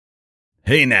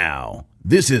Hey now,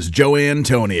 this is Joe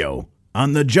Antonio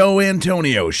on The Joe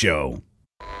Antonio Show.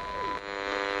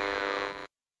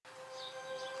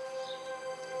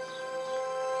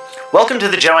 Welcome to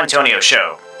The Joe Antonio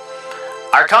Show.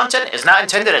 Our content is not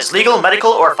intended as legal,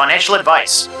 medical, or financial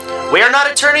advice. We are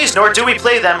not attorneys, nor do we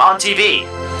play them on TV.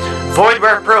 Void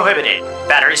where prohibited.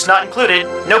 Batteries not included.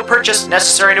 No purchase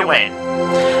necessary to win.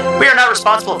 We are not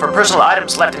responsible for personal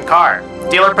items left in car.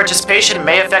 Dealer participation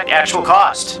may affect actual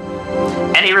cost.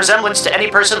 Any resemblance to any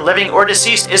person living or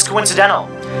deceased is coincidental.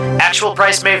 Actual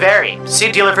price may vary.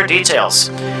 See dealer for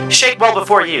details. Shake well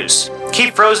before use.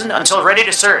 Keep frozen until ready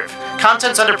to serve.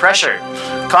 Contents under pressure.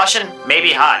 Caution, may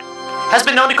be hot. Has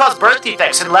been known to cause birth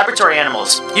defects in laboratory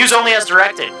animals. Use only as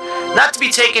directed. Not to be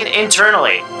taken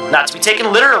internally. Not to be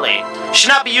taken literally. Should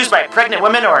not be used by pregnant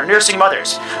women or nursing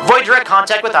mothers. Avoid direct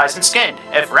contact with eyes and skin.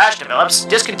 If rash develops,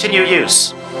 discontinue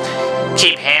use.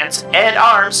 Keep hands and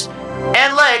arms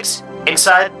and legs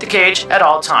inside the cage at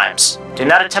all times. Do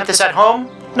not attempt this at home.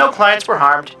 No clients were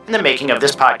harmed in the making of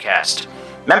this podcast.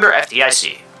 Member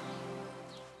FDIC.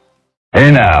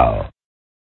 Hey now.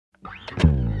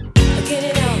 Get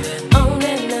it on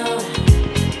and on.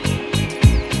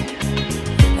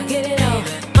 Get it on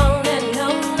and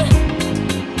on.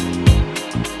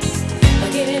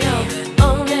 Get it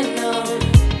on and on.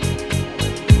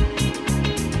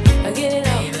 Get it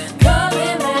on,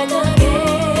 coming back again.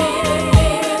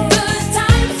 Good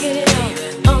times. Get it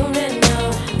on and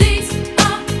on. These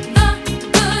are the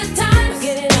good times.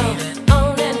 Get it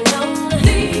on and on.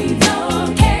 Leave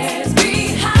your cares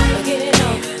behind. Get it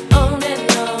on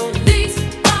and on. These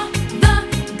are the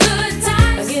good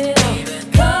times. Get it on,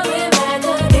 coming back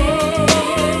again.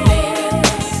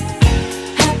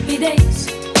 Happy days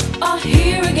are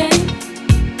here again.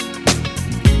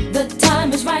 The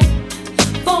time is right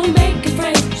for making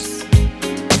friends.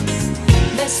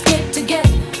 Let's get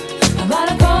together about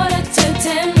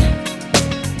 9:45.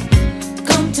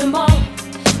 Come tomorrow,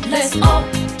 let's all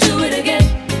do it again.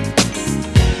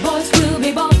 Boys will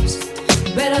be boys,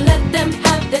 better let them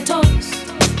have their toys.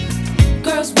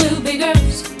 Girls will be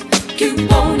girls, cute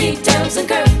ponytails and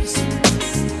curves.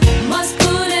 Must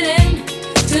put an end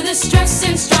to the stress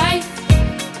and strife.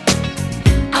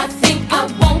 I think I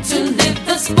want to live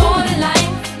the sporty life.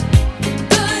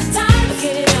 Good times,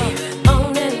 get it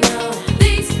on and on.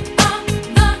 These are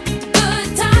the good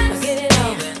times. Get it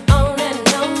on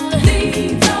and on.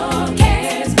 Leave your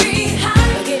cares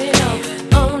behind. Get it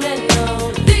on and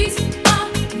on. These are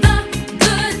the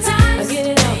good times. Get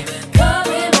it on,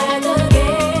 coming back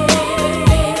again.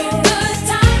 Good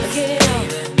times, get it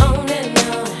on and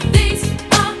on. These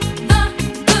are the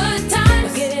good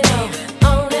times. Get it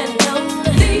on and on.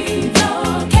 Leave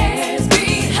your cares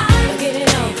behind. Get it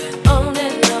on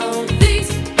and on. These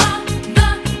are the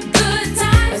good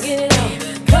times. Get it on,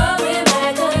 coming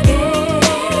back again.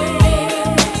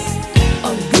 A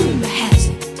rumor has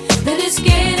it that it's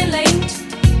getting late.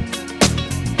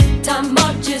 Time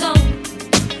marches on,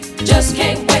 just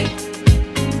can't wait.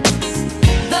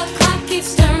 The clock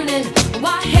keeps turning,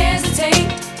 why hesitate?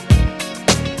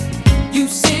 You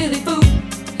silly fool,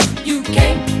 you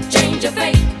can't change your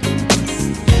fate.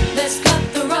 Let's cut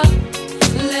the rug,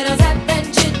 let us have that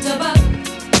jitterbug.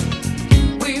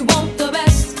 We want the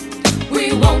best,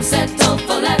 we won't settle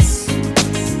for less.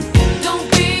 Don't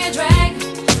be a drag,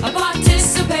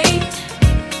 participate.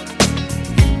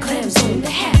 Clams on the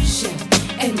half shell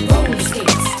and roller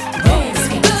skates, roller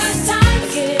skates. Good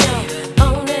times, get it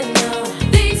on and on.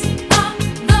 These are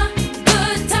the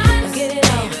good times. Get it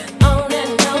on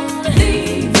and on.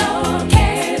 Leave your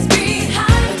cares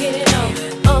behind. Get it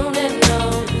on and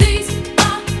on. These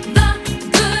are the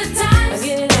good times.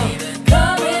 Get it on,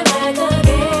 coming back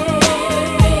again.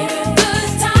 Good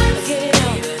times, get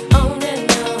it on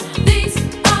and on. These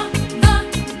are the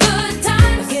good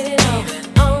times. Get it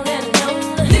on and on.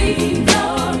 Leave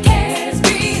your cares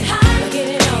behind. Get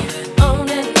it on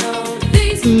and on.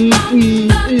 These are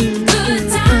the good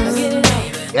times. Get it on,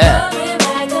 Yeah. coming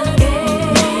back again.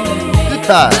 Good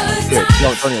time. Here, Joe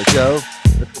Antonio Show.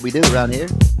 That's what we do around here.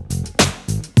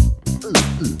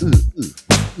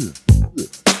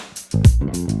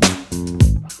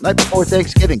 Night before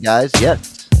Thanksgiving, guys.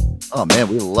 Yes. Oh man,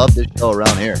 we love this show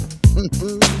around here.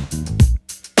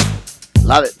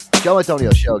 Love it. Joe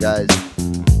Antonio Show, guys.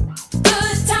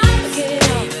 Good times, get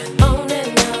it on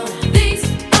and on. These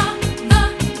are the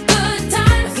good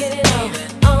times. Get it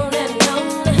on and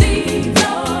on. Leave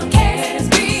your cares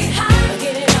behind.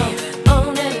 Get it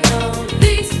on and on.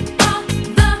 These are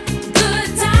the good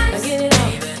times. Get it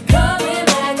on, coming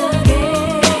back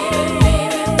again.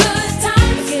 Good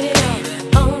times, get it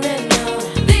on and on.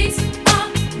 These are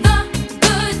the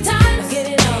good times. Get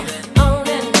it on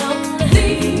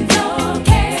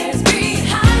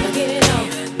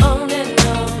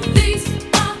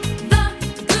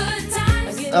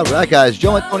All right, guys.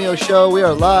 Joe Antonio Show. We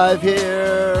are live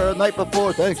here night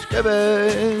before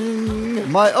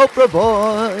Thanksgiving. My Oprah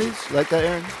voice. Like that,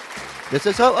 Aaron? This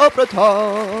is how Oprah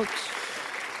talks.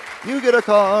 You get a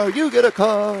car. You get a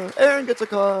car. Aaron gets a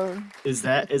car. Is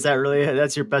that really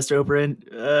that's your best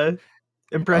Oprah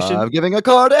impression? I'm giving a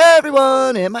car to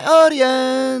everyone in my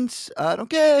audience. I don't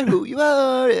care who you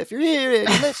are. If you're here and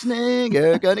you're listening,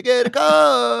 you're going to get a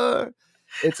car.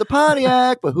 It's a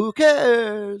Pontiac, but who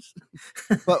cares?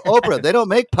 But Oprah, they don't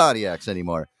make Pontiacs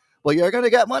anymore. Well, you're going to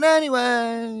get one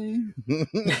anyway.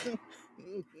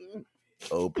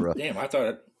 Oprah.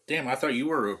 Damn, I thought you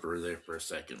were Oprah there for a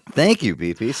second. Thank you,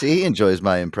 BP. See, he enjoys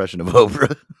my impression of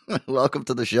Oprah. Welcome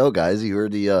to the show, guys. You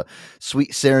heard the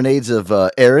sweet serenades of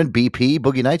Aaron, BP,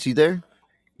 Boogie Nights. You there?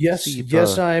 Yes,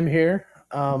 yes, I am here.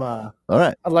 All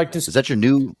right. I'd like to. Is that your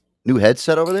new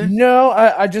headset over there? No,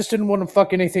 I just didn't want to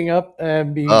fuck anything up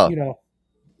and be,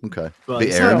 Okay. Well, Be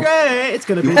it's Aaron. great. It's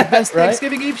gonna be the best Right?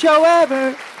 Thanksgiving Eve show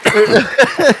ever.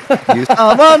 You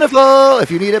sound wonderful.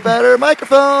 If you need a better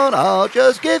microphone, I'll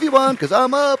just give you one because I'm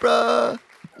Oprah.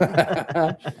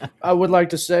 I would like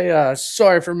to say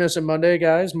sorry for missing Monday,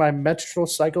 guys. My menstrual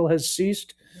cycle has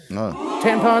ceased. Oh.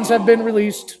 Tampons have been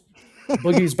released.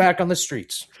 Boogie's back on the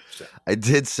streets. I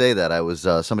did say that. I was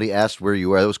somebody asked where you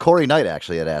were. It was Corey Knight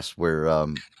actually had asked where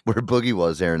Boogie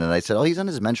was, Aaron, and I said, "Oh, he's on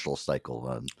his menstrual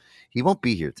cycle. He won't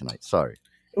be here tonight. Sorry."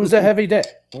 It was a heavy day.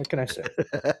 What can I say?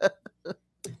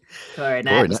 Corey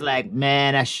Knight's like,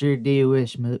 man, I sure do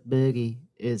wish Boogie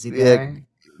is he Yeah, there?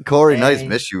 Corey Hey. Knight's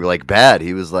missed you like bad.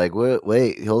 He was like,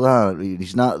 "Wait, hold on.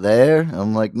 He's not there."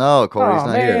 I'm like, "No, Corey's Oh,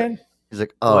 not here." man. He's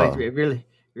like, Boy, "Oh, it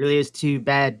really is too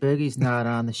bad Boogie's not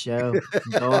on the show.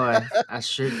 Boy, I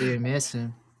sure do miss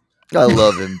him. I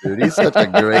love him, dude. He's such a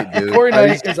great dude." Corey Knight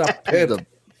He's- is a he's pimp. the-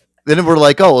 Then we're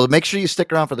like, "Oh, well, make sure you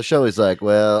stick around for the show." He's like,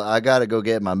 "Well, I gotta go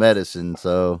get my medicine."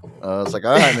 So I was like,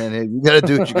 "All right, man, you gotta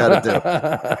do what you gotta do."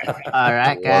 All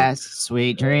right, guys.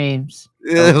 Sweet dreams.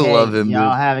 I love him,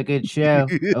 Y'all dude. have a good show.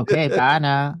 Okay, bye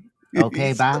now.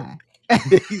 Okay, bye.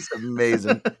 He's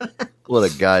amazing. What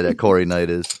a guy that Corey Knight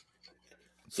is.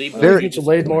 See, He gets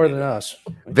laid more than us.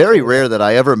 Very rare that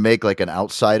I ever make like an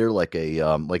outsider, like a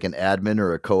like an admin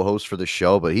or a co-host for the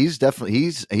show. But he's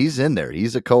definitely he's in there.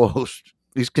 He's a co-host.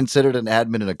 He's considered an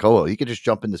admin and a co-host. He could just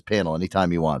jump in this panel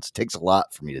anytime he wants. It takes a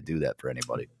lot for me to do that for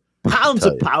anybody. Pounds Tell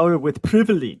of you. power with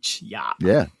privilege. Yeah.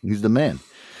 Yeah, he's the man.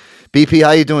 BP,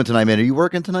 how you doing tonight, man? Are you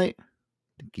working tonight? I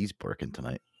think he's working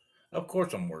tonight. of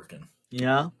course I'm working.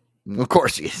 Yeah. Of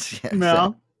course he is. Yeah, No.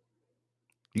 exactly.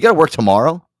 You got to work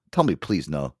tomorrow? Tell me, please,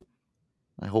 no.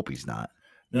 I hope he's not.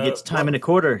 He gets time and a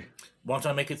quarter. Once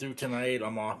I make it through tonight,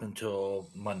 I'm off until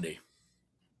Monday.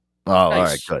 Oh, all right,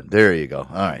 Nice. good. There you go. All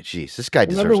right, jeez, this guy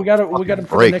deserves. Remember, we got a him fucking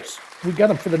for break. the next. We got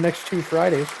him for the next 2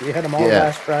 Fridays. We had him all Yeah.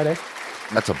 last Friday.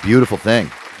 That's a beautiful thing.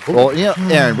 Well, you know,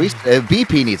 Aaron,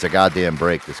 BP needs a goddamn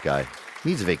break. This guy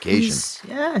needs a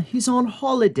vacation. He's on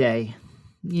holiday.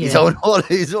 Yeah. He's on holiday.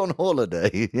 He's on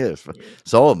holiday. Yes.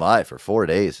 So am I for 4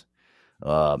 days.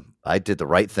 I did the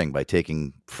right thing by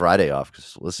taking Friday off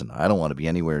because listen, I don't want to be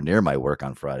anywhere near my work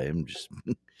on Friday. I'm just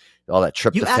all that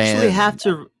tryptophan. You actually have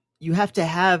to. You have to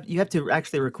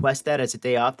actually request that as a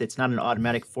day off. That's not an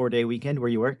automatic 4-day weekend where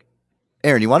you work.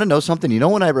 Aaron, you want to know something? You know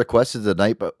when I requested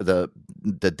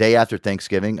the day after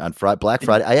Thanksgiving on Black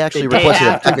Friday, I actually The day requested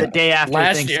after, it. the day after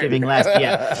Last year. Thanksgiving last.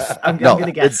 Yeah, I'm No,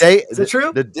 gonna guess. the day. Is it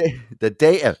true? The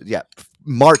day. Yeah,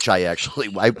 March. I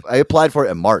applied for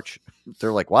it in March.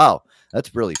 They're like, wow,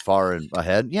 that's really far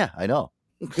ahead. Yeah, I know.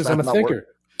 Because I'm a not thinker.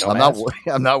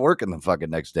 I'm not working the fucking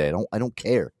next day. I don't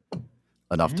care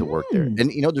enough to work there. And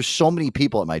you know, there's so many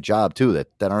people at my job too that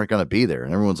aren't going to be there,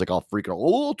 and everyone's like all freaking.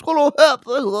 Oh, what's going to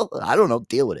happen? I don't know.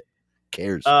 Deal with it. Who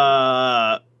cares?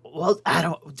 Well, I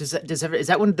don't. Is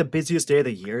that when the busiest day of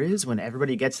the year is? When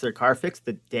everybody gets their car fixed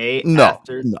the day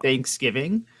after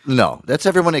Thanksgiving? No, that's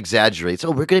everyone exaggerates.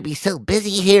 Oh, we're going to be so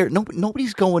busy here. No,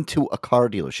 nobody's going to a car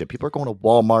dealership. People are going to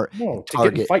Walmart, No, to get in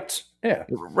Target. fights. Yeah.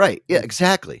 Right? Yeah,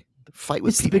 exactly. Fight with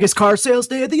It's the people. biggest car sales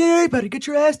day of the year. You better get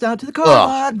your ass down to the car Ugh.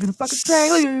 lot. I'm gonna fucking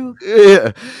strangle you.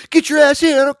 Yeah, get your ass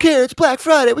here. I don't care. It's Black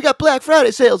Friday. We got Black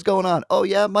Friday sales going on. Oh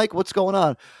yeah, Mike, what's going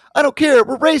on? I don't care.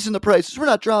 We're raising the prices. We're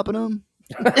not dropping them.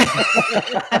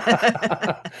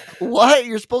 What?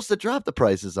 You're supposed to drop the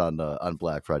prices on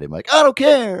Black Friday, Mike. I don't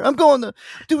care. I'm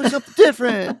doing something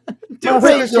different. My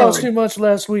raise hair cost them. too much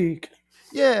last week.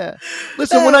 Yeah.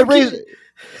 Listen, when I raise it.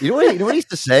 You know what he used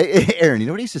to say, Aaron? You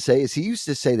know what he used to say is he used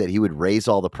to say that he would raise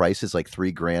all the prices like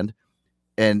 $3,000,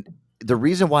 and the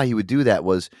reason why he would do that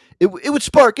was it would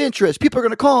spark interest. People are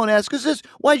going to call and ask, "Is this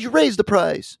why'd you raise the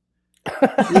price?"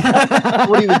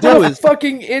 What he would do What a is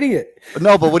fucking idiot.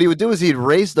 no, but what he would do is he'd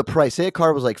raise the price. Say a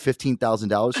car was like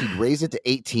 $15,000, he'd raise it to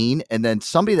 18, and then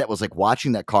somebody that was like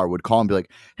watching that car would call and be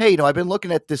like, "Hey, I've been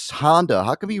looking at this Honda.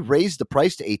 How come you raised the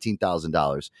price to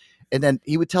 $18,000?" And then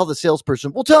he would tell the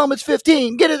salesperson, "Well, tell them it's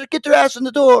 15. Get their ass in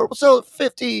the door. We'll sell it for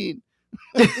 15."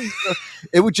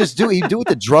 It would just he'd do it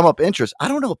to drum up interest. I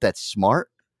don't know if that's smart.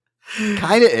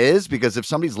 Kind of is, because if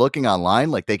somebody's looking online,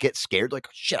 like they get scared, like,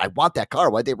 shit, I want that car.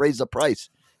 Why'd they raise the price?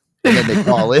 And then they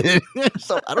call in.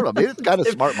 So I don't know. Maybe it's kind of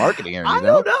smart marketing here. I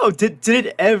don't know. Did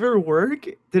it ever work?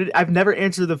 I've never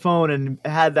answered the phone and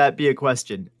had that be a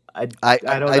question. I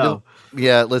don't know.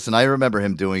 Yeah, listen, I remember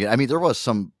him doing it. I mean, there was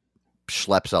some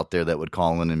schleps out there that would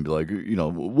call in and be like,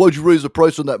 why'd you raise the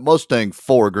price on that Mustang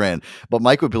 $4,000? But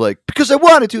Mike would be like, because I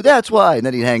wanted to, that's why. And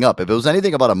then he'd hang up. If it was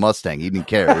anything about a Mustang, he didn't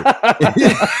care.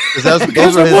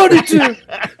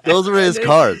 Those were his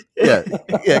cars. Yeah.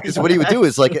 Because what he would do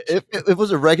is, like, if it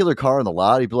was a regular car on the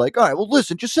lot, he'd be like, all right, well,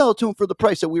 listen, just sell it to him for the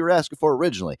price that we were asking for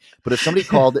originally. But if somebody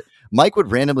called it, Mike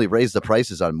would randomly raise the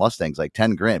prices on Mustangs like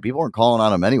 $10,000. People weren't calling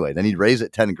on him anyway. Then he'd raise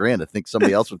it $10,000 to think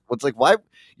somebody else would. It's like, why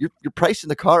you're pricing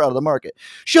the car out of the market?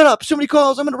 Shut up! So many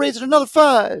calls. I'm going to raise it another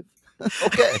 $5,000.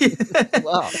 Okay.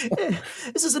 Wow.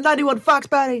 This is a 91 Fox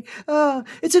body.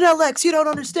 It's an LX. You don't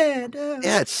understand.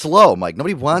 Yeah, it's slow, Mike.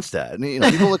 Nobody wants that. And,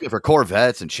 people looking for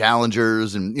Corvettes and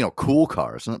Challengers and cool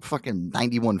cars, not fucking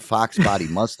 91 Fox body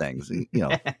Mustangs.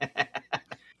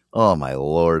 Oh my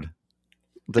Lord.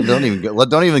 Don't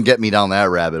even get me down that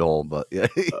rabbit hole. But yeah,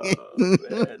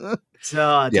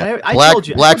 I told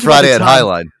you Black Friday at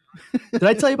Highline. Did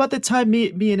I tell you about the time me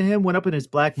and him went up in his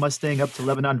black Mustang up to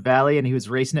Lebanon Valley and he was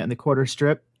racing it in the quarter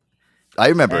strip? I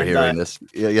remember hearing this.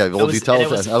 Yeah. Well, you tell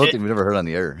us that. I don't think we've never heard on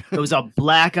the air. It was a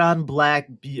black on black.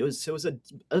 It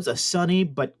was a sunny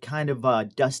but kind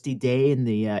of dusty day in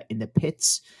the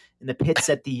pits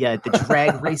at the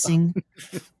drag racing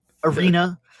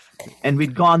arena, and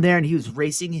we'd gone there and he was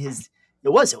racing his. It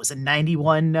was a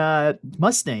 91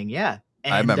 Mustang. Yeah,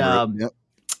 and, I remember. Yep.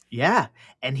 Yeah,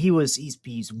 and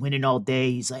he's winning all day.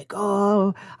 He's like,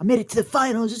 "Oh, I made it to the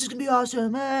finals. This is gonna be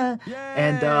awesome!"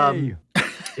 And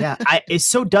yeah, it's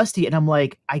so dusty, and I'm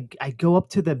like, I go up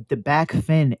to the back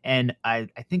fin, and I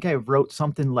think I wrote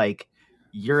something like,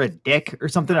 "You're a dick" or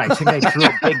something. I think I threw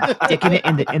a big dick in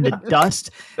it in the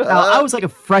dust. Now, I was like a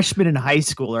freshman in high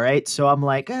school, all right? So I'm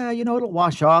like, it'll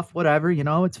wash off, whatever,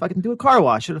 it's fucking do a car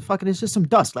wash. It's just some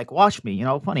dust, like wash me,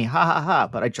 funny, ha ha ha.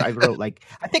 But I wrote like,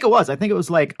 I think it was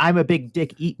like, I'm a big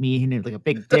dick, eat me, and like a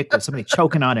big dick with somebody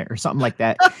choking on it or something like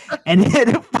that. And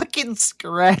it fucking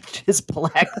scratched his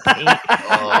black paint.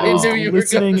 I knew you were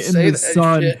going to say in the that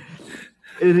sun. Shit.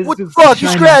 What the fuck? You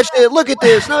scratched it. Look at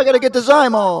this. Now I got to get the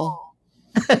Zymol.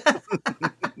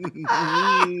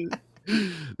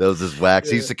 That was his wax.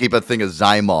 He used to keep a thing of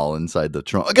Zymol inside the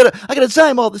trunk. I gotta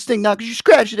Zymol this thing now because you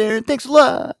scratched it, Aaron. Thanks a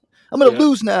lot. I'm gonna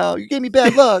lose now. You gave me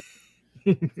bad luck.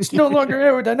 It's no longer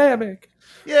aerodynamic.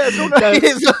 Yeah, it's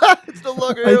no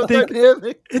longer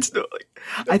aerodynamic.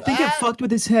 I think it fucked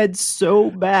with his head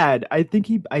so bad. I think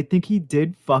he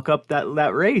did fuck up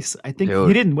that race. I think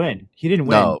he didn't win.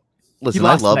 No. Listen,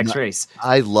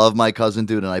 I love my cousin,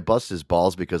 dude, and I bust his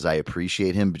balls because I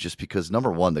appreciate him, but just because, number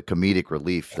one, the comedic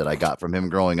relief that I got from him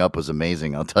growing up was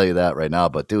amazing. I'll tell you that right now.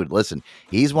 But dude, listen,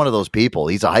 he's one of those people.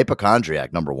 He's a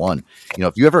hypochondriac, number one.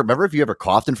 If you ever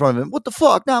coughed in front of him, what the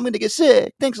fuck? Now I'm going to get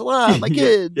sick. Thanks a lot, my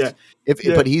kids.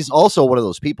 But he's also one of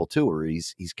those people too, where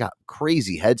he's got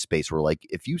crazy headspace where, like,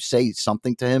 if you say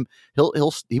something to him,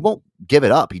 he won't give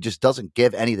it up. He just doesn't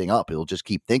give anything up. He'll just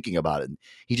keep thinking about it. And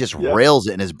he just rails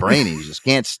it in his brain. And he just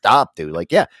can't stop, dude.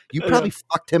 Like, yeah, you probably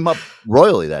fucked him up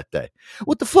royally that day.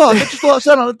 What the fuck? I just lost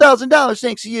out on $1,000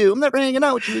 thanks to you. I'm never hanging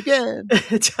out with you again. I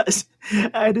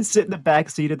had to sit in the back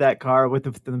seat of that car with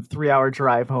the 3-hour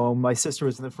drive home. My sister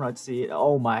was in the front seat.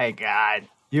 Oh my God.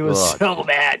 It was so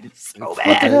bad. So bad.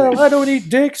 What the hell? I don't eat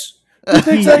dicks. Who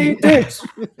thinks I eat dicks?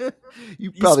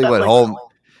 You probably went home.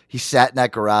 He sat in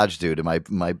that garage, dude, in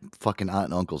my fucking aunt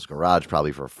and uncle's garage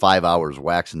probably for 5 hours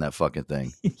waxing that fucking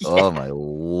thing. Yeah. Oh, my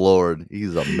Lord.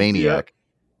 He's a maniac.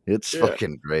 Yeah. It's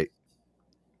fucking great.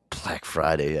 Black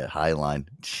Friday at Highline.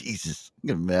 Jesus. I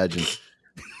can imagine.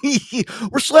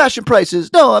 We're slashing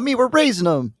prices. No, I mean, we're raising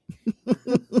them.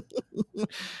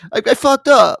 I fucked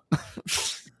up.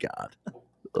 God.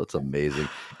 That's amazing.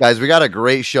 Guys, we got a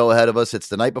great show ahead of us. It's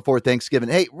the night before Thanksgiving.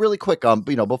 Hey, really quick,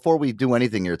 before we do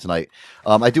anything here tonight,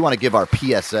 I do want to give our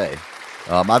PSA.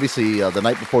 Obviously, the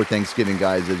night before Thanksgiving,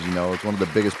 guys, as you know, it's one of the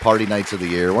biggest party nights of the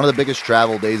year, one of the biggest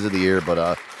travel days of the year.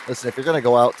 But listen, if you're going to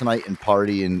go out tonight and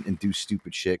party and do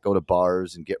stupid shit, go to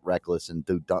bars and get reckless and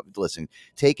listen,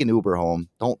 take an Uber home.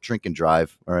 Don't drink and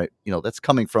drive. All right. That's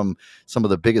coming from some of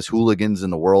the biggest hooligans in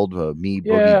the world, me,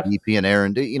 Boogie, BP, and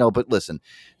Aaron. But listen,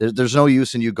 there's no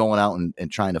use in you going out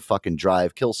and trying to fucking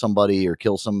drive, kill somebody or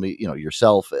kill somebody,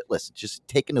 yourself. Listen, just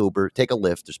take an Uber, take a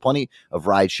Lyft. There's plenty of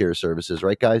ride share services,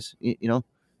 right, guys? All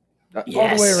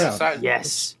the way around.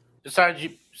 Besides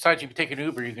you take an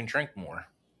Uber, you can drink more.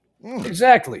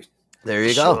 Exactly. There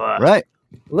you go. Right.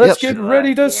 Let's get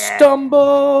ready to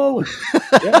stumble.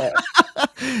 Yeah.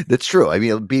 That's true. I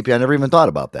mean, BP, I never even thought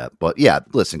about that. But yeah,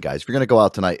 listen, guys, if you're going to go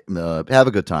out tonight, have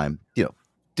a good time,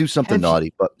 do something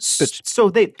naughty. But so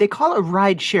they call it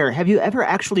ride share. Have you ever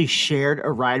actually shared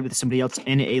a ride with somebody else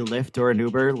in a Lyft or an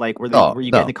Uber, like where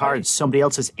you get in the car and somebody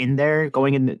else is in there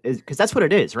going in? Because that's what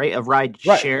it is, right? A ride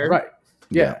share. Right.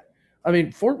 Yeah. I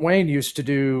mean, Fort Wayne used to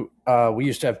do, we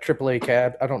used to have AAA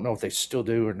cab. I don't know if they still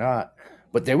do or not,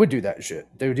 but they would do that shit.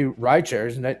 They would do ride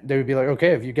shares, and they would be like,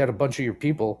 okay, if you got a bunch of your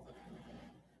people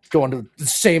going to the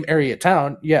same area of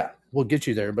town, yeah, we'll get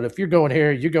you there. But if you're going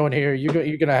here, you're going you're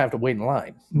going to have to wait in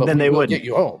line. But then they will wouldn't get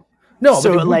you home. No,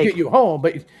 so but they get you home,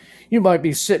 but you might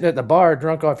be sitting at the bar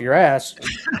drunk off your ass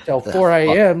till 4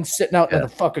 a.m. sitting out in the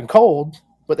fucking cold,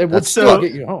 but they would still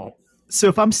get you home. So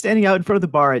if I'm standing out in front of the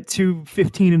bar at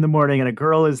 2:15 in the morning and a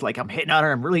girl is like, I'm hitting on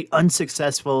her, I'm really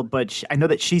unsuccessful, but I know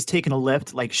that she's taking a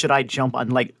Lyft. Like, should I jump on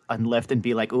Lyft and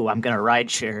be like, "Ooh, I'm gonna ride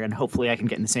share, and hopefully I can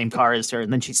get in the same car as her"?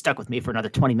 And then she's stuck with me for another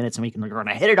 20 minutes, and we're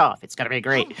gonna hit it off. It's gonna be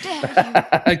great.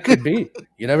 It could be.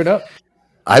 You never know.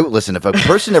 Listen, if a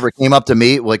person ever came up to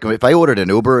me, like if I ordered an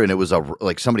Uber and it was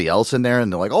like somebody else in there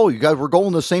and they're like, "Oh, you guys were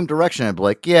going the same direction," I'd be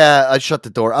like, "Yeah, I shut the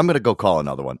door. I'm gonna go call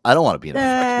another one. I don't want to be in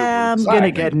a I'm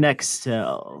gonna get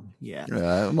Nextel." Yeah,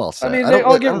 I'm all set. I mean, they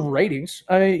all get ratings.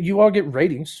 I mean, you all get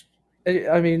ratings.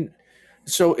 I mean,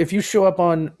 so if you show up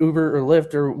on Uber or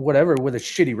Lyft or whatever with a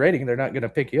shitty rating, they're not gonna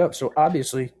pick you up. So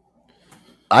obviously.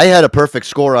 I had a perfect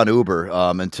score on Uber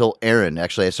until Aaron.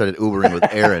 Actually, I started Ubering with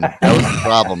Aaron. That was the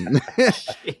problem.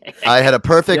 I had a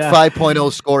perfect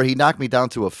 5.0 score. He knocked me down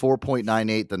to a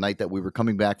 4.98 the night that we were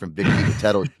coming back from Big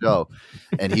Tito's show.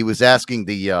 And he was asking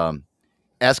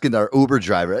our Uber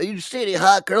driver, "You see any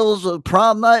hot girls at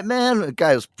prom night, man?" The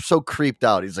guy was so creeped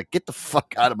out. He's like, "Get the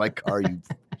fuck out of my car, you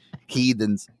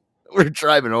heathens." We're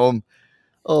driving home.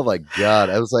 Oh, my God.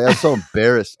 I was so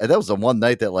embarrassed. And that was the one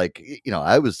night that,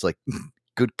 I was like,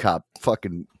 good cop,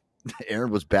 fucking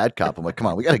Aaron was bad cop. I'm like, come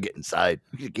on, we got to get inside.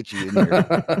 We got to get you in here.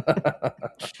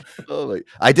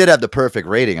 I did have the perfect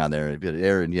rating on there.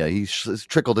 Aaron, he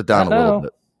trickled it down a little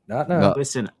bit. Not now.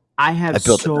 Listen, I'm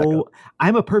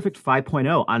a perfect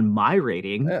 5.0 on my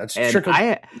rating. Yeah, it's trickled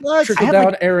down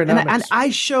Aaronomics. And I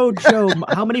showed Joe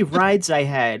how many rides I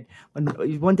had.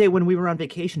 One day when we were on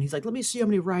vacation, he's like, "Let me see how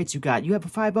many rides you got. You have a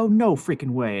 5.0? No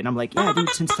freaking way." And I'm like, "Yeah, dude,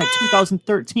 since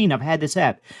 2013, I've had this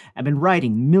app. I've been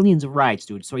riding millions of rides,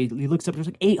 dude." So he looks up, there's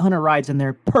 800 rides in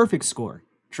there. Perfect score.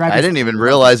 I didn't even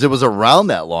realize it was around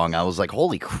that long. I was like,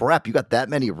 holy crap, you got that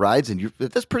many rides, and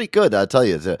that's pretty good. I'll tell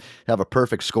you, to have a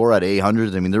perfect score at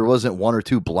 800. I mean, there wasn't one or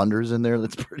two blunders in there.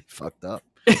 That's pretty fucked up.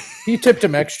 He tipped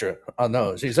him extra on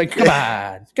those. He's like, come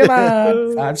on,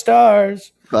 5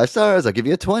 stars. 5 stars, I'll give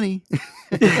you a 20.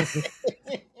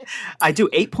 I do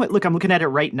 8 point. Look, I'm looking at it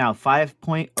right now.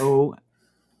 5.0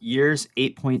 years,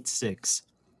 8.6.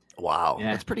 Wow,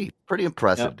 that's pretty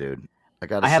impressive, dude.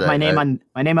 I have my name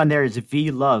on there is V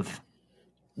Love.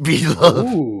 V Love.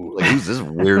 Like, who's this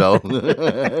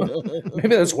weirdo?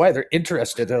 Maybe that's why they're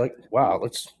interested. They're like, wow,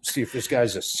 let's see if this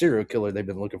guy's a serial killer they've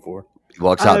been looking for. He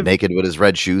walks out naked with his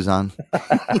red shoes on.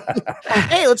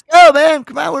 Hey, let's go, man.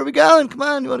 Come on, where are we going? Come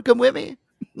on, you want to come with me?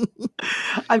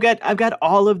 I've got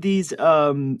all of these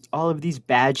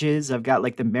badges. I've got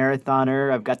like the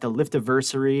marathoner. I've got the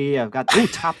Lyftiversary. I've got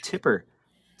top tipper.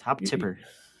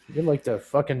 You're like the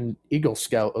fucking Eagle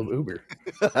Scout of Uber.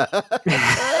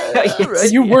 Yes,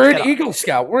 you were an Eagle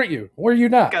Scout, weren't you? Were you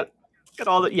not? Got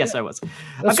all the. Yes, I was.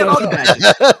 I've got all the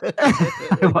badges.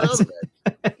 I was.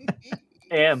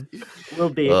 Am. Will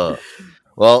be.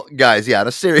 Well, guys, on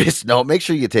a serious note, make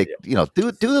sure you take, do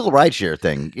the little rideshare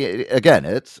thing. Again,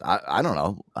 I don't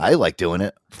know. I like doing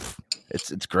it.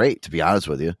 It's great, to be honest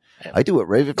with you. I do it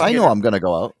right. If I know I'm going to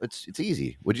go out, it's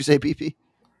easy. Would you say, BP?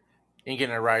 You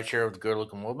get a ride share with a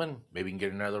good-looking woman. Maybe you can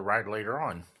get another ride later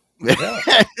on.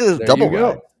 Yeah. Double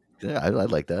ride. Yeah, I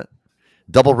like that.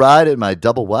 Double ride and my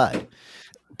double wide.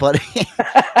 But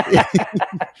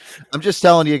I'm just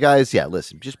telling you guys,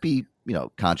 listen, just be,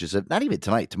 conscious of not even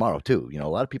tonight, tomorrow too. A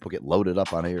lot of people get loaded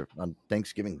up on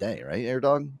Thanksgiving Day, right, Air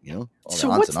Dog? All the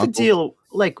So aunts what's and the uncles. deal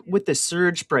like with the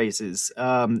surge prices?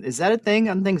 Is that a thing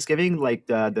on Thanksgiving? Like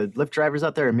the Lyft drivers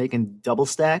out there are making double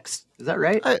stacks? Is that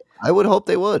right? I would hope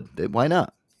they would. Why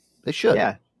not? They should.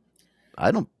 Yeah.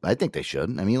 I think they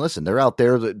should. I mean, listen, they're out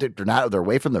there. They're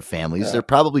away from their families. Yeah. They're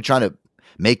probably trying to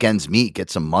make ends meet, get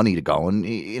some money to go. And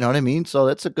you know what I mean? So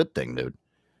that's a good thing, dude.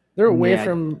 They're away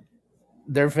from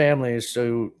their families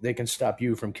so they can stop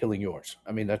you from killing yours.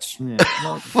 I mean, that's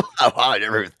I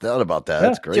never thought about that. Yeah.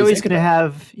 That's crazy. Joey's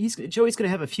gonna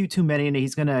have a few too many, and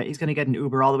he's gonna get an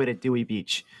Uber all the way to Dewey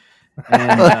Beach.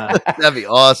 And, that'd be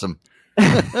awesome.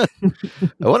 I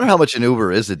wonder how much an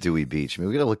Uber is at Dewey Beach. I mean,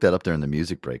 we gotta look that up there in the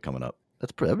music break coming up.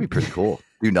 That'd be pretty cool.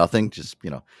 Do nothing, just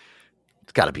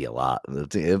it's got to be a lot,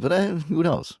 but who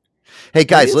knows? Hey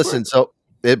guys, listen. So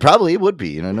it probably would be.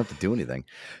 You don't have to do anything,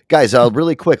 guys.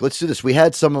 Really quick, let's do this. We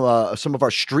had some of our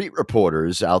street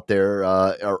reporters out there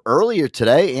earlier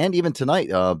today and even tonight.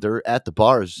 They're at the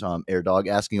bars, Air Dog,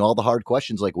 asking all the hard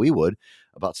questions like we would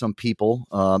about some people.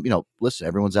 Listen,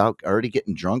 everyone's out already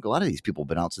getting drunk. A lot of these people have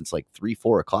been out since like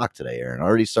 3-4 o'clock today, Aaron.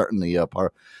 Already starting the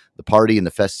party and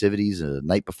the festivities the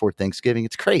night before Thanksgiving.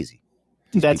 It's crazy.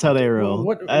 That's how they roll.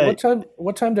 What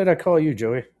time did I call you,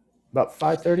 Joey? About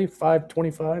 5:30,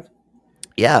 5:25?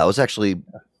 Yeah, I was actually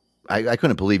I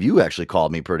couldn't believe you actually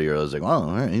called me pretty early. I was like, well,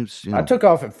 all right. I took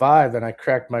off at 5, then I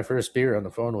cracked my first beer on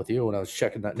the phone with you when I was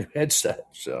checking that new headset.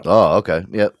 So. Oh, okay.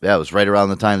 Yeah, it was right around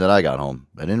the time that I got home.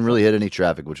 I didn't really hit any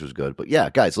traffic, which was good. But yeah,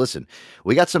 guys, listen,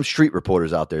 we got some street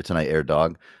reporters out there tonight, Air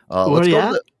Dog.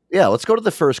 Let's go to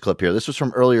the first clip here. This was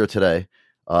from earlier today.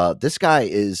 This guy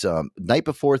is night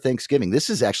before Thanksgiving. This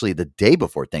is actually the day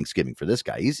before Thanksgiving for this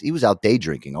guy. He was out day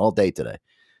drinking all day today.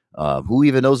 Who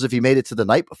even knows if he made it to the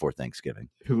night before Thanksgiving?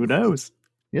 Who knows?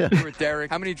 Yeah. Derek,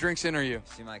 how many drinks in are you?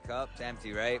 See my cup? It's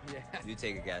empty, right? Yeah. You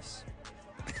take a guess.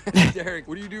 Derek,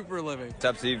 what do you do for a living? It's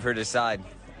up to you for decide.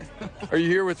 Are you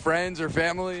here with friends or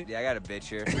family? Yeah, I got a bitch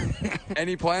here.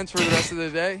 Any plans for the rest of the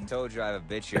day? Told you I have a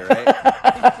bitch here, right?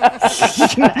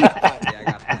 Yeah, I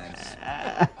got plans.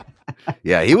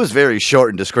 Yeah, he was very short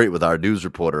and discreet with our news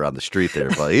reporter on the street there,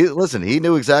 but he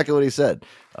knew exactly what he said.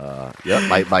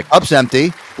 My cup's empty.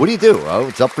 What do you do? Oh,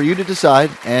 it's up for you to decide.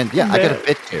 And yeah, I got a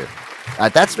bitch here.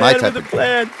 That's my type of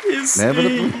plan.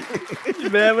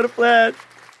 Man with a plan.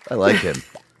 I like him.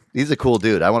 He's a cool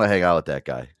dude. I want to hang out with that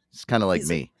guy. It's kind of like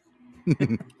me.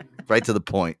 Right to the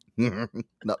point.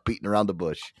 Not beating around the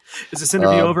bush. Is this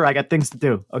interview over? I got things to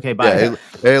do. Okay, bye. Yeah,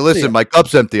 hey, listen, my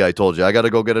cup's empty. I told you. I got to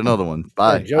go get another one.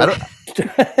 Bye.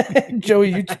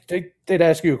 Joey, they'd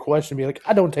ask you a question and be like,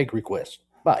 I don't take requests.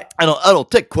 Bye. I don't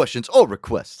take questions or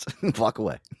requests. Walk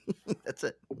away. That's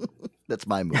it. That's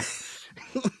my move.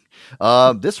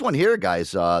 This one here,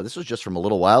 guys, this was just from a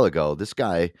little while ago. This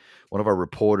guy, one of our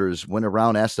reporters, went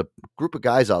around, asked a group of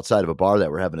guys outside of a bar that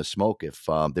were having a smoke if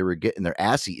they were getting their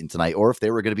ass eaten tonight or if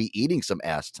they were going to be eating some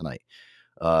ass tonight.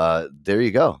 There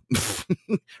you go.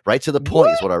 Right to the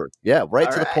point is what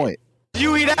right to the point.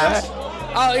 You eat ass?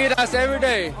 I'll eat ass every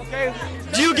day. Okay.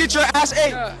 Do you get your ass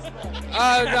ate? No,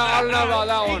 I don't know about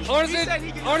that one. Honestly.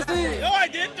 No, I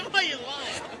didn't. No, you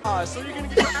lying. So you're going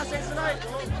to get your ass ate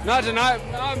tonight? Not tonight.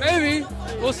 Maybe.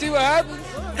 We'll see what happens.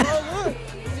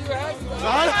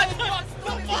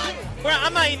 Bro,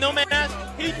 I'm not eating no man's ass.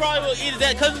 He probably will eat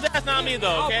his cousin's ass, not me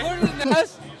though, okay? I'll put it in the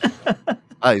ass.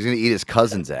 Oh, he's going to eat his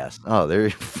cousin's ass. Oh,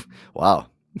 there. Wow.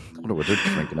 I wonder what they're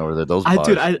drinking over there. Those bars.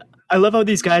 Dude, I love how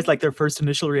these guys, like, their first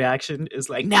initial reaction is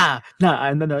like, nah.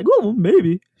 And then they're like, well,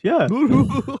 maybe. Yeah.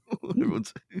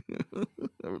 Everyone's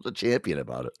a champion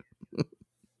about it.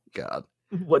 God.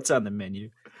 What's on the menu?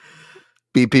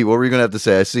 BP, what were you going to have to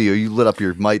say? I see you. You lit up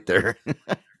your mic there.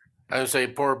 I would say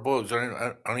poor Boogs.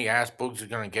 Only ass Boogs is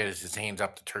going to get is his hands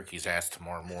up the turkey's ass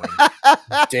tomorrow morning.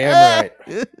 Damn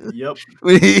right. Yep.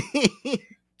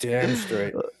 Damn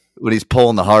straight. When he's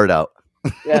pulling the heart out.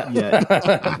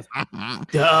 Yeah.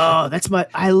 Oh,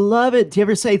 I love it. Do you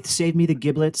ever say save me the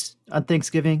giblets on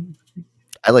Thanksgiving?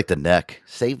 I like the neck.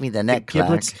 Save me the neck.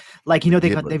 Giblets. Like,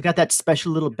 they've got that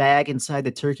special little bag inside the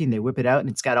turkey and they whip it out and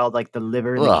it's got all like the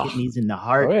liver and the kidneys and the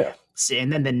heart. Oh, yeah.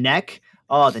 And then the neck.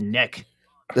 Oh, the neck.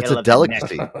 That's a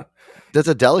delicacy. That's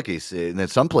a delicacy. And in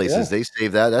some places they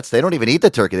save that. They don't even eat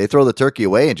the turkey. They throw the turkey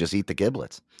away and just eat the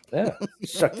giblets. Yeah.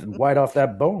 Suck right off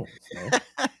that bone.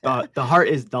 The heart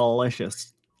is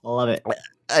delicious. Love it.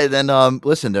 And then,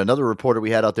 listen, another reporter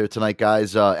we had out there tonight,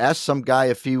 guys, asked some guy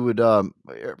if he would,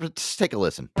 just take a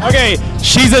listen. Okay,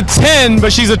 she's a 10,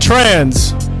 but she's a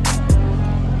trans.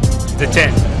 The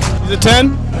 10. She's a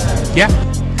 10? Yeah.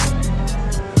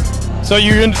 So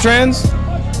you're into trans?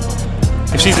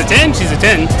 If she's a 10, she's a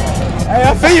 10. Hey,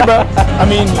 I feel you, bro. I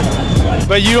mean,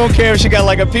 but you don't care if she got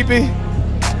like a pee-pee?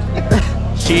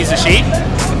 She's a she?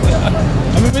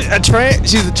 I mean,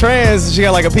 she's a trans, she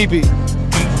got like a pee-pee.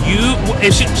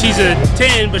 If she's a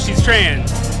 10, but she's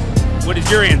trans, what is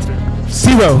your answer?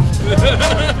 0.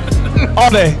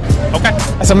 All day. Okay.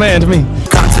 That's a man to me.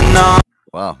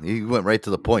 Wow, he went right to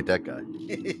the point. That guy.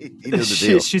 He knew the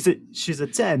deal. She's a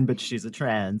 10, but she's a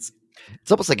trans.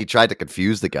 It's almost like he tried to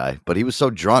confuse the guy, but he was so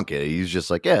drunk. He was just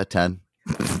like, yeah, 10.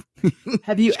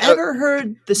 Have you ever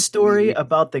heard the story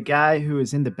about the guy who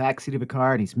is in the backseat of a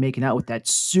car and he's making out with that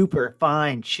super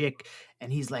fine chick,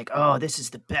 and he's like, "Oh, this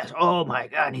is the best! Oh my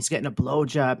god!" And he's getting a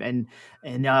blowjob, and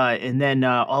then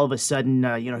all of a sudden,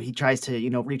 he tries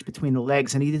to reach between the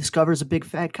legs, and he discovers a big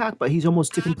fat cock, but he's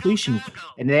almost to completion.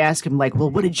 And they ask him like, "Well,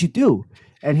 what did you do?"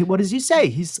 And what does he say?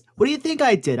 "What do you think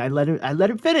I did? I let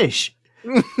him finish."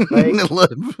 Like,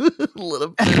 let him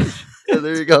finish. Yeah,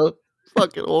 there you go.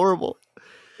 Fucking horrible.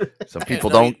 Some people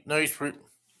don't. There's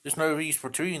no use for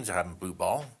twins having blue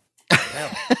ball.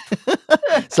 Yeah.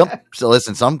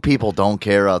 Some people don't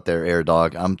care out there, Air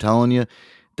Dog. I'm telling you,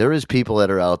 there is people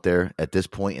that are out there at this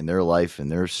point in their life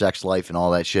and their sex life and all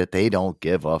that shit. They don't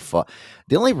give a fuck.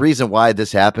 The only reason why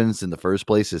this happens in the first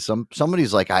place is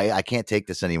somebody's like, I can't take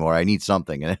this anymore. I need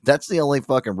something. And if that's the only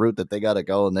fucking route that they got to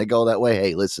go, and they go that way,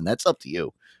 hey, listen, that's up to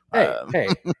you. Hey.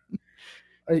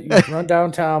 You run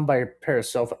downtown, buy a pair of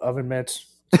self-oven mitts.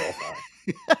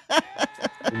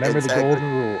 Remember the golden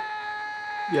rule.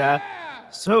 Yeah.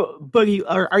 So, Boogie,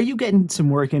 are you getting some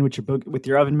work in with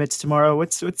your oven mitts tomorrow?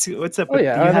 What's up? Oh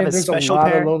yeah, do you have a there's special a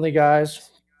lot pair? Of lonely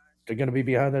guys. They're gonna be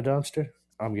behind the dumpster.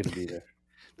 I'm gonna be there.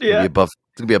 Yeah, it's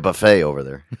gonna be a buffet over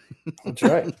there. That's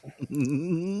right.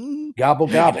 Gobble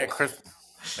gobble.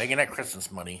 Making that Christmas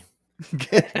money.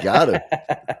 Got it.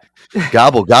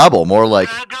 Gobble gobble. More like.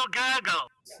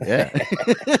 Yeah.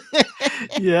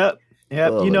 Yeah. Yeah,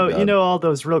 Oh, you know, all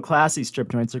those real classy strip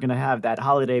joints are going to have that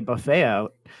holiday buffet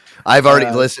out. I've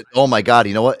already listened. Oh my God!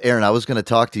 You know what, Aaron? I was going to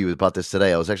talk to you about this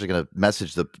today. I was actually going to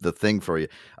message the thing for you.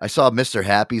 I saw Mr.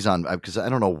 Happy's on because I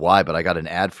don't know why, but I got an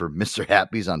ad for Mr.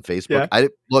 Happy's on Facebook. Yeah.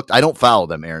 I don't follow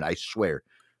them, Aaron. I swear.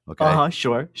 Okay.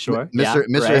 Sure.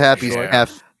 Mr. Happy's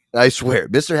I swear,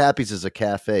 Mr. Happy's is a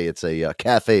cafe. It's a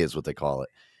cafe, is what they call it.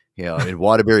 In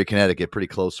Waterbury, Connecticut, pretty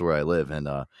close to where I live. And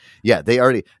they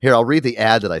already here. I'll read the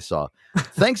ad that I saw.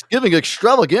 Thanksgiving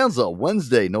extravaganza,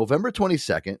 Wednesday, November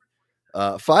 22nd.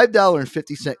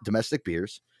 $5.50 domestic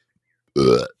beers.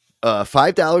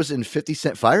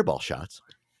 $5.50 fireball shots.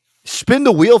 Spin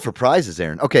the wheel for prizes,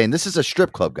 Aaron. Okay, and this is a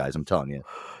strip club, guys. I'm telling you.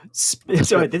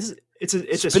 Sorry, it's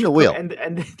a spin the wheel,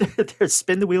 and there's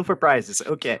spin the wheel for prizes.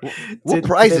 Okay, what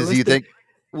prizes do you think?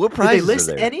 What prizes did they list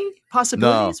are there? any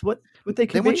possibilities? No. What they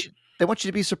could be? They want you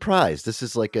to be surprised. This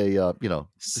is like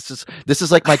this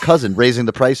is like my cousin raising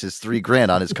the prices $3,000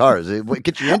 on his cars. It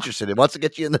gets you interested. It wants to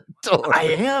get you in the door. I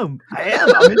am.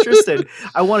 I'm interested.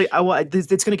 I want.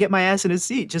 It's going to get my ass in a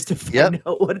seat just to find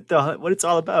out what it's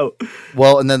all about.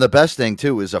 Well, and then the best thing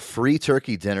too is a free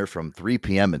turkey dinner from 3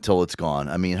 p.m. until it's gone.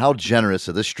 I mean, how generous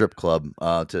of this strip club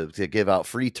to give out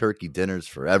free turkey dinners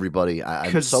for everybody.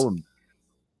 I'm so.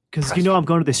 Because I'm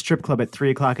going to the strip club at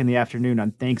 3:00 in the afternoon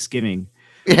on Thanksgiving.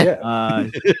 Yeah.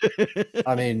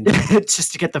 I mean,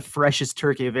 just to get the freshest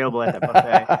turkey available at the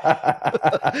buffet.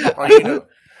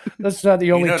 That's not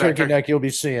the only turkey neck you'll be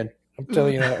seeing. I'm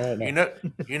telling you that right now.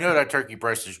 You know that turkey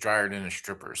breast is drier than the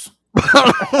strippers.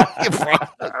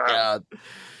 God.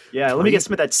 Yeah, let me get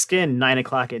some of that skin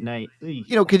 9:00 at night.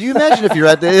 Could you imagine if you're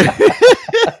at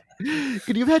the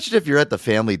Could you imagine if you're at the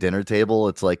family dinner table?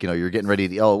 It's like, you're getting ready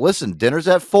to, listen, dinner's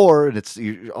at 4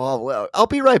 and I'll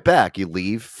be right back. You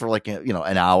leave for like,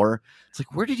 an hour. It's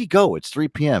like, where did he go? It's 3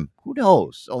 p.m. Who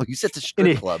knows? Oh, he's at the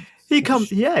strip club. He comes,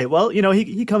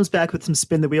 he comes back with some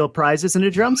spin the wheel prizes and a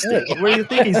drumstick. Yeah. Where do you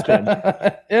think he's been?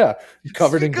 Yeah.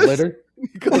 Covered in glitter.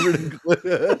 Covered in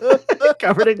Looking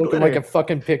glitter. like a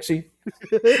fucking pixie.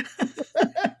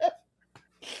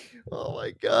 Oh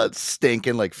my God,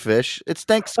 stinking like fish. It's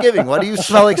Thanksgiving. Why do you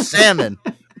smell like salmon?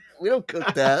 We don't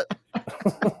cook that.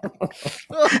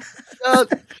 Oh, God.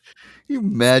 Can you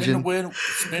imagine?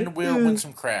 Spin the wheel, win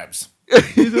some crabs.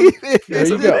 He's a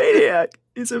maniac.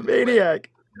 He's a maniac.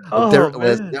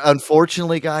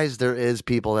 Unfortunately, guys, there is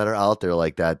people that are out there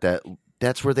like that.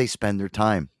 That's where they spend their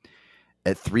time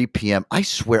at 3 p.m. I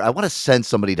swear, I want to send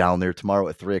somebody down there tomorrow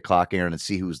at 3:00, Aaron, and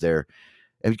see who's there.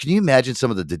 And can you imagine some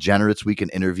of the degenerates we can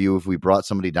interview if we brought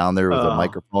somebody down there with a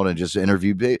microphone and just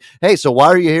interview? Hey, so why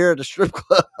are you here at the strip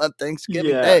club on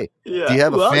Thanksgiving Day? Yeah. Do you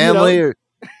have a family?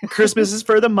 Christmas is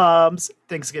for the moms.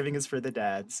 Thanksgiving is for the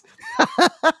dads.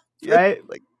 Right?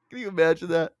 Like, can you imagine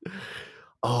that?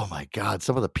 Oh my God,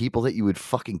 some of the people that you would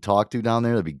fucking talk to down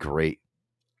there, that'd be great.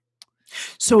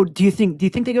 So do you think they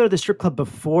go to the strip club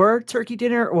before turkey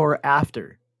dinner or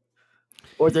after?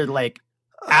 Or they're like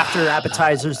after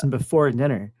appetizers and before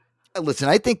dinner? Listen,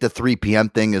 I think the 3 p.m.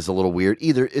 thing is a little weird.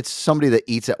 Either it's somebody that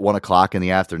eats at 1 o'clock in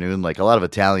the afternoon, like a lot of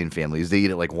Italian families, they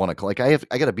eat at like 1 o'clock. Like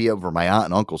I got to be over my aunt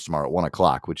and uncle's tomorrow at 1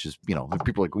 o'clock, which is, people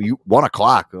are like, well, you 1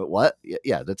 o'clock? What?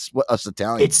 Yeah, that's what us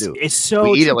Italians do. It's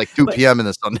so we eat true, at like 2 but p.m. in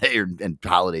the Sunday and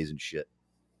holidays and shit.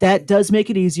 that does make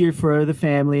it easier for the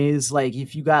families. Like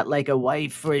if you got like a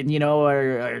wife or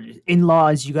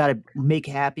in-laws, you got to make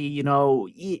happy.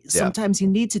 Sometimes you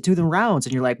need to do the rounds,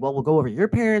 and you're like, well, we'll go over your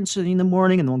parents in the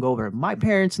morning, and then we'll go over my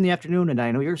parents in the afternoon. And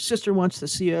I know your sister wants to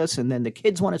see us, and then the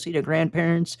kids want to see their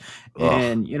grandparents.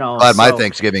 And Glad my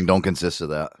Thanksgiving don't consist of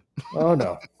that. Oh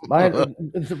no,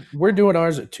 we're doing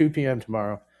ours at 2 p.m.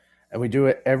 tomorrow, and we do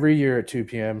it every year at 2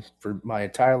 p.m. for my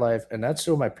entire life, and that's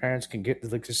so my parents can get to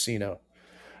the casino.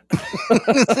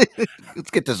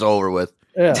 Let's get this over with.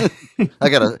 Yeah, I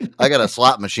got a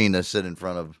slot machine to sit in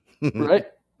front of. Right.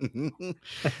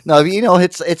 No,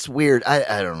 it's weird.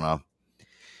 I don't know.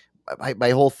 My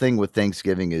whole thing with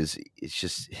Thanksgiving is it's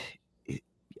just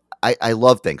I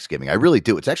love Thanksgiving. I really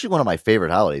do. It's actually one of my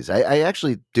favorite holidays. I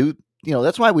actually do.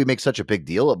 That's why we make such a big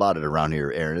deal about it around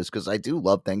here, Aaron, is because I do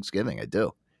love Thanksgiving. I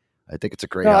do. I think it's a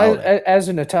great holiday. As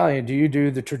an Italian, do you do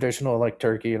the traditional like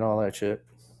turkey and all that shit?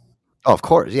 Oh, of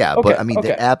course, yeah. Okay, But I mean,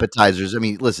 the appetizers. I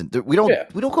mean, listen, we don't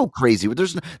go crazy.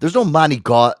 There's no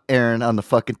Manigot, Aaron, on the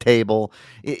fucking table.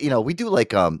 We do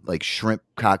like shrimp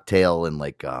cocktail and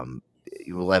like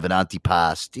we'll have an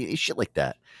antipasto, shit like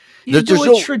that. You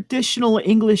do a traditional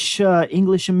English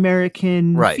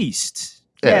American feast.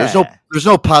 Yeah, there's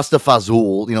no pasta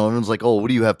fazool. Everyone's like, oh, what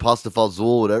do you have? Pasta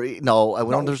fazool, whatever.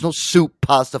 No, there's no soup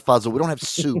pasta fazool. We don't have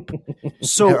soup.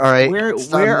 So all right, where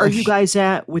are you guys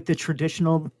at with the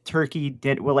traditional turkey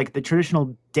dinner? Well, like the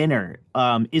traditional dinner.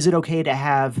 Is it okay to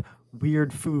have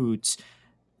weird foods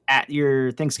at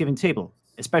your Thanksgiving table?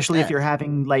 Especially if you're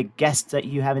having like guests that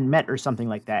you haven't met or something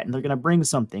like that, and they're gonna bring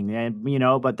something,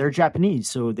 and but they're Japanese,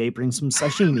 so they bring some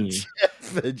sashimi.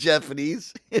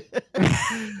 Japanese.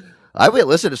 I would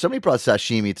listen if somebody brought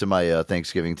sashimi to my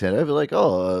Thanksgiving tent. I'd be like,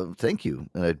 "Oh, thank you,"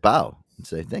 and I'd bow and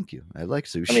say, "Thank you. I like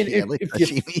sushi. I mean, I like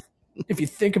sashimi." If you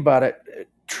think about it,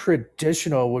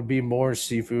 traditional would be more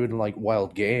seafood and like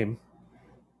wild game.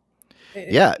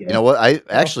 Yeah, you know what?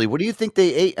 What do you think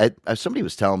they ate? Somebody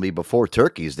was telling me before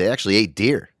turkeys, they actually ate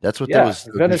deer. That's what that was.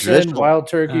 Venison, wild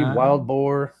turkey, wild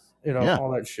boar.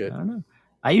 All that shit. I don't know.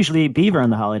 I usually eat beaver on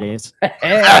the holidays.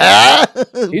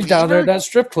 He's down there at that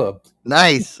strip club.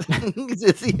 Nice.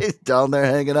 He's down there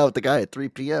hanging out with the guy at 3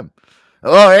 p.m.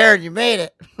 Oh, Aaron, you made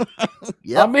it.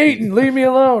 Yep. I'm eating. Leave me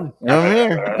alone. I'm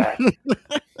here.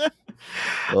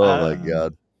 Oh, my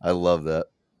God. I love that.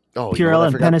 Oh, Purell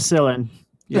and penicillin.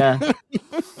 Yeah.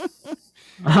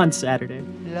 On Saturday.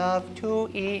 Love to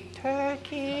eat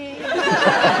turkey.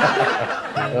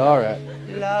 All right.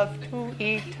 Love to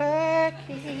eat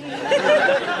turkey.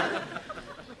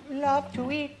 Love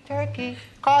to eat turkey,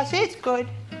 'cause it's good.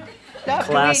 Love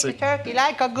Classic. to eat the turkey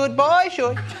like a good boy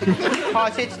should.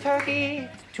 'Cause it's turkey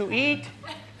to eat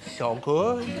so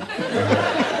good.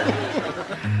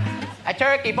 A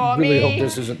turkey for really me, hope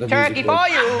this isn't the turkey music for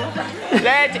bit. you.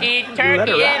 Let's eat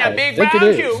turkey in a big Think it brown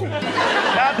is. shoe.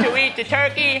 Love to eat the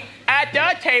turkey at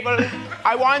the table.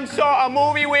 I once saw a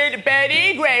movie with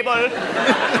Betty Grable.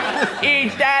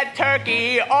 Eat that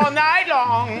turkey all night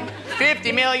long.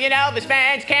 50 million Elvis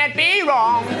fans can't be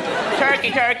wrong. Turkey,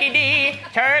 turkey dee,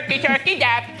 turkey, turkey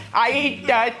dap. I eat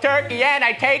the turkey and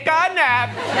I take a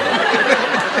nap.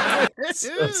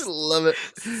 Love it.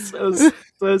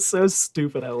 So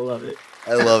stupid. I love it.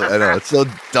 I love it. I know. It's so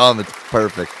dumb. It's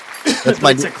perfect. That's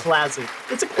my It's a classic.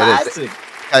 It's a classic.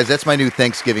 Guys, that's my new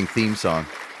Thanksgiving theme song.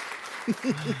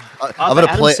 I'm Adam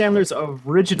gonna play Sandler's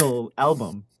original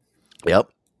album.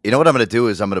 Yep. You know what I'm gonna do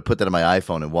is I'm gonna put that on my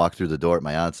iPhone and walk through the door at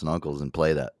my aunts and uncles and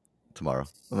play that tomorrow.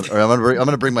 I'm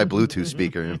gonna bring my Bluetooth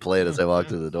speaker and play it as I walk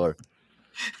through the door.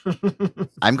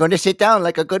 I'm going to sit down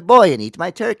like a good boy and eat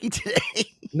my turkey today.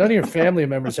 None of your family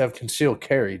members have concealed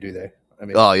carry, do they? I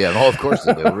mean, oh yeah, of course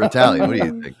they do. We're Italian. What do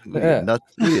you think? Yeah.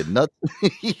 Nuts.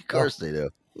 Of course they do.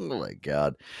 Oh my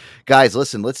God, guys,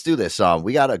 listen. Let's do this.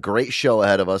 We got a great show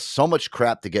ahead of us. So much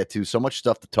crap to get to. So much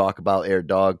stuff to talk about. Air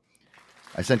Dog,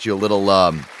 I sent you a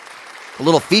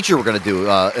little feature we're going to do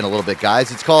in a little bit,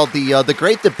 guys. It's called the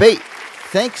Great Debate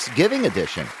Thanksgiving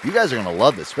Edition. You guys are going to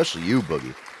love this, especially you,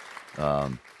 Boogie. We're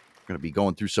going to be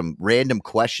going through some random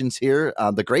questions here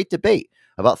on the Great Debate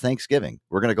about Thanksgiving.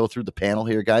 We're going to go through the panel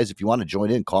here, guys. If you want to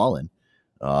join in, call in.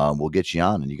 We'll get you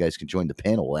on, and you guys can join the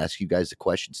panel. We'll ask you guys the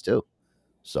questions too.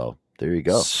 So there you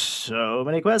go. So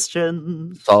many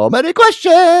questions. So many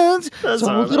questions. So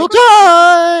little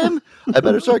time. I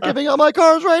better start giving out my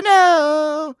cars right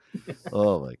now.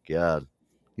 Oh my God.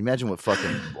 Imagine what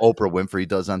fucking Oprah Winfrey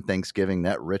does on Thanksgiving.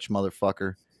 That rich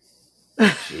motherfucker.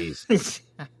 Jeez.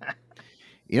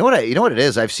 You know what it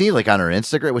is? I've seen like on her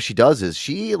Instagram, what she does is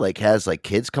she like has like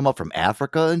kids come up from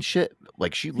Africa and shit.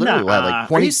 Like she literally will have like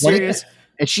 20, are you serious?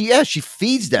 and she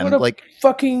feeds them What a like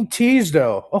fucking tease,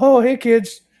 though. Oh, hey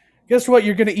kids, guess what?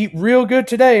 You're gonna eat real good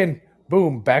today, and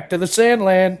boom, back to the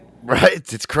sandland.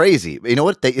 right. It's crazy. You know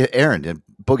what? Aaron and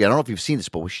Boogie, I don't know if you've seen this,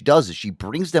 but what she does is she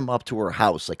brings them up to her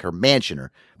house, like her mansion,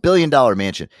 her $1 billion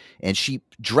mansion, and she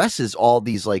dresses all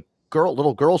these like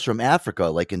little girls from Africa,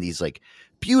 like in these like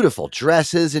beautiful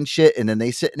dresses and shit, and then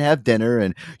they sit and have dinner,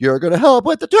 and you're gonna help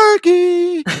with the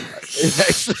turkey.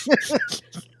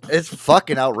 It's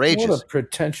fucking outrageous. What a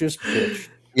pretentious bitch.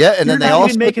 Yeah, and then they all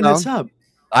even making this up.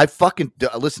 I fucking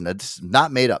listen. That's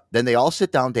not made up. Then they all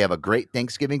sit down. They have a great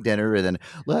Thanksgiving dinner, and then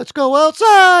let's go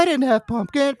outside and have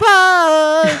pumpkin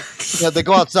pie. They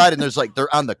go outside, and there's like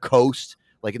they're on the coast,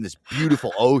 like in this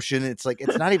beautiful ocean. It's like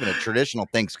it's not even a traditional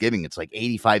Thanksgiving. It's like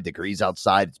 85 degrees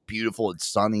outside. It's beautiful. It's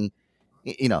sunny.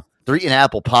 You know, they're eating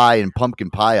apple pie and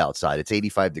pumpkin pie outside. It's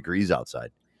 85 degrees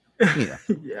outside. You know.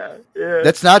 Yeah.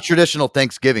 That's not traditional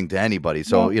Thanksgiving to anybody.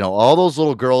 So, you know, all those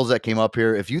little girls that came up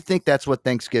here, if you think that's what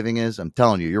Thanksgiving is, I'm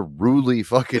telling you, you're rudely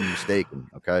fucking mistaken.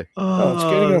 Okay. Oh, it's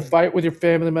getting in a fight with your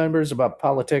family members about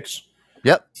politics.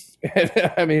 Yep.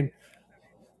 I mean,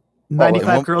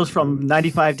 95 girls from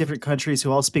 95 different countries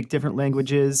who all speak different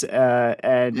languages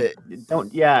and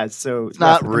don't. Yeah. So it's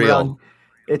not real.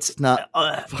 It's not.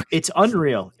 It's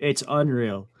unreal. It's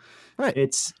unreal. Right.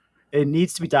 It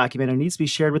needs to be documented. It needs to be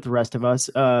shared with the rest of us.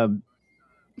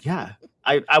 Yeah,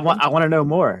 I want to know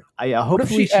more. I hope what if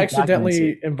she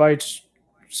accidentally invites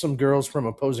some girls from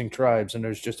opposing tribes and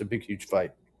there's just a big, huge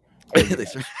fight?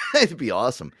 It'd be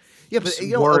awesome. Yeah, but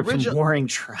you know, from warring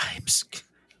tribes.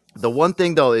 The one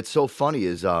thing though, it's so funny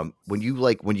is when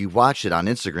you watch it on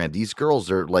Instagram, these girls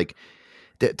are like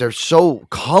they're so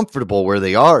comfortable where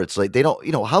they are. It's like they don't,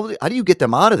 you know, how do you get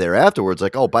them out of there afterwards?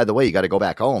 Like, oh, by the way, you got to go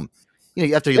back home. You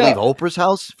know, after you leave Oprah's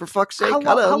house, for fuck's sake.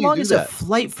 How long is a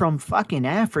flight from fucking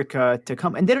Africa to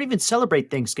come? And they don't even celebrate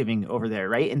Thanksgiving over there,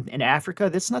 right? In Africa,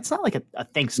 it's not like a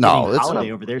Thanksgiving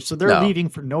holiday over there. So they're leaving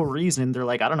for no reason. They're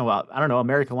like, I don't know.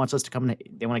 America wants us to come.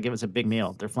 They want to give us a big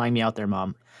meal. They're flying me out there,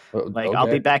 Mom. Like, okay. I'll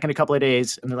be back in a couple of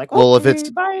days. And they're like, well, if it's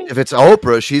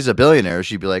Oprah, she's a billionaire.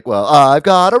 She'd be like, well, I've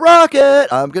got a rocket.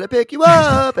 I'm gonna pick you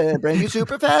up and bring you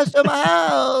super fast to my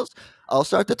house. I'll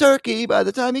start the turkey. By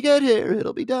the time you get here,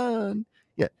 it'll be done.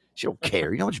 Yeah, she don't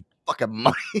care. You know how much fucking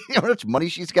money, you know how much money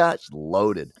she's got? She's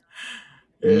loaded.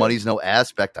 Yeah. Money's no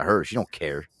aspect to her. She don't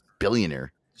care.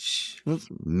 Billionaire. That's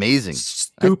amazing.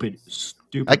 Stupid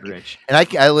rich. And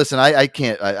I listen. I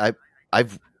can't.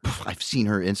 I've seen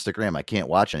her Instagram. I can't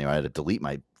watch anymore. I had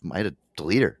to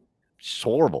delete her. She's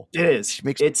horrible. It is. She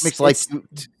makes life.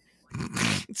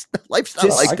 Life's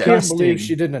not like that. I can't believe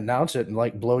she didn't announce it and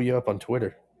like blow you up on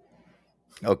Twitter.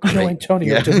 Oh, great. No,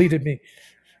 Antonio deleted me.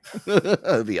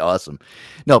 That'd be awesome.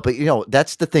 No, but you know,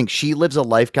 that's the thing. She lives a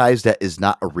life, guys, that is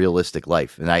not a realistic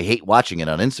life. And I hate watching it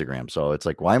on Instagram. So it's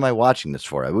like, why am I watching this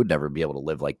for? I would never be able to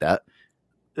live like that.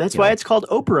 That's why it's called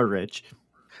Oprah Rich.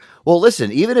 Well,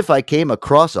 listen, even if I came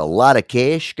across a lot of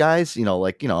cash, guys, you know,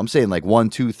 like, you know, I'm saying like 1,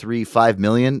 2, 3, 5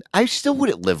 million, I still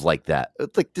wouldn't live like that.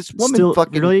 It's like this woman still,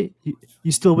 fucking. Really?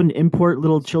 You still wouldn't import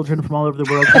little children from all over the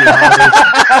world?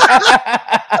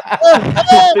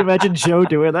 Imagine Joe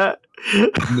doing that.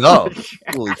 No,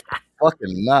 holy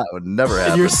fucking not. It would never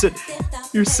happen. And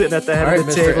you're sitting at the head of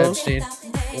the Mr. table. Epstein,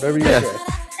 whatever you say.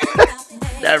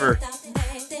 Never.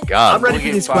 God, I'm ready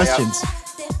for these questions.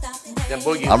 Then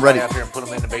Boogie I'm ready. Out here and put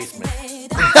them in the basement.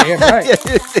 Damn right.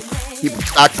 Keep them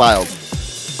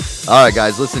stockpiled. All right,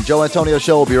 guys, listen, Joe Antonio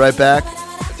Show. We'll be right back.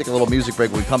 We'll take a little music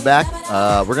break when we come back.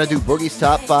 We're going to do Boogie's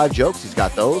top 5 jokes. He's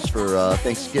got those for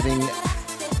Thanksgiving.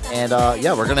 And,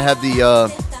 yeah, we're going to have the,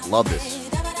 love this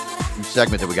new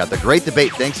segment that we got, the Great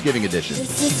Debate Thanksgiving Edition.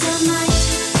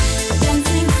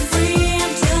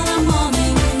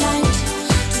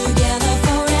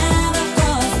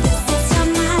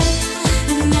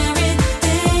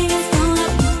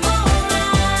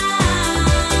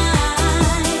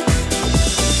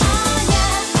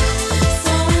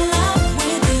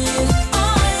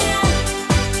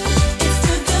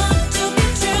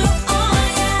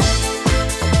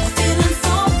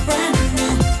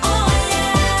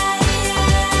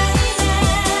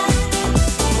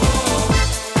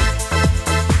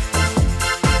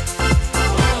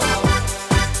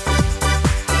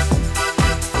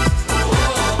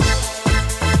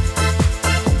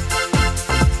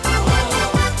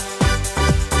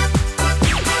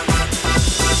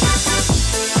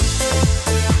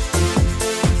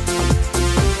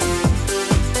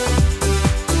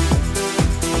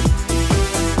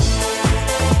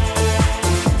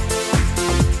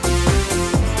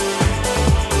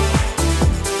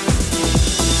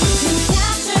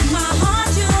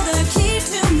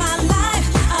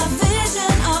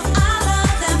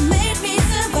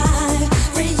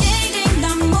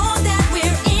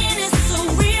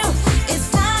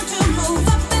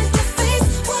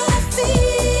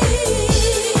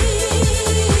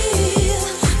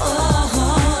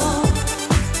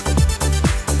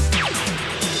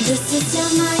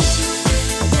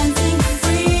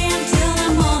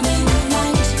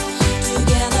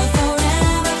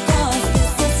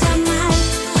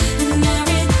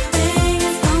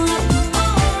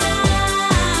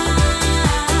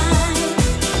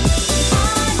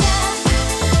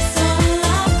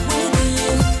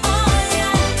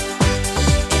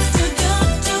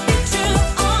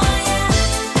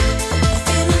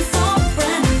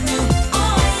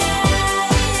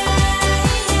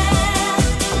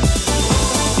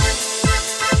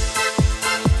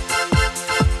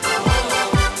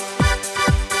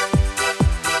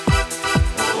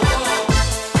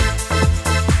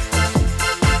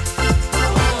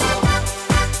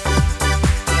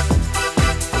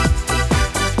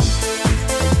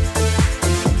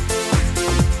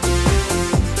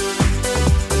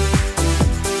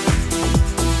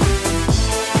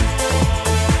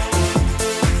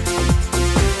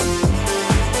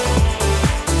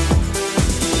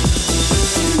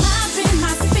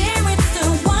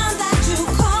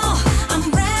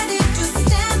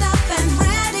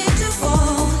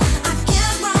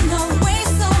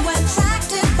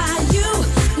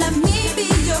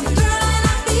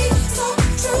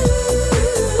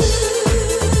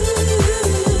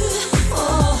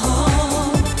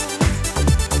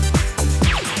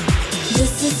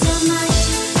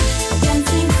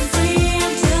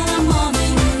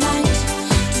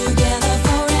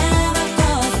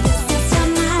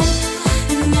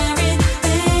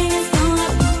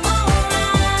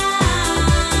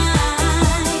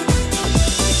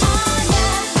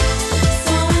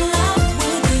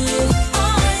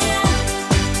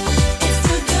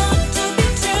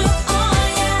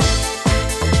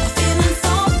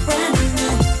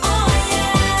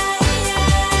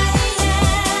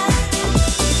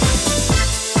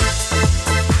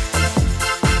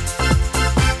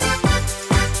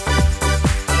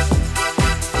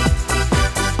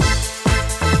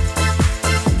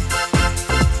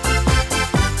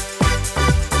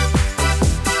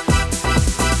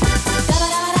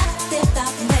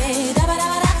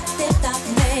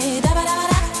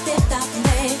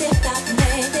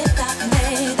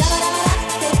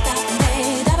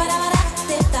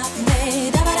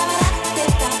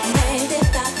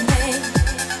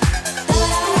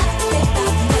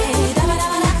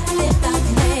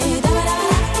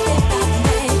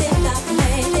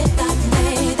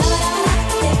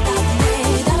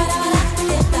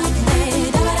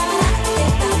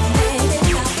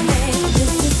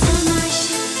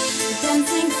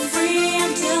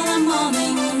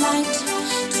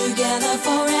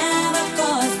 forever,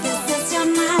 'cause this is your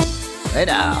night. Hey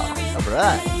now. All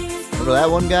right. Remember that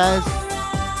one, guys?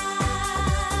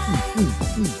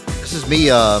 This is me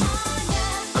on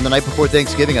the night before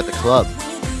Thanksgiving at the club.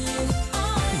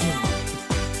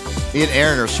 Me and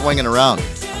Aaron are swinging around.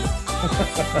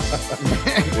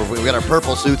 We got our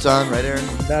purple suits on, right, Aaron?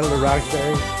 Down to the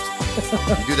Roxbury.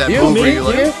 You do that You, move where me, you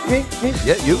like, me.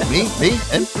 yeah, you, me,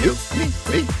 and you, me.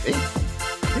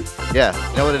 Yeah,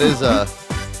 you know what it is?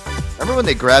 Remember when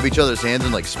they grab each other's hands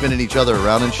and like spinning each other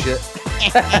around and shit?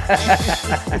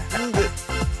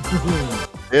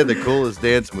 They had the coolest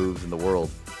dance moves in the world.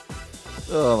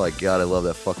 Oh my god, I love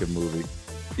that fucking movie.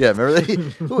 Yeah, remember they?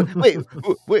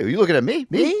 Wait, are you looking at me?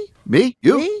 Me?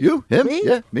 You, him?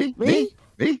 Yeah, me.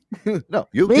 No,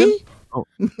 you, him. Oh.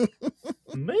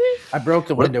 Me? I broke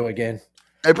the window again.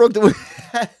 I broke the window.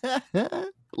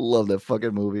 Love that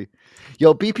fucking movie.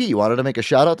 Yo, BP, you wanted to make a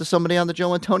shout out to somebody on the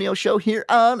Joe Antonio show here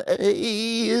on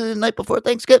a night before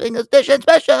Thanksgiving edition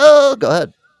special. Go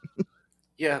ahead.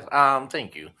 Yeah,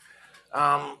 thank you.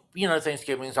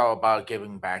 Thanksgiving is all about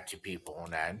giving back to people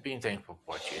and that, and being thankful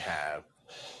for what you have.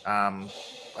 I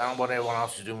don't know what everyone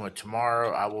else is doing, but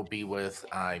tomorrow I will be with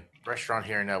a restaurant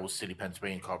here in Elwood City,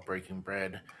 Pennsylvania called Breaking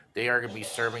Bread. They are going to be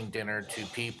serving dinner to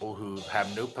people who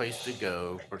have no place to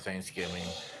go for Thanksgiving,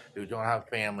 who don't have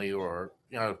family, or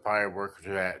fire workers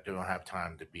who don't have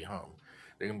time to be home.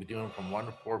 They're going to be doing from 1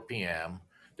 to 4 p.m.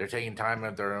 They're taking time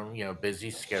out of their own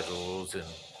busy schedules and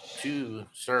to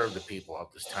serve the people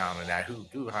of this town and that who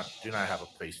do not have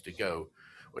a place to go,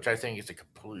 which I think is a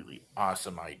completely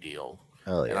awesome ideal.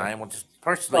 Oh, yeah. And I want to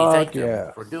personally thank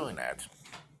them for doing that.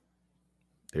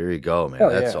 There you go, man. Hell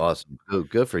That's yeah. awesome.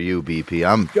 Good for you,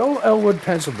 BP. Go Elwood,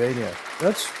 Pennsylvania.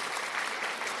 That's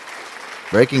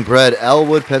Breaking Bread,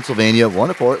 Elwood, Pennsylvania. 1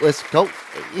 to 4. Let's go.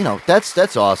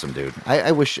 That's awesome, dude.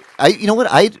 I wish I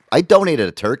donated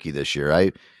a turkey this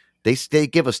year. They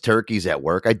give us turkeys at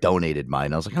work. I donated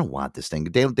mine. I was like, I don't want this thing.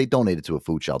 They donated to a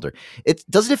food shelter.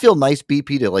 Doesn't it feel nice,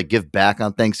 BP, to like give back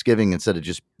on Thanksgiving instead of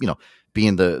just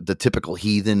being the typical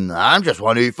heathen? I'm just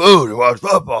want to eat food and watch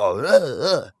football.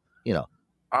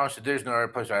 Honestly, there's no other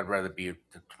place I'd rather be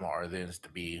tomorrow than to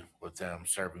be with them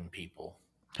serving people.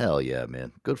 Hell yeah,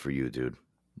 man. Good for you, dude.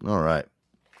 All right.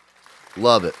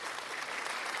 Love it.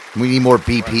 We need more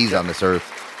BPs on this earth.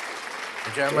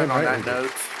 And gentlemen, on that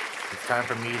note, it's time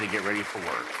for me to get ready for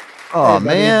work. Oh, Hey,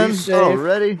 buddy, man. be safe.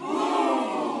 Already?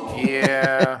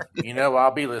 Yeah,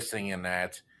 I'll be listening in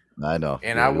that. I know.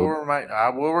 And Yeah, I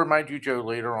will remind you, Joe,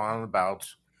 later on about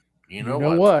you know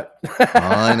what?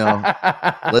 I know.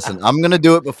 Listen, I'm going to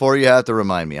do it before you have to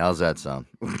remind me. How's that sound?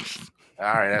 All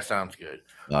right, that sounds good.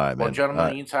 All right, man. Well, gentlemen, All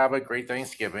right. you have a great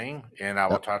Thanksgiving, and I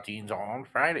will talk to you on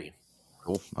Friday.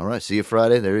 Cool. All right. See you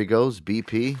Friday. There he goes.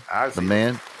 BP, I'll the see you.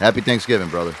 man. Happy Thanksgiving,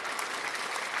 brother.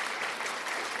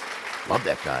 Love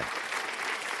that guy.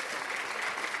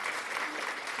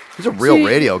 He's a real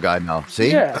radio guy now.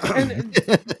 See? Yeah. And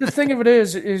the thing of it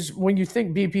is when you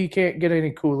think BP can't get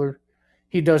any cooler,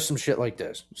 he does some shit like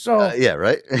this. So yeah,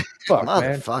 right? Fuck,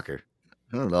 man. Motherfucker.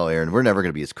 I don't know, Aaron. We're never going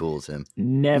to be as cool as him.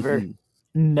 Never.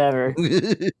 Never.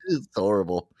 It's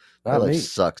horrible. My Not life me.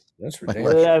 sucks. That's My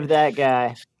ridiculous. Love that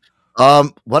guy.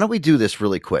 Why don't we do this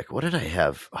really quick? What did I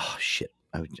have? Oh shit!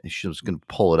 I was going to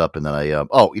pull it up and then I.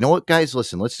 Oh, you know what, guys?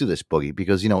 Listen, let's do this, Boogie,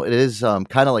 because it is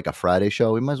kind of like a Friday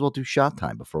show. We might as well do shot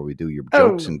time before we do your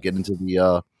jokes and get into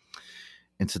the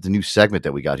new segment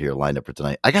that we got here lined up for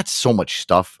tonight. I got so much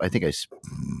stuff. I think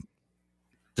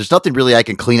there's nothing really I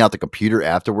can clean out the computer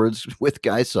afterwards with,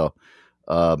 guys. So,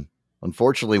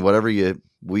 unfortunately, whatever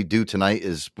we do tonight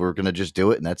is we're gonna just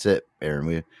do it, and that's it, Aaron.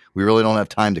 We really don't have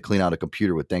time to clean out a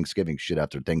computer with Thanksgiving shit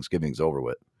after Thanksgiving's over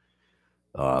with.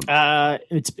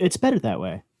 It's better that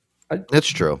way. That's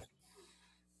true.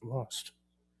 Lost.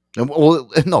 Well,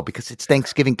 no, because it's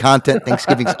Thanksgiving content.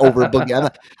 Thanksgiving's over.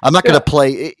 Boogie. I'm not gonna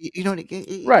play. You know,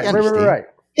 Right.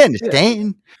 You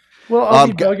understand? Well, I'll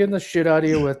be bugging the shit out of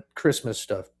you with Christmas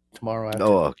stuff tomorrow afternoon.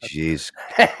 Oh, jeez.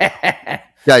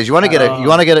 Guys, you want to get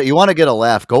a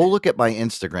laugh? Go look at my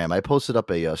Instagram. I posted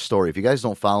up a story. If you guys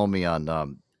don't follow me on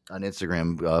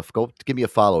Instagram, go give me a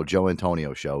follow. Joe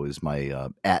Antonio Show is my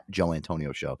at Joe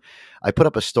Antonio Show. I put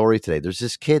up a story today. There's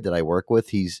this kid that I work with.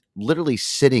 He's literally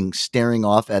staring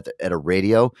off at a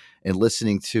radio and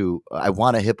listening to "I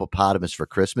Want a Hippopotamus for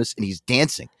Christmas," and he's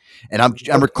dancing. And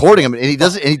I'm recording him, and he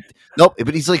doesn't. And nope.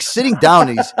 But he's like sitting down,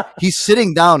 and he's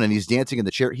sitting down, and he's dancing in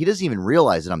the chair. He doesn't even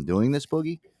realize that I'm doing this,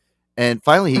 Boogie. And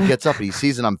finally, he gets up and he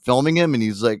sees that I'm filming him, and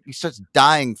he starts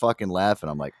dying fucking laughing.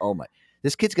 I'm like, oh my.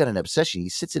 This kid's got an obsession. He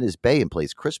sits in his bay and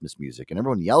plays Christmas music, and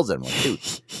everyone yells at him like, dude,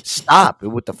 stop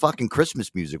with the fucking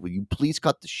Christmas music. Will you please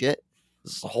cut the shit?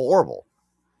 This is horrible.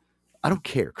 I don't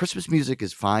care. Christmas music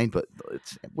is fine, but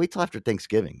wait till after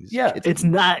Thanksgiving. Yeah, it's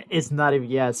not even.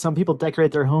 Yeah, some people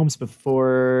decorate their homes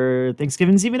before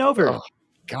Thanksgiving's even over. Oh,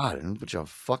 God, and a bunch of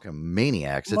fucking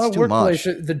maniacs. My It's too much.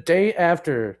 workplace, the day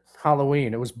after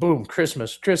Halloween, it was boom,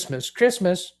 Christmas.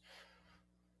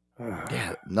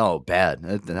 Yeah, no, bad.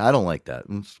 I don't like that.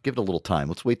 Let's give it a little time.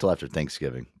 Let's wait till after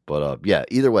Thanksgiving. But yeah,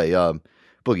 either way,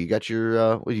 Boogie, you got your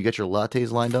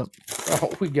lattes lined up?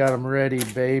 Oh, we got them ready,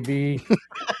 baby.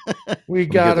 We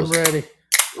got them ready.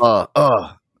 Oh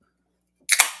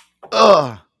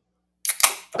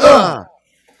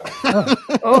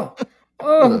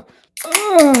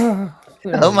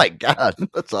my God,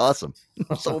 that's awesome.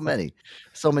 So many.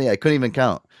 I couldn't even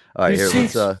count. All right, here,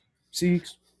 let's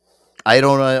Seeks. I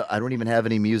don't even have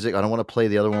any music. I don't want to play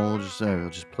the other one. We'll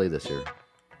just play this here.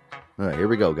 All right, here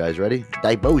we go, guys. Ready?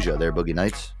 Daiboja there, Boogie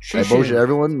Nights. Daiboja,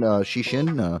 everyone.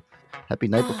 Shishin. Happy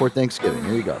night before Thanksgiving.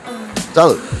 Here you go.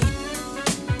 Salud.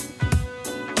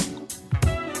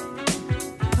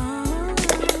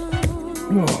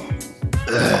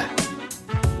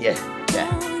 Yeah.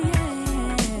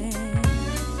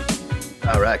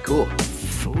 All right, cool.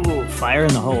 Ooh, fire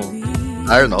in the hole.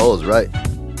 Fire in the hole is right.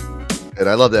 And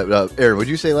I love that. Aaron, what'd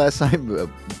you say last time?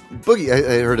 Boogie,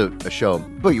 I heard a show.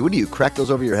 Boogie, what do you crack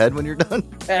those over your head when you're done?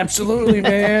 Absolutely,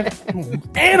 man.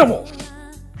 Animal.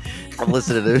 I'm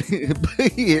listening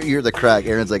to you hear the crack.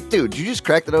 Aaron's like, dude, you just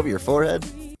cracked it over your forehead?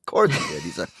 Of course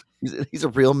he did. He's a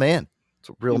real man. That's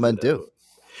what real men do.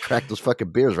 Crack those fucking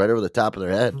beers right over the top of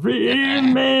their head. Real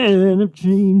man of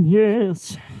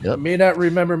genius. Yep. I may not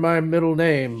remember my middle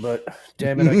name, but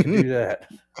damn it, I can do that.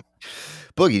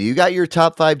 Boogie, do you got your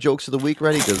top 5 jokes of the week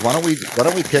ready? Because why don't we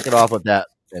kick it off with that,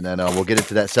 and then we'll get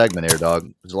into that segment here,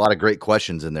 dog. There's a lot of great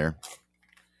questions in there,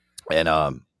 and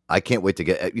I can't wait to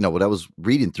get. When I was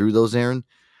reading through those, Aaron,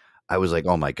 I was like,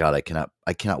 oh my God, I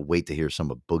cannot wait to hear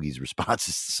some of Boogie's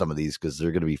responses to some of these because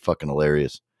they're going to be fucking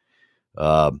hilarious.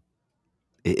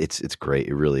 It's great,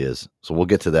 it really is. So we'll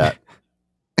get to that.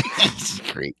 It's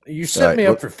great. You set me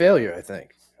up for failure, I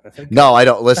think. No, I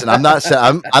don't. Listen, I'm not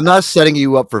setting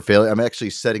you up for failure. I'm actually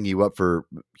setting you up for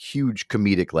huge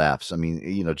comedic laughs. I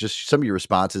mean, just some of your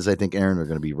responses, I think, Aaron, are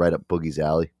going to be right up Boogie's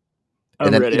alley.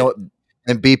 And then,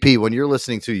 and BP, when you're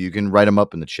listening to, you can write them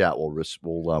up in the chat.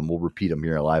 We'll repeat them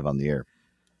here live on the air.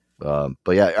 But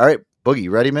yeah, all right, Boogie,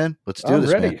 you ready, man? Let's do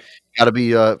this, man. Got to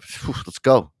be. Let's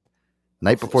go.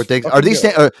 Night before Thanksgiving. Are these?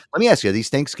 Let me ask you: are these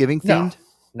Thanksgiving themed?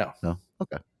 No.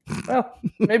 Okay. Well,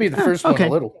 maybe the first one a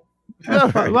little.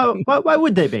 Why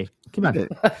would they be? Come on.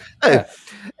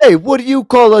 Hey, what do you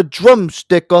call a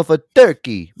drumstick off a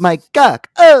turkey? My cock.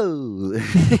 Oh.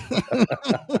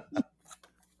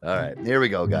 All right, here we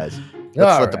go, guys.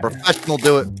 Let's let the professional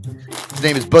do it. His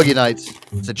name is Boogie Nights.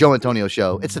 It's a Joe Antonio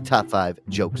show. It's the top 5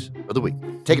 jokes of the week.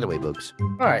 Take it away, Boogs.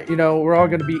 All right, we're all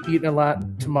going to be eating a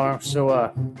lot tomorrow.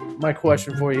 So my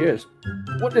question for you is,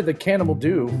 what did the cannibal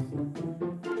do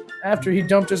after he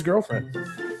dumped his girlfriend?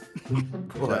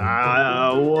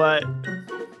 What?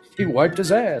 He wiped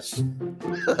his ass.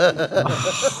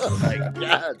 Oh my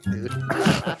God, dude.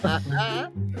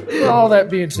 All that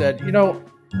being said,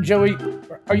 Joey,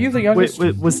 are you the youngest?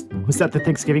 Wait, was that the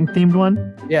Thanksgiving themed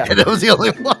one? Yeah. That was the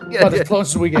only one. Yeah, the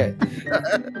closest we get.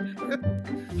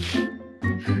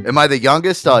 Am I the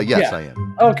youngest? Yes, yeah. I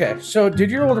am. Okay, so did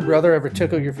your older brother ever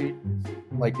tickle your feet?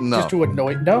 No. Just to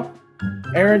annoy? No?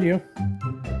 Aaron, you?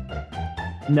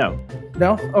 No.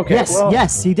 No? Okay.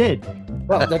 Yes, he did.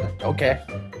 Well, okay.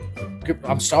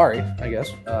 I'm sorry, I guess.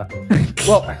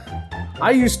 Well,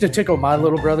 I used to tickle my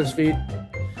little brother's feet.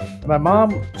 My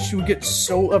mom, she would get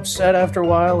so upset after a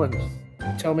while and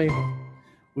tell me,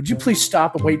 would you please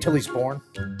stop and wait till he's born?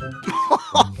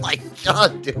 Oh my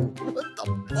God, dude. What the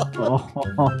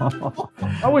fuck?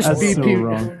 I wish BP. So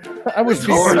wrong. I wish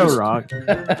BP was so wrong.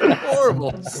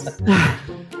 Horrible.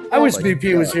 I wish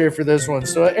BP was here for this one.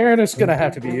 So, Aaron, it's going to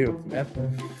have to be you, man.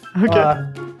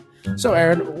 Okay. So,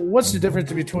 Aaron, what's the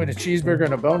difference between a cheeseburger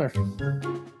and a boner?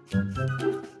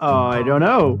 Oh, I don't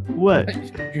know. What?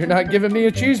 You're not giving me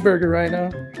a cheeseburger right now.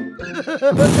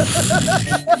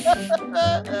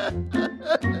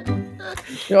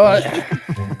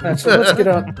 So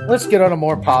let's get on a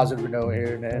more positive note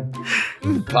here, man.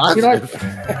 Positive.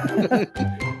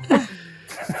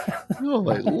 Oh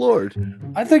my Lord.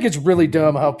 I think it's really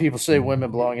dumb how people say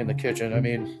women belong in the kitchen. I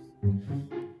mean,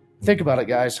 think about it,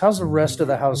 guys. How's the rest of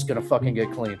the house gonna fucking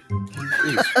get cleaned?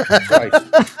 Jesus Christ.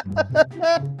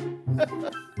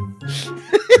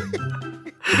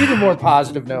 Even more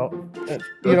positive note.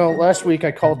 Last week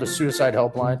I called the suicide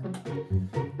helpline.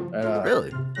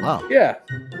 Really? Wow. Yeah.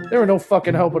 They were no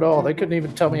fucking help at all. They couldn't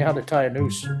even tell me how to tie a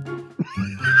noose.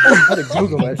 I had to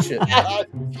Google that shit.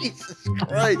 Jesus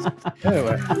Christ.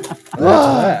 Anyway, that's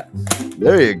that.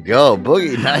 There you go.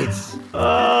 Boogie Nights.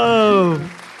 Oh,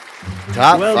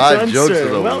 Top well 5 done, jokes sir.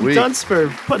 of the Well week. done, Spur.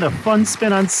 Putting a fun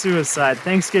spin on suicide.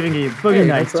 Thanksgiving Eve. Boogie Hey,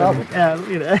 no nights. problem.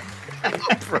 Yeah,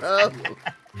 Bro.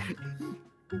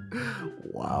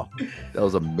 Wow. That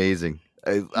was amazing.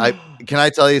 I can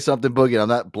I tell you something, Boogie? I'm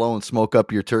not blowing smoke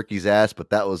up your turkey's ass, but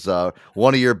that was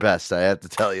one of your best. I have to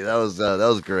tell you, that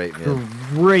was great, man.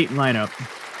 Great lineup.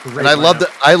 And I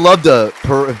loved the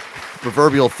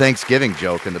proverbial Thanksgiving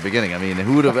joke in the beginning. I mean,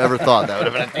 who would have ever thought that would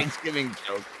have been a Thanksgiving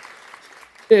joke?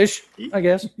 Ish, I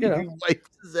guess. You know. He wiped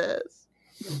his ass.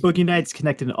 Boogie nights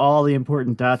connecting all the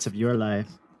important dots of your life.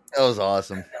 That was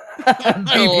awesome.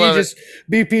 I love it.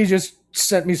 BP just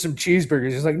sent me some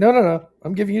cheeseburgers. He's like, no,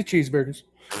 I'm giving you cheeseburgers.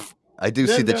 I do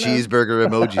see the cheeseburger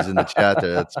emojis in the chat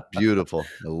there. That's beautiful.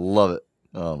 I love it.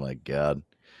 Oh my god.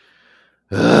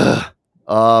 Let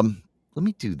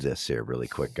me do this here really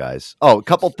quick, guys. Oh, a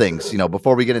couple things,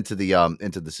 before we get into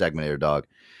the segment here, dog.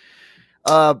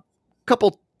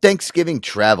 Couple Thanksgiving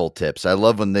travel tips. I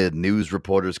love when the news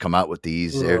reporters come out with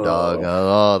these here, dog.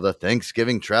 Oh, the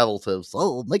Thanksgiving travel tips.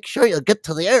 Oh, make sure you get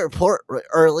to the airport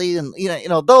early, and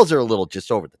those are a little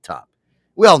just over the top.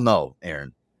 We all know,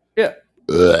 Aaron. Yeah.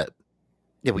 Yeah,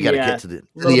 we got to get to the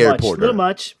airport. A little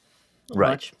much.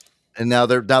 Right. And now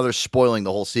they're spoiling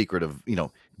the whole secret of,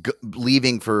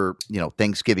 leaving for,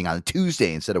 Thanksgiving on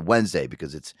Tuesday instead of Wednesday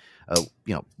because it's,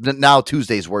 now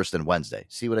Tuesday's worse than Wednesday.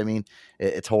 See what I mean?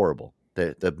 It's horrible.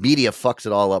 The media fucks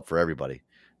it all up for everybody.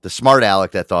 The smart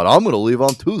aleck that thought, I'm going to leave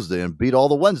on Tuesday and beat all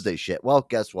the Wednesday shit. Well,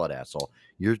 guess what, asshole?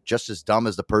 You're just as dumb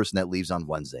as the person that leaves on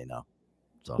Wednesday now.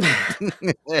 So now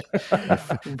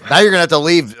you're going to have to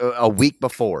leave a week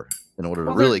before in order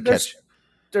to really catch.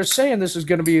 They're saying this is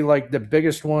going to be like the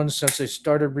biggest one since they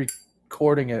started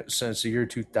recording it since the year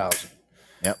 2000.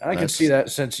 Yep, I can see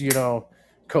that since,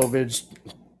 COVID's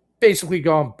basically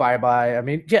gone bye-bye. I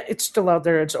mean, yeah, it's still out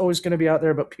there. It's always going to be out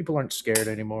there, but people aren't scared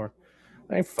anymore.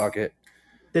 Fuck it.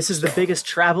 This is the biggest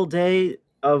travel day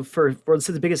this is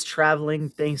the biggest traveling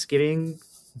Thanksgiving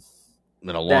in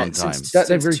a long time. That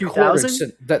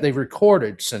they've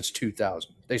recorded since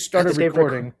 2000. They started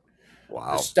recording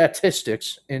the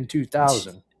statistics in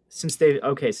 2000. Since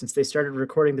they started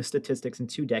recording the statistics in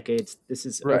 2 decades, this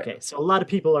is right. Okay. So a lot of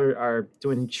people are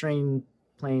doing train,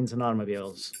 planes, and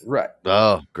automobiles. Right.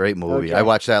 Oh, great movie. Okay. I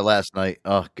watched that last night.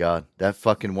 Oh god, that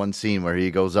fucking one scene where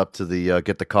he goes up to the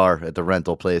get the car at the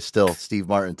rental place. Still, Steve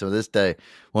Martin to this day,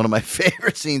 one of my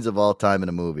favorite scenes of all time in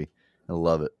a movie. I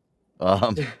love it.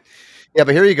 Yeah,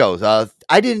 but here he goes.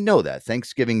 I didn't know that.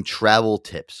 Thanksgiving travel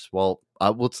tips. Well,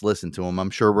 let's listen to them. I'm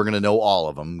sure we're going to know all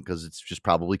of them because it's just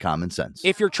probably common sense.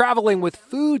 If you're traveling with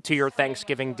food to your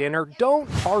Thanksgiving dinner,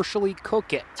 don't partially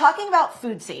cook it. Talking about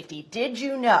food safety, did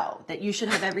you know that you should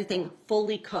have everything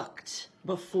fully cooked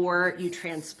before you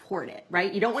transport it,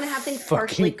 right? You don't want to have things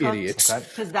partially cooked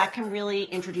because that can really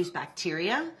introduce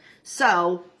bacteria.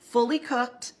 So fully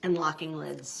cooked and locking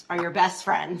lids are your best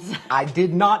friends. I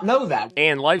did not know that.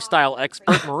 And lifestyle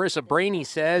expert Marissa Brainy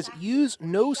says use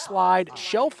no-slide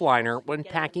shelf liner when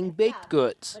packing baked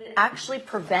goods. But it actually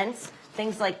prevents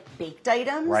things like baked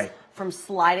items from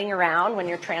sliding around when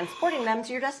you're transporting them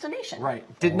to your destination. Right.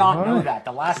 Did not know that.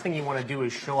 The last thing you want to do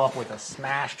is show up with a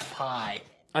smashed pie.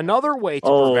 Another way to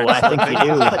prevent I think you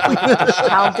do. Put like a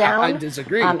towel down I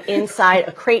disagree. Inside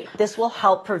a crate. This will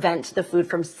help prevent the food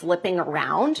from slipping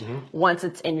around once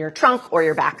it's in your trunk or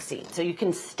your back seat. So you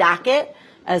can stack it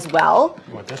as well.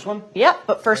 You want this one? Yep,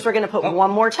 but first we're going to put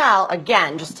one more towel,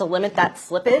 again, just to limit that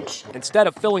slippage. Instead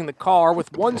of filling the car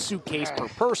with one suitcase per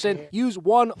person, use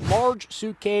one large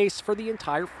suitcase for the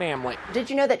entire family. Did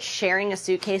you know that sharing a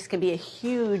suitcase can be a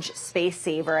huge space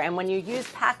saver? And when you use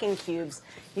packing cubes,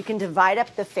 you can divide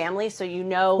up the family so you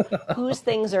know whose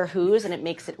things are whose, and it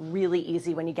makes it really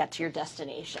easy when you get to your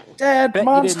destination. Dad,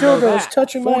 Mom still goes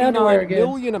touching my underwear again. 49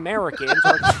 million Americans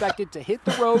are expected to hit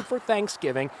the road for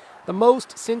Thanksgiving, the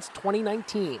most since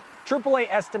 2019. AAA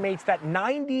estimates that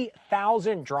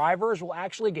 90,000 drivers will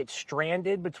actually get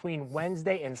stranded between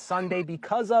Wednesday and Sunday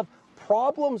because of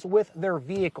problems with their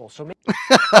vehicles. So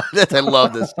I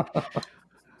love this.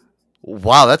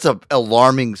 Wow, that's an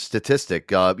alarming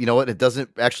statistic. You know what? It doesn't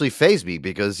actually faze me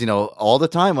because, all the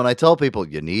time when I tell people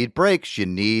you need brakes, you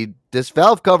need this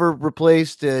valve cover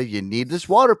replaced, you need this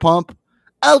water pump,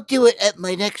 I'll do it at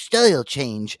my next oil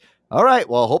change. All right,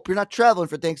 well, I hope you're not traveling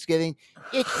for Thanksgiving.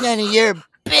 It's none of your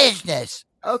business.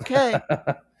 Okay.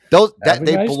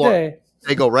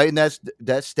 They go right in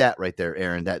that stat right there,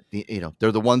 Aaron, that,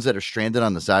 they're the ones that are stranded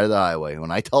on the side of the highway.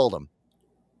 When I told them,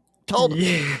 told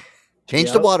them.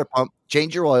 Change the water pump.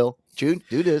 Change your oil. Do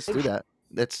this. Do that.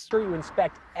 That's Make sure you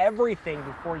inspect everything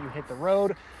before you hit the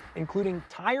road, including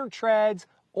tire treads,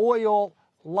 oil,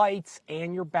 lights,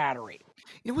 and your battery.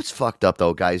 You know what's fucked up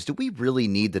though, guys? Do we really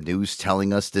need the news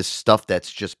telling us this stuff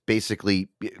that's just basically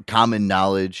common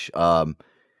knowledge?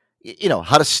 You know,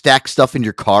 how to stack stuff in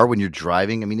your car when you're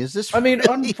driving. I mean, is this? I mean,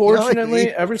 really, unfortunately,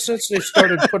 ever since they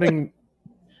started putting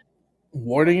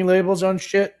warning labels on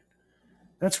shit,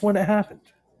 that's when it happened.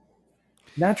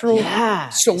 Natural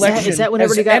selection. Is that when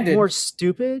everybody got more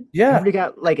stupid? Yeah. Everybody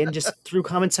got like and just threw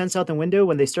common sense out the window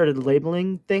when they started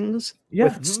labeling things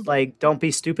with like "don't be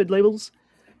stupid" labels.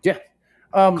 Yeah.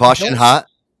 Caution hot.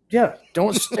 Yeah.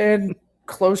 Don't stand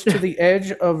close to the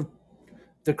edge of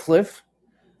the cliff.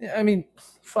 I mean,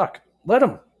 fuck. Let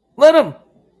them.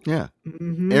 Yeah.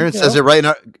 Mm-hmm. Aaron says it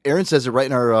right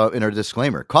in our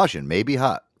disclaimer. Caution may be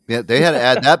hot. Yeah, they had to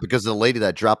add that because of the lady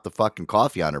that dropped the fucking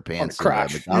coffee on her pants. On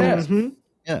crotch. McDonald's.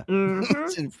 Yeah. They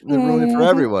ruined it for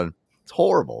everyone. It's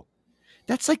horrible.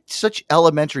 That's like such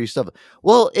elementary stuff.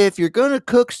 Well, if you're going to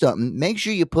cook something, make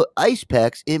sure you put ice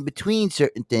packs in between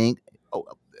certain things.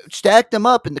 Stack them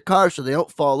up in the car so they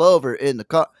don't fall over in the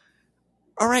car.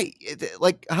 All right.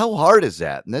 Like, how hard is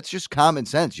that? And that's just common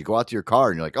sense. You go out to your car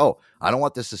and you're like, oh, I don't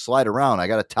want this to slide around. I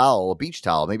got a towel, a beach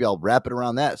towel. Maybe I'll wrap it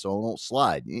around that so it won't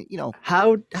slide. You know.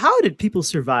 How did people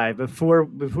survive before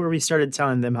we started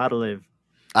telling them how to live?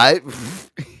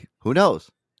 Who knows?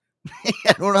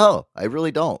 I don't know. I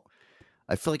really don't.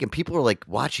 I feel like, and people are like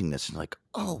watching this and like,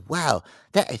 oh wow,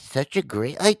 that is such a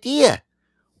great idea.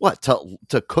 What,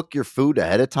 to cook your food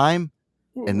ahead of time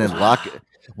and then lock it?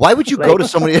 Why would you go to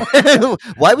somebody?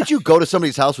 Why would you go to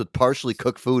somebody's house with partially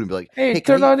cooked food and be like, hey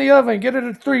turn on the oven, get it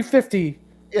at 350.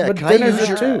 Yeah, but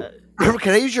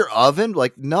can I use your oven?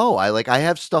 Like, no, I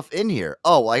have stuff in here.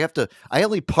 Oh, I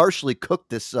only partially cooked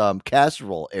this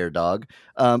casserole, Air Dog.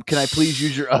 Can I please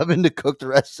use your oven to cook the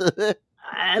rest of it?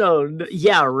 I don't know.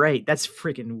 Yeah, right. That's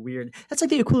freaking weird. That's like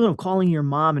the equivalent of calling your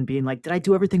mom and being like, did I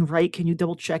do everything right? Can you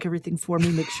double check everything for me?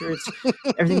 Make sure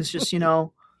everything's just,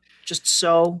 just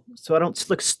so I don't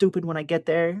look stupid when I get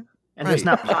there. And there's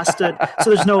not pasta.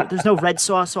 So there's no red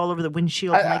sauce all over the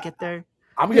windshield when I get there.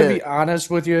 I'm going to be honest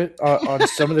with you on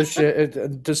some of this shit.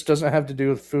 It just doesn't have to do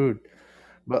with food.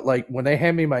 But like when they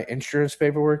hand me my insurance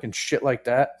paperwork and shit like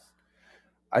that,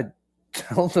 I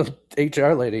tell the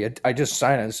HR lady, I just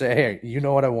sign it and say, hey, you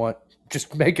know what I want?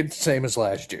 Just make it the same as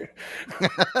last year.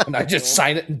 And I just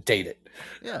sign it and date it.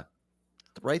 Yeah.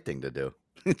 The right thing to do.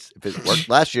 If it worked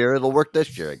last year, it'll work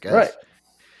this year, I guess. Right.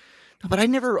 But I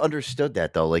never understood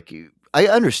that though. Like I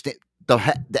understand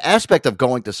the aspect of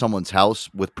going to someone's house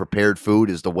with prepared food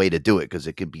is the way to do it because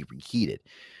it can be reheated.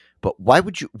 But why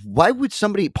would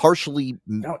somebody partially?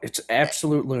 No, it's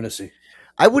absolute lunacy.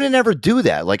 I wouldn't ever do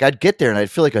that. Like I'd get there and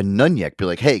I'd feel like a nunyak, be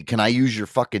like, hey, can I use your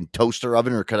fucking toaster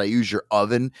oven or can I use your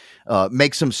oven?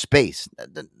 Make some space.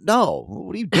 No,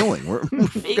 what are you doing? We're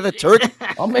gonna turkey.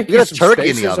 I'll make you some turkey space.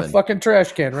 in the There's oven. a fucking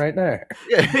trash can right there.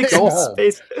 Yeah, Go home.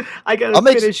 Space. I gotta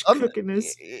finish cooking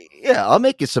this. Yeah, I'll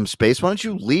make you some space. Why don't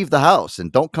you leave the house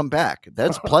and don't come back?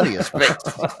 That's plenty of space.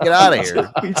 Get out of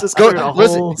here. We just Go. cleared a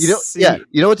Listen, whole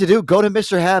you know what to do. Go to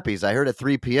Mr. Happy's. I heard at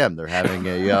 3 p.m. they're having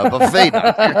a buffet.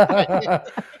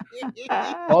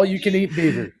 All you can eat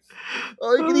beaver.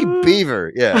 Oh, you can eat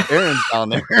beaver. Yeah, Aaron's down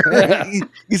there.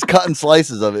 He's cutting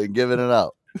slices of it and giving it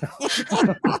out.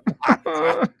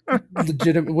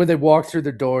 Legitimate. When they walk through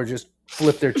the door, just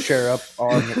flip their chair up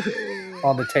on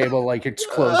the table like it's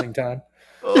closing time.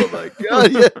 Oh my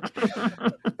god! Yeah.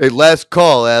 Hey, last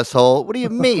call, asshole. What do you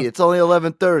mean? It's only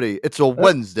 11:30. It's a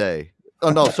Wednesday. Oh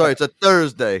no, sorry, it's a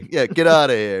Thursday. Yeah, get out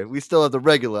of here. We still have the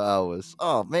regular hours.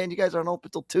 Oh man, you guys aren't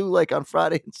open till 2 like on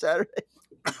Friday and Saturday.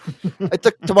 I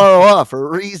took tomorrow off for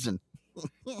a reason.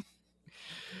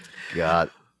 God.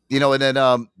 And then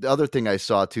the other thing I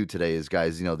saw too today is,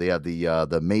 guys, they have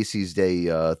the Macy's Day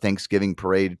Thanksgiving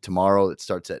parade tomorrow. It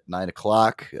starts at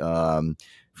 9:00.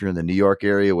 If you're in the New York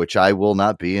area, which I will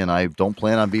not be, and I don't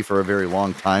plan on be for a very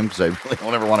long time because I really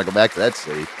don't ever want to go back to that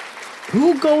city.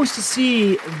 Who goes to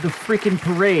see the freaking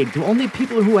parade? Do only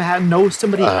people who know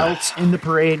somebody else in the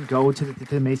parade go to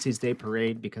the Macy's Day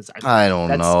parade? Because I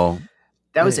don't know.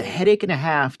 That was a headache and a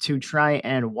half to try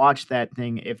and watch that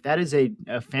thing. If that is a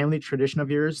family tradition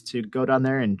of yours to go down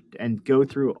there and go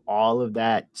through all of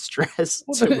that stress,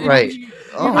 right?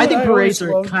 I think parades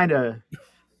are kind of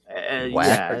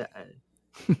yeah.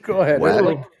 Go ahead.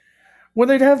 Like, when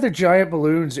they'd have the giant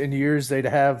balloons in years, they'd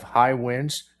have high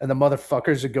winds, and the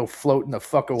motherfuckers would go floating the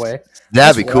fuck away.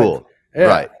 That'd be cool, yeah.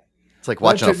 Right? It's like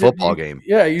watching a football game.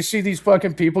 Yeah, you see these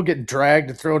fucking people getting dragged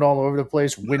and thrown all over the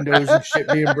place, windows and shit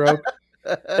being broke.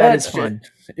 That is fun.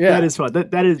 Yeah. That is fun.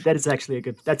 That is actually a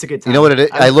good time. You know what it is?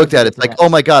 I looked at it, it's like, that. oh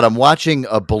my God, I'm watching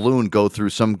a balloon go through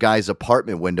some guy's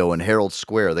apartment window in Herald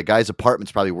Square. The guy's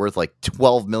apartment's probably worth like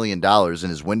 $12 million and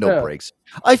his window breaks.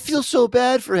 I feel so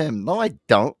bad for him. No, I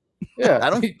don't. Yeah. I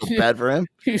don't feel bad for him.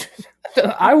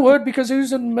 I would, because he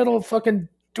was in the middle of fucking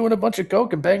doing a bunch of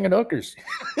coke and banging hookers.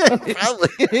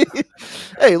 Probably.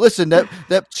 Hey, listen,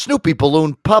 that Snoopy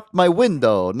balloon popped my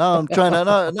window. Now I'm trying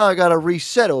to now I got to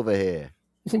reset over here.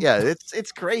 Yeah,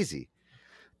 it's crazy.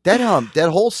 That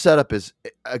whole setup is,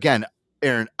 again,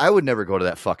 Aaron, I would never go to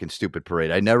that fucking stupid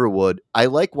parade. I never would. I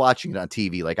like watching it on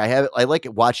TV. Like I like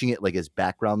watching it like as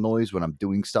background noise when I'm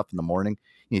doing stuff in the morning.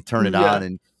 You turn it on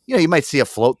and you might see a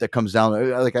float that comes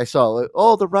down. Like I saw,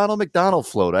 the Ronald McDonald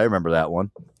float. I remember that one.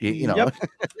 You know,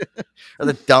 or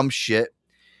the dumb shit.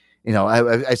 You know,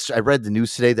 I read the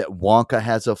news today that Wonka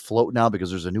has a float now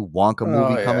because there's a new Wonka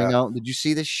movie coming out. Did you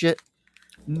see this shit?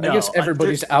 No, I guess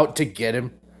everybody's out to get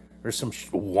him. Or some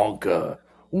Wonka.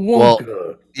 Well,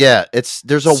 yeah,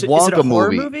 there's a Wonka is it a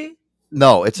horror movie. movie?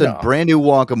 No, it's a brand new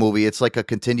Wonka movie. It's like a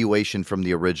continuation from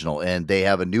the original, and they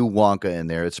have a new Wonka in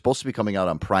there. It's supposed to be coming out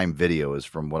on Prime Video, is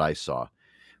from what I saw.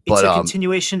 It's a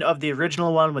continuation of the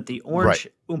original one with the orange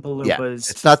Oompa Loompas. Yeah,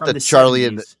 it's not the Charlie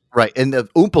 70s. and the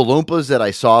Oompa Loompas that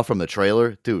I saw from the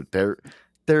trailer, dude.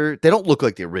 They don't look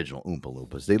like the original Oompa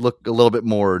Loompas. They look a little bit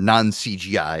more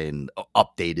non-CGI and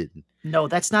updated. No,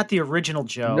 that's not the original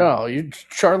Joe. No, you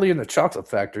Charlie and the Chocolate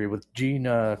Factory with Gene.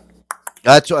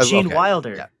 That's what, Gene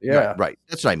Wilder. Yeah. Right.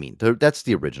 That's what I mean. That's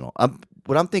the original.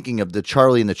 What I'm thinking of, the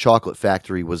Charlie and the Chocolate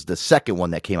Factory, was the second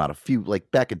one that came out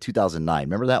back in 2009.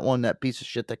 Remember that one? That piece of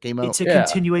shit that came out. It's a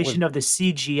continuation of the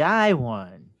CGI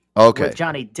one. Okay. With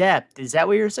Johnny Depp. Is that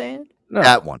what you're saying? No.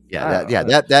 That one. Yeah.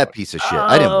 That piece of shit.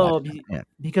 I didn't watch it. Yeah.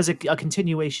 Because a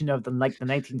continuation of the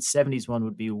 1970s one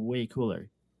would be way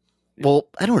cooler. Well,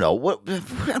 I don't know. What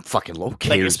I'm fucking low cares.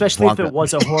 Like, especially if it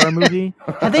was a horror movie.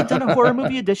 Have they done a horror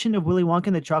movie edition of Willy Wonka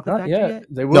and the Chocolate Factory yet?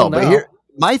 They will now. But here,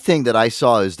 my thing that I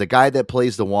saw is the guy that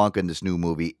plays the Wonka in this new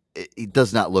movie. He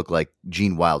does not look like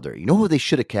Gene Wilder. You know who they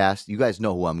should have cast? You guys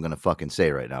know who I'm going to fucking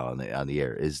say right now on the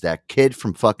air. Is that kid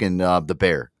from fucking The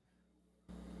Bear.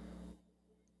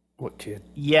 What kid?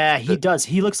 Yeah, he does.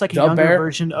 He looks like a younger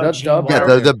version of Gene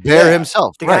Wilder. Yeah, the bear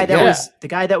himself. The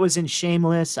guy that was in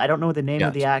Shameless. I don't know the name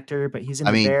of the actor, but he's in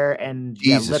The Bear and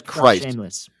Jesus Christ.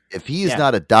 Shameless. If he is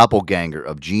not a doppelganger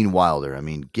of Gene Wilder, I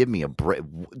mean, give me a break.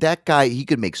 That guy, he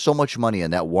could make so much money on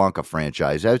that Wonka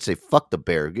franchise. I would say, fuck the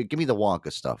Bear. Give me the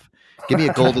Wonka stuff. Give me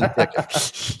a golden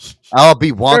ticket. I'll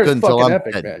be Wonka until I'm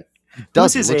dead. Man.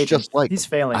 Does his looks just like he's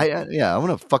failing. I'm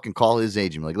gonna fucking call his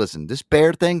agent. Like, listen, this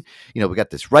Bear thing. You know, we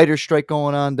got this writer's strike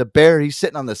going on. The Bear, he's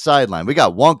sitting on the sideline. We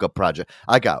got Wonka project.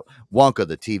 I got Wonka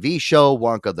the TV show,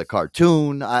 Wonka the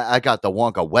cartoon. I got the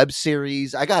Wonka web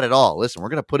series. I got it all. Listen, we're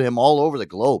gonna put him all over the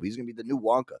globe. He's gonna be the new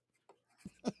Wonka.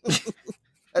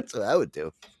 That's what I would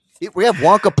do. We have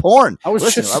Wonka porn.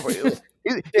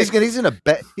 He's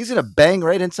gonna bang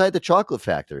right inside the chocolate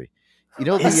factory. You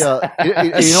know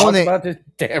the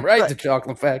damn right, the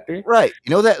Chocolate Factory, right?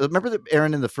 You know that. Remember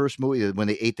Aaron in the first movie when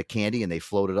they ate the candy and they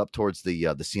floated up towards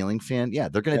the ceiling fan? Yeah,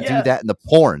 they're gonna do that in the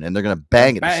porn, and they're gonna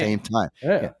bang at the same time.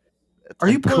 Yeah. Are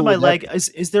you pulling my leg?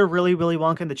 Is there really Willy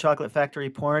Wonka and the Chocolate Factory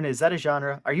porn? Is that a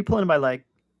genre? Are you pulling my leg?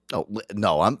 Oh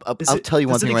no, I'll tell you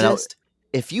one thing right now.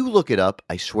 If you look it up,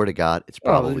 I swear to God, it's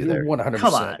probably there. 100%.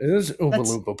 Come on, it is Oompa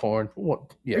Loompa porn.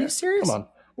 What? Yeah. Are you serious? Come on,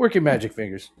 work your magic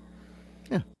fingers.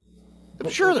 Yeah. I'm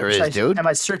sure there is, dude. Am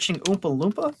I searching Oompa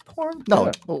Loompa porn? No.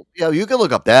 Yeah. Well, yeah, you can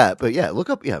look up that, but yeah,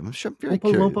 look up. Yeah, I'm sure. Oompa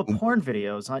Loompa porn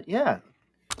videos.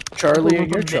 Charlie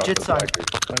and your Chocolate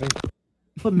Factory.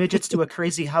 Put midgets to a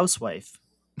crazy housewife.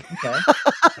 Okay.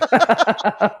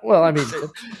 Well, I mean,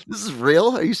 this is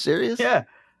real. Are you serious? Yeah,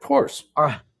 of course.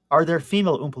 Are there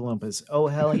female Oompa Loompas? Oh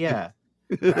hell yeah!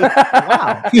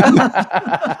 Wow.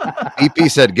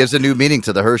 EP said gives a new meaning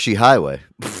to the Hershey Highway.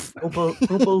 Oompa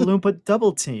Loompa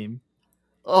double team.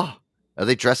 Oh, are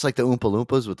they dressed like the Oompa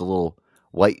Loompas with the little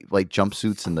white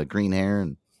jumpsuits and the green hair?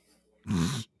 And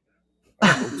I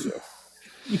hope so.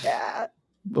 Yeah,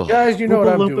 guys, you know what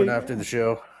I'm doing after the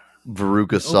show.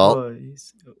 Veruca Salt.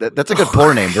 That's a good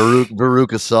porn name,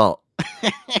 Veruca Salt.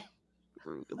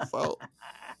 Veruca Salt.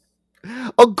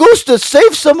 Augusta,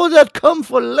 save some of that cum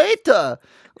for later.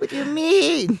 What do you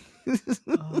mean?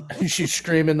 She's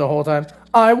screaming the whole time.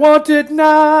 I want it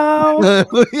now.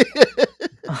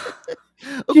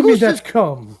 Give me that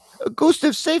cum.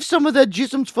 Gustav, save some of that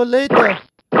jisms for later.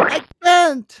 I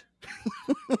can't.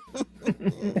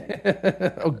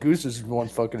 Goose is the one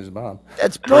fucking his mom.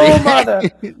 That's pretty.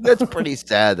 That's pretty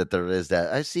sad that there is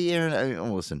that. I see,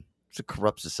 Aaron. Listen, it's a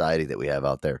corrupt society that we have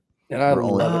out there. And I We're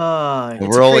only- love it. It's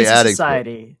We're a only crazy adding to it.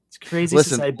 society. It's a crazy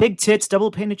Listen. society. Big tits,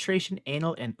 double penetration,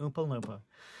 anal, and Oompa Loompa.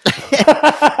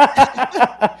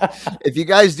 If you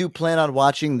guys do plan on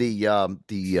watching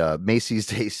the Macy's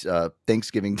Day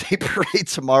Thanksgiving Day Parade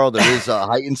tomorrow, there is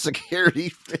heightened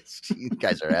security. You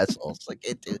guys are assholes. Like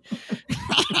it, dude.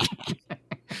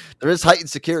 There is heightened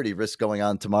security risk going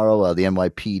on tomorrow. The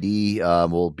NYPD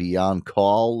will be on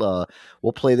call.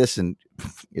 We'll play this, and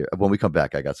when we come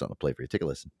back, I got something to play for you. Take a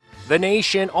listen. The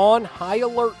nation on high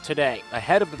alert today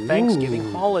ahead of the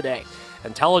Thanksgiving holiday.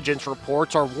 Intelligence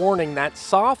reports are warning that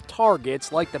soft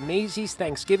targets like the Macy's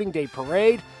Thanksgiving Day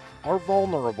Parade are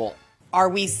vulnerable. Are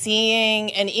we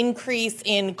seeing an increase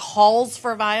in calls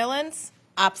for violence?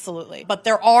 Absolutely. But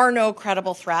there are no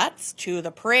credible threats to the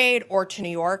parade or to New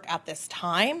York at this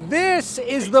time. This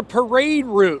is the parade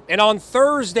route, and on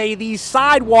Thursday, these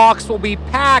sidewalks will be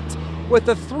packed with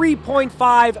the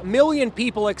 3.5 million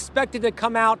people expected to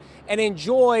come out and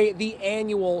enjoy the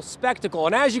annual spectacle.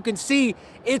 And as you can see,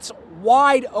 it's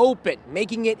wide open,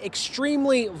 making it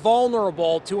extremely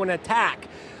vulnerable to an attack.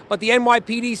 But the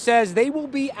NYPD says they will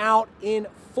be out in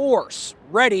force,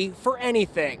 ready for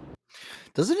anything.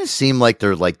 Doesn't it seem like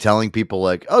they're like telling people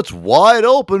like, "Oh, it's wide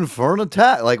open for an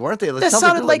attack"? Like, weren't they? That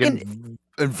sounded like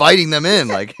inviting them in,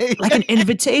 like, hey, like an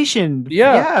invitation.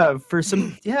 For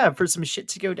some shit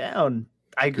to go down.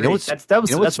 I agree.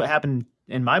 That's what happened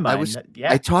in my mind.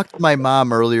 I talked to my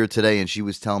mom earlier today, and she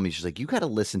was telling me, she's like, "You got to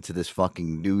listen to this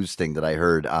fucking news thing that I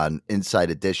heard on Inside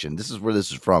Edition. This is where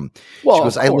this is from." Well, she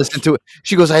goes, "I listened to it."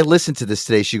 She goes, "I listened to this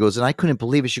today." She goes, "And I couldn't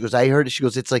believe it." She goes, "I heard it." She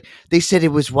goes, "It's like they said it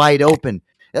was wide open."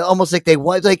 Almost like they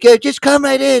was like, "Yeah, just come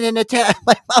right in and attack."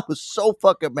 My mom was so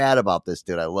fucking mad about this,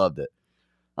 dude. I loved it.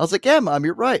 I was like, "Yeah, Mom,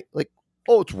 you're right. Like,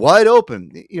 oh, it's wide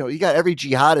open. You know, you got every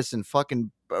jihadist and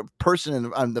fucking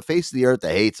person on the face of the earth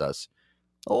that hates us.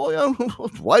 Oh, yeah,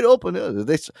 it's wide open.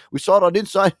 We saw it on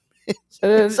Inside."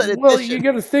 Well, you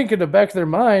got to think in the back of their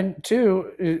mind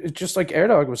too. It's just like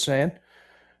Airdog was saying.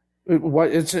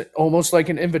 It's almost like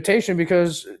an invitation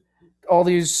because all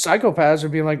these psychopaths are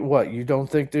being like, "What? You don't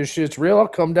think this shit's real? I'll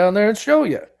come down there and show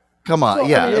you." Come on,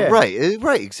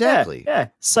 right, exactly. Yeah.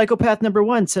 Psychopath number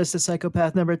 1 says to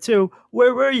psychopath number 2,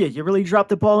 "Where were you? You really dropped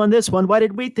the ball on this one. Why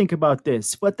did we think about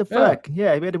this? What the fuck?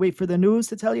 Yeah, we had to wait for the news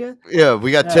to tell you." Yeah,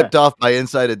 we got tipped off by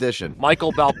Inside Edition.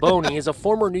 Michael Balboni is a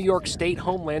former New York State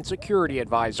Homeland Security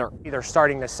advisor. They're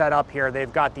starting to set up here.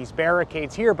 They've got these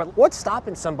barricades here, but what's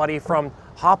stopping somebody from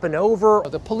hopping over?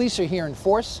 The police are here in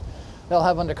force. They'll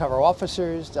have undercover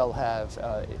officers. They'll have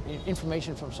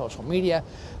information from social media,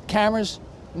 cameras.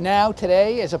 Now,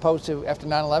 today, as opposed to after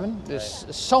 9/11, there's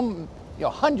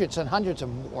hundreds and hundreds of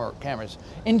more cameras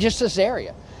in just this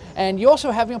area. And you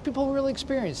also have people who really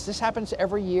experience. This happens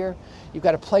every year. You've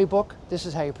got a playbook. This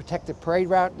is how you protect the parade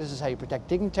route. This is how you protect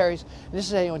dignitaries. And this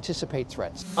is how you anticipate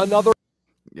threats. Another.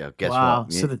 Yeah, guess Wow.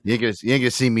 what? So you ain't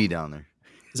gonna see me down there.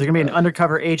 Is there gonna be an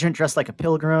undercover agent dressed like a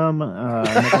pilgrim?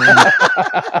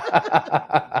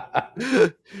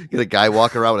 Get a guy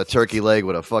walking around with a turkey leg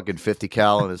with a fucking 50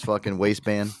 cal in his fucking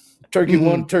waistband. Turkey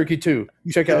 1, Turkey 2.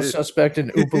 Check out suspect in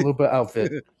Oompa Loompa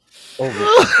outfit.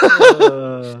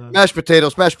 Over. Mashed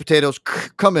potatoes.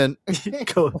 Come in.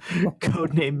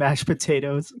 Code name mashed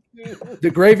potatoes. The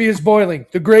gravy is boiling.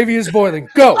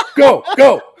 Go.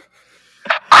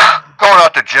 Going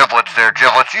out to Giblets there,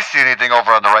 Giblets. You see anything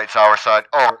over on the right sour side?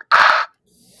 Over.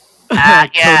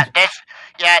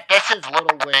 This is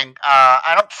Little Wing.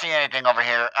 I don't see anything over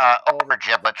here. Over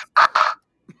Giblets.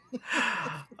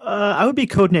 I would be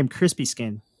codenamed Crispy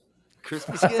Skin.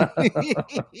 Crispy Skin?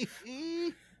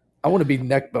 I want to be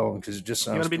Neckbone because it just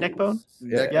sounds. You want to be cool. Neckbone?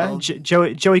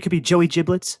 Yeah. Joey could be Joey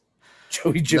Giblets.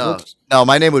 Joey Giblets. No,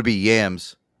 my name would be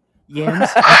Yams. Yams?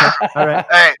 Okay. All right.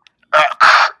 Hey,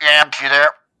 Yams, you there?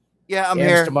 Yeah, I'm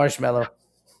Yams here. to Marshmallow.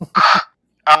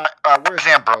 Where's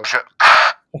Ambrosia?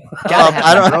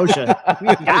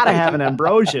 Gotta have an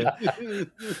ambrosia.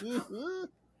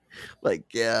 Like,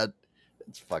 yeah,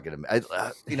 it's fucking.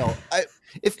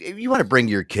 If you want to bring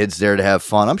your kids there to have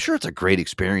fun, I'm sure it's a great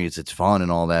experience. It's fun and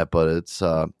all that, but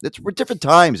we're different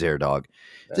times there, dog.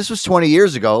 This was 20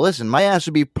 years ago. Listen, my ass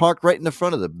would be parked right in the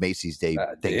front of the Macy's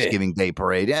Thanksgiving Day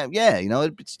Parade. Yeah,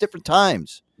 it's different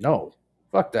times. No,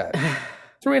 fuck that.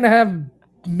 3.5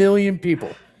 million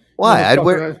people. Why? I'd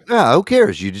wear. Yeah, who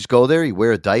cares? You just go there. You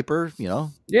wear a diaper. Yeah.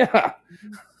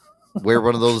 Wear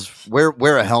one of those.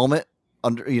 Wear a helmet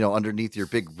underneath your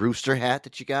big rooster hat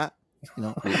that you got.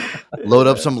 Load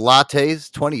up some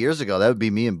lattes. 20 years ago, that would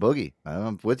be me and Boogie.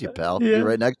 I'm with you, pal. Yeah. You're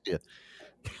right next to you.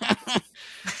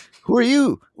 Who are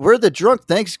you? We're the drunk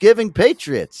Thanksgiving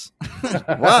Patriots.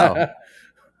 Wow.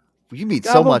 You mean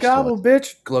so much. Gobble,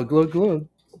 bitch. Glug, glug, glug.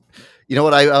 You know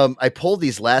what? I pulled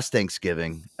these last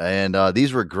Thanksgiving, and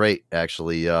these were great.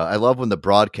 Actually, I love when the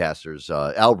broadcasters,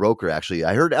 Al Roker. Actually,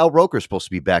 I heard Al Roker's supposed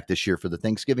to be back this year for the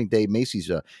Thanksgiving Day Macy's.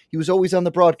 He was always on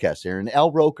the broadcast there, and Al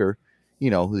Roker,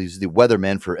 he's the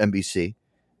weatherman for NBC.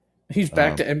 He's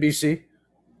back to NBC.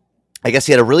 I guess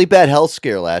he had a really bad health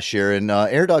scare last year, and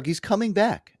Air Dog, he's coming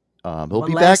back. He'll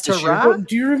be back this year. Well,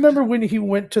 do you remember when he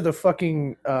went to the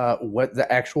fucking the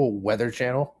actual Weather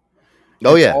Channel?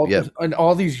 Oh yeah, and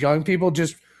all these young people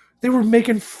they were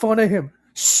making fun of him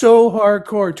so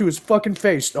hardcore to his fucking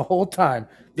face the whole time.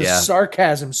 The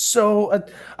sarcasm. So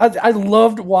I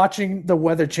loved watching the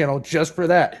Weather Channel just for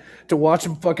that, to watch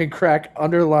him fucking crack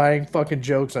underlying fucking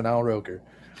jokes on Al Roker.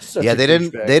 They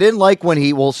didn't like when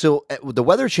the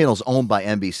Weather Channel's owned by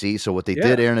NBC. So what they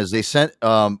did, Aaron, is they sent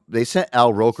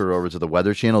Al Roker over to the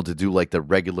Weather Channel to do like the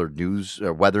regular news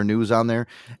or weather news on there,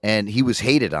 and he was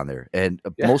hated on there. And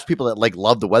most people that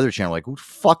love the Weather Channel like,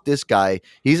 fuck this guy,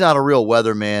 he's not a real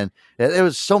weatherman. There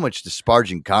was so much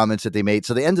disparaging comments that they made,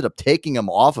 so they ended up taking him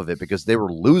off of it because they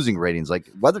were losing ratings. Like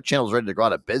Weather Channel's ready to go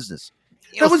out of business.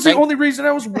 That was the only reason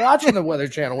I was watching the Weather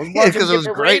Channel. Was because it was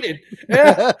great. Rated.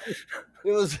 Yeah.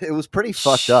 It was pretty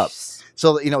fucked up.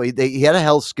 So, he had a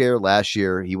health scare last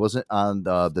year. He wasn't on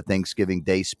the Thanksgiving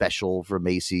Day special for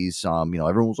Macy's.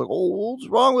 Everyone was like, "Oh, what's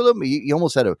wrong with him?" He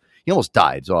almost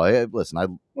died. So, I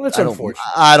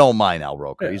don't mind Al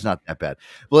Roker. Yeah. He's not that bad.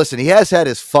 But listen, he has had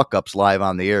his fuck ups live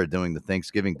on the air doing the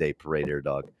Thanksgiving Day parade, Air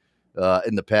Dog.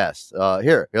 In the past.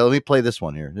 Here, let me play this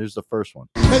one here. Here's the first one.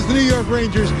 As the New York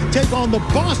Rangers take on the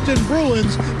Boston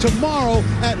Bruins tomorrow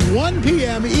at 1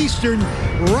 p.m. Eastern,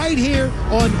 right here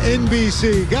on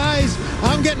NBC. Guys,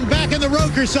 I'm getting back in the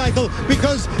Roker cycle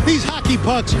because these hockey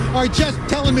pucks are just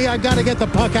telling me I got to get the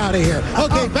puck out of here.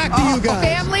 Okay, back to you guys.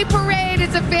 Family parade.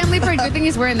 It's a family parade. Good thing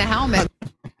he's wearing the helmet.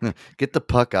 Get the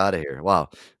puck out of here. Wow.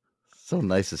 So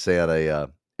nice to say on a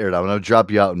air. I'm going to drop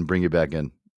you out and bring you back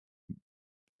in.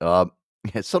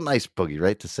 It's so nice, Boogie,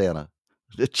 right? To say on a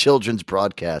children's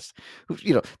broadcast.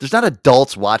 There's not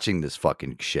adults watching this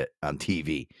fucking shit on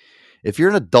TV. If you're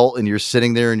an adult and you're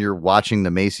sitting there and you're watching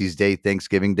the Macy's Day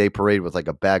Thanksgiving Day parade with like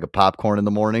a bag of popcorn in the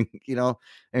morning,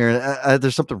 Aaron,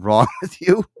 there's something wrong with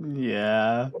you.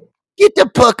 Yeah. Get the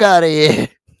puck out of here.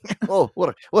 Oh,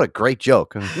 what a great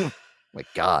joke. My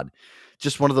God.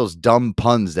 Just one of those dumb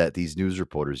puns that these news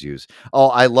reporters use. Oh,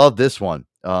 I love this one.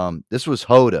 This was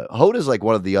Hoda. Hoda's like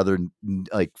one of the other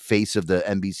face of the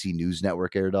NBC News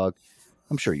Network, Air Dog.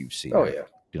 I'm sure you've seen. Oh it.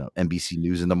 NBC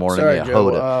News in the morning. Sorry, yeah,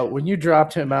 Joe, Hoda. When you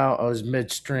dropped him out, I was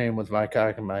midstream with my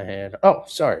cock in my hand. Oh,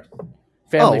 sorry.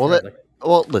 Family friendly.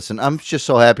 Well, listen, I'm just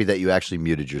so happy that you actually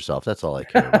muted yourself. That's all I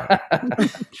care about.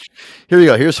 Here you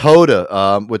go. Here's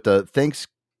Hoda with the Thanksgiving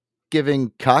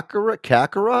Kakarot?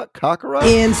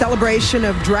 In celebration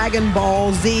of Dragon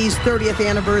Ball Z's 30th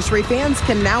anniversary, fans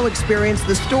can now experience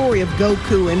the story of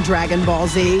Goku in Dragon Ball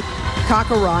Z,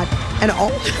 Kakarot, an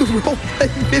all-new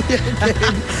role-playing video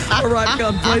game arriving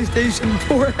on PlayStation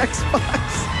 4,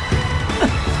 Xbox.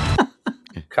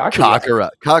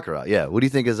 Kakarot. Yeah. What do you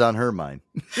think is on her mind?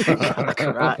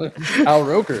 Al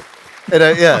Roker. And,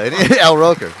 Al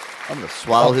Roker. I'm going to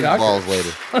swallow his balls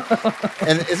later.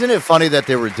 And isn't it funny that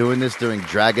they were doing this during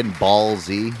Dragon Ball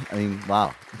Z? I mean,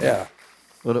 wow. Yeah.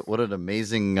 What an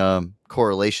amazing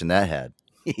correlation that had.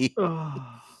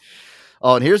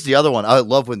 Oh, and here's the other one. I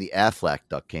love when the Aflac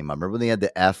duck came out. Remember when they had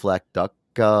the Aflac duck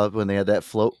when they had that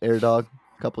float, Air Dog,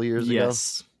 a couple of years ago?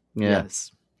 Yes. Yeah.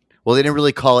 Yes. Well, they didn't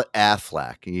really call it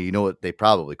Aflac. You know what they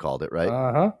probably called it, right?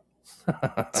 Uh-huh.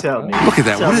 Tell me. Look at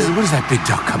that. What is that big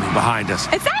duck coming behind us?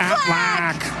 It's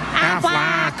Aflac.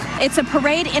 It's a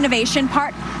parade innovation,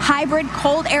 part hybrid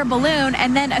cold air balloon,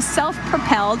 and then a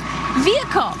self-propelled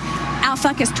vehicle.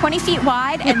 Aflac is 20 feet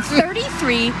wide and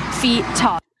 33 feet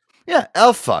tall. Yeah,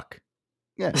 Elfuck.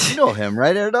 Yeah, you know him,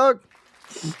 right, Air Dog?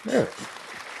 Yeah.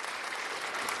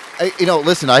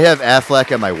 Listen, I have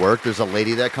Aflac at my work. There's a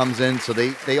lady that comes in, so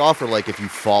they offer if you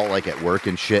fall at work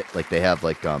and shit, they have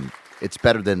it's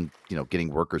better than getting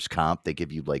workers' comp. They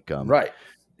give you right.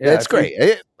 Yeah, it's great.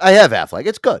 I have Aflac.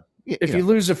 It's good. If you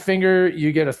lose a finger,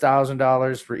 you get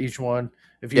 $1,000 for each one.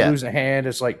 If you lose a hand,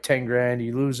 it's like $10,000.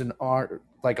 You lose an arm,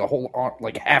 a whole arm,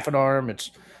 half an arm,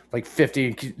 it's like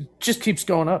 $50. It just keeps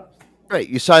going up. Right.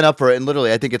 You sign up for it, and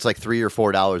literally, I think it's $3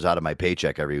 or $4 out of my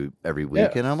paycheck every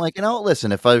week. Yeah. And I'm like,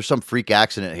 listen, if there's some freak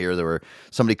accident here where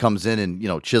somebody comes in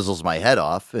and chisels my head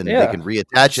off, and they can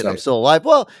reattach it, and I'm still alive.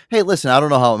 Well, hey, listen, I don't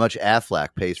know how much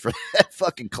Aflac pays for that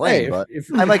fucking claim, but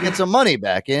I might get some money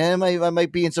back, and I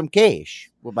might be in some cash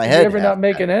with my head. If you're ever not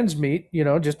making ends meet,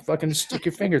 just fucking stick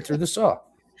your finger through the saw.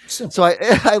 So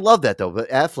I love that though. But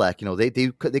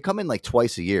Aflac, they come in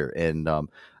twice a year, and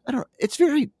It's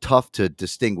very tough to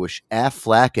distinguish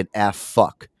Affleck and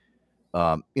Affuck.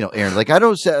 Aaron, like I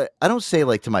don't say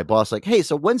like to my boss, like, hey,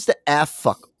 so when's the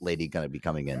Affuck lady gonna be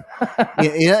coming in?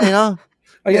 you know?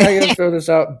 I gotta throw this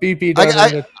out. BP down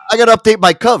I gotta update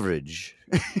my coverage.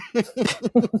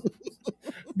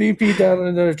 BP down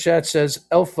in the chat says,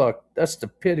 "Elfuck, that's the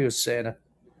pity of Santa."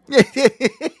 Put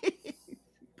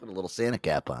a little Santa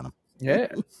cap on him. Yeah.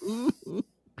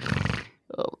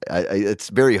 It's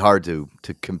very hard to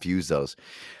confuse those.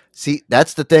 See,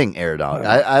 that's the thing, Air Dog.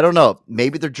 I don't know.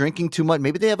 Maybe they're drinking too much.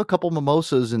 Maybe they have a couple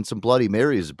mimosas and some Bloody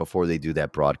Marys before they do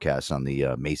that broadcast on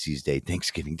the Macy's Day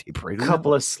Thanksgiving Day Parade. A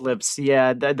couple of slips.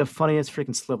 Yeah, the funniest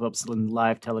freaking slip-ups in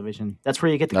live television. That's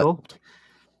where you get the gold.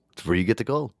 That's where you get the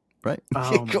gold, right?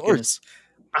 Oh, my goodness.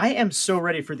 I am so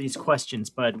ready for these questions,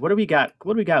 bud. What do we got?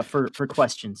 What do we got for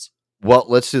questions? Well,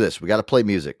 let's do this. We got to play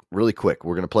music really quick.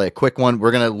 We're going to play a quick one. We're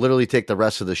going to literally take the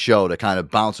rest of the show to kind of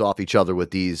bounce off each other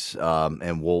with these,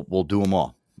 and we'll do them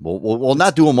all. We'll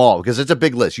not do them all because it's a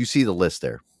big list. You see the list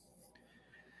there.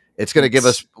 It's going to give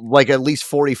us like at least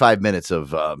 45 minutes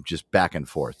of just back and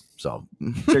forth. So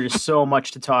there's so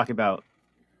much to talk about.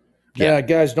 Yeah,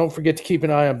 guys, don't forget to keep an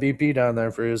eye on BP down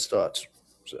there for his thoughts.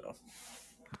 So,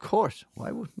 of course,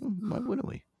 why wouldn't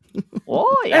we?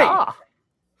 Oh yeah, hey,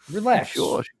 relax.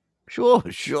 Sure.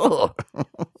 All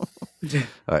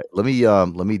right, let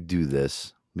me do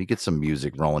this. Let me get some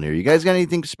music rolling here. You guys got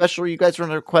anything special? You guys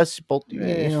want to request? Both, you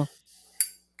know.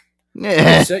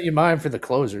 Yeah. Set your mind for the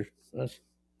closer. That's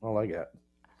all I got.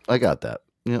 I got that.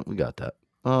 Yeah, we got that.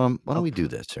 Why don't we do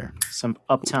this here? Some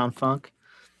Uptown Funk.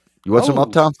 You want some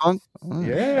Uptown Funk?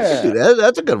 Yeah, do that.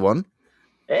 That's a good one.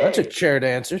 Hey. That's a chair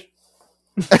dancer.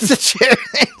 That's a chair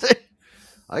dancer.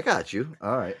 I got you.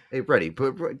 All right. Hey, Brady,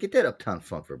 get that Uptown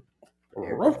Funk for.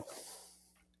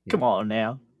 Come on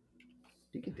now.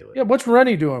 You can do it. Yeah, what's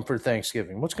Rennie doing for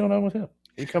Thanksgiving? What's going on with him?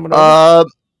 He coming over?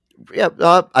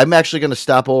 I'm actually going to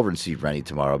stop over and see Rennie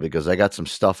tomorrow because I got some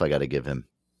stuff I got to give him.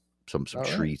 Some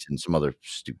treats and some other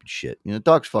stupid shit. You know, the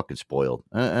dog's fucking spoiled.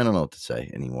 I don't know what to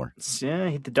say anymore.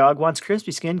 Yeah, the dog wants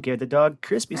crispy skin. Give the dog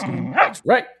crispy skin. That's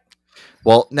right.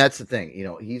 Well, that's the thing. You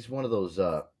know, he's one of those...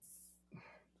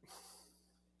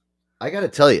 I got to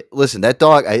tell you, listen, that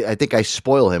dog, I think I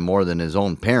spoil him more than his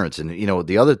own parents. And, you know,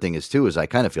 the other thing is, too, is I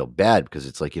kind of feel bad because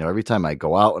it's like, you know, every time I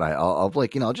go out and I'll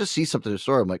like, you know, I'll just see something in the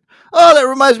store. I'm like, oh, that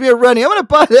reminds me of Rennie. I'm going to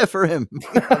buy that for him.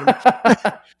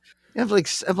 I'm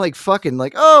like fucking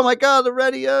like, oh, my God, the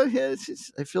Rennie. Yeah,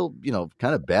 I feel, you know,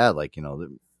 kind of bad. Like, you know,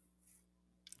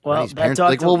 well, that parents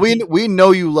like, well, we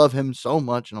know you love him so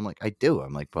much. And I'm like, I do.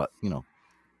 I'm like, but, you know.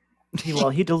 Well,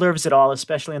 he delivers it all,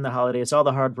 especially in the holidays. All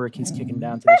the hard work he's kicking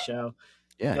down to the show.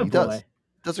 Yeah, Good he boy.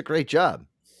 does a great job.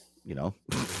 You know,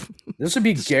 this would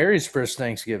be Gary's first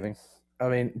Thanksgiving. I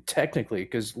mean, technically,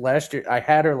 because last year I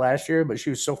had her last year, but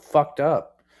she was so fucked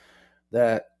up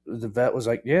that the vet was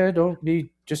like, "Yeah,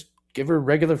 just give her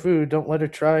regular food. Don't let her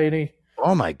try any."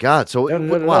 Oh my God! So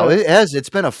wow, it's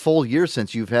been a full year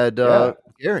since you've had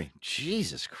Gary.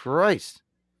 Jesus Christ,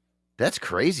 that's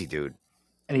crazy, dude.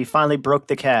 And he finally broke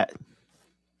the cat.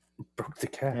 Broke the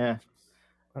cat. Yeah.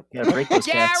 You gotta break those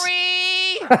cats.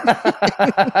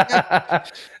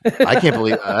 I can't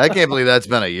believe that's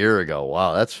been a year ago.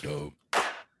 Wow, that's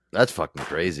fucking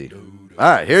crazy. All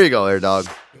right, here you go, Air Dog.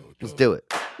 Let's do it.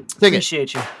 Sing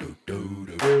Appreciate you.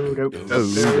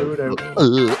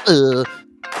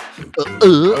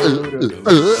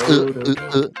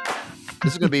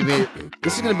 This is gonna be me.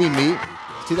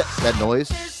 See that noise?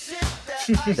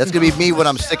 That's gonna be me when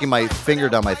I'm sticking my finger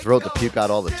down my throat to puke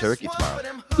out all the turkey tomorrow.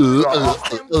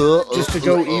 Just to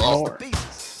go eat more.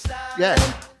 Yeah.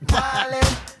 All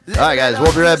right, guys,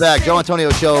 we'll be right back. Joe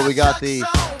Antonio Show. We got the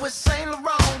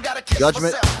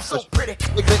Judgment.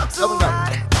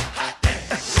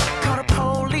 Call the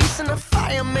police and the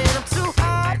fireman. I'm too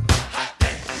hot.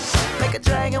 Make a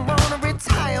dragon wanna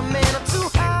retire, man. I'm too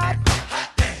hot.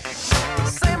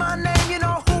 Say my name, you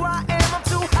know who I am. I'm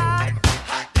too hot.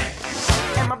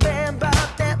 And my band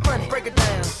bought that money. Break it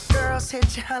down. Girls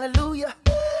hit you, hallelujah.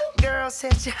 Girls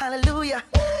hit you, hallelujah.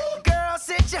 Girls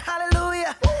hit you,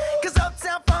 hallelujah. Cause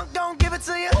Uptown Funk don't give it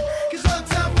to you. Cause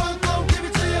Uptown Funk don't give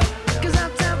it to you. Cause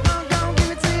Uptown Funk don't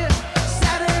give it to you.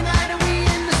 Saturday night and we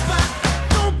in the spot.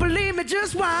 Don't believe me,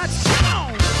 just watch. Come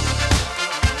on.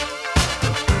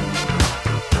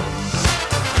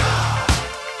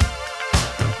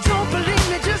 Don't believe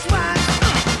me, just watch.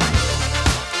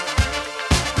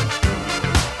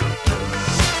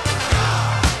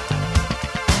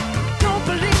 Don't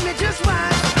believe me, just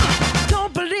watch.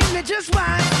 Don't believe me, just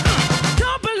watch.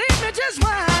 Don't believe me, just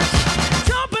watch.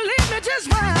 Don't believe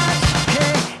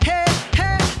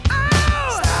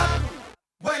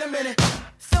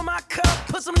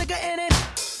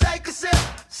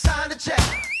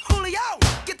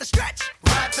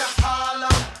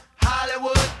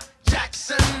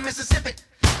from Mississippi.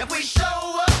 If we show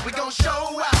up, we gon'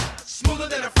 show out. Smoother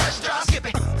than a fresh drop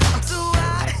skipping. I'm too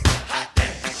hot.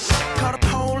 Call the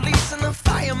police and the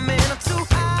fireman. I'm too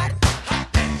hot.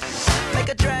 Make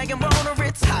a dragon wanna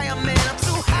retire, man. I'm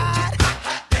too hot.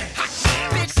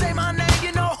 Bitch, say my name,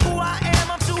 you know who I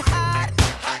am. I'm too hot.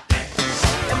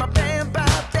 And my band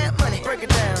bought that money. Break it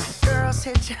down. Girls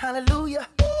hit you, hallelujah.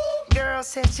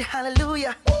 Girls hit you,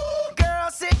 hallelujah.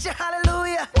 Girls hit you,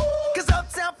 hallelujah. Cause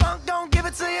Uptown Funk don't give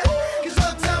it to you. Cause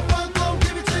Uptown Funk don't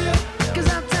give it to you. Cause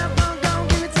Uptown Funk don't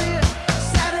give it to you.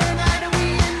 Saturday night and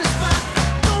we in the spot.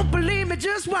 Don't believe me,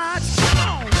 just watch. Come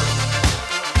on.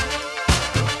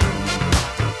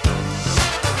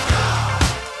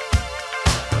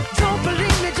 Don't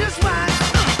believe me, just watch.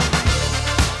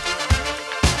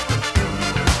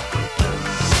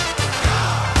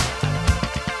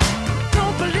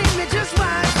 Don't believe me, just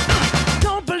watch.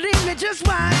 Don't believe me, just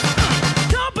watch.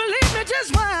 Don't believe me,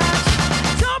 just watch.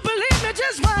 Don't believe me,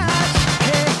 just watch.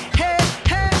 Hey, hey,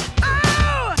 hey,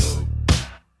 oh!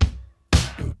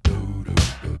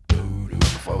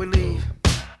 Before we leave,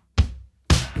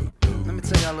 let me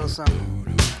tell y'all a little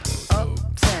something.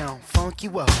 Uptown, funk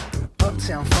you up.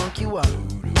 Uptown, funk you up.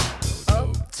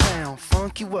 Uptown,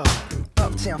 funk you up.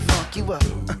 Uptown, funk you up.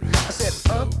 I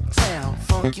said uptown,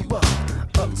 funk you up.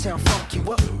 Uptown, funk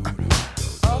you up.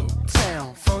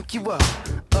 Uptown, funk you up.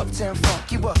 Uptown,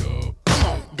 funk you up. Come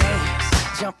on,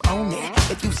 dance, jump on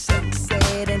it. If you sexed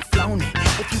and flown it.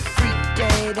 If you freak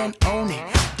dead and own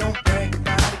it. Don't brag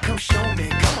about it, come show me.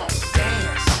 Come on,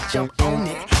 dance, jump on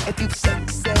it. If you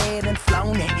sexed and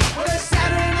flown it. Well, it's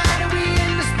Saturday night and we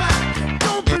in the spot.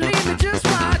 Don't believe me, just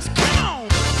watch. Come on.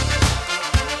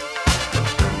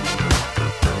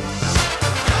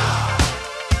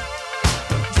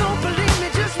 Don't believe me,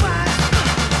 just watch.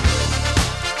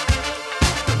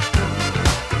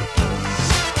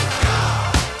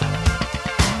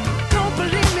 Don't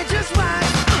believe me, just watch.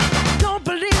 Don't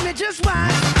believe me, just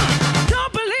watch.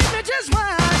 Don't believe me, just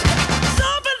watch.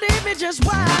 Don't believe me, just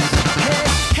watch. Hey,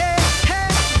 hey, hey,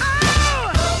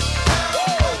 oh!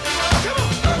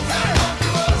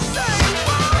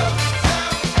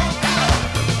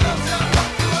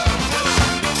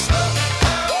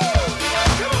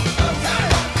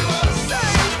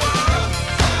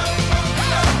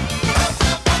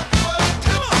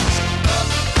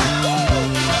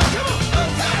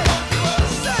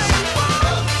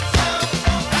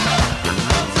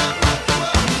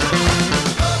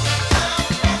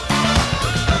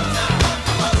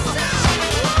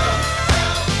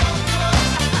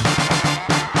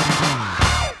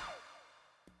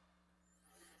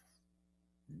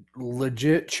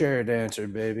 Legit chair dancer,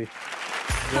 baby.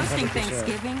 Hosting 100%.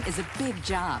 Thanksgiving is a big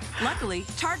job. Luckily,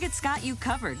 Target's got you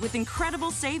covered with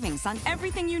incredible savings on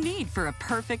everything you need for a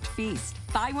perfect feast.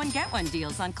 Buy one, get one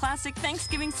deals on classic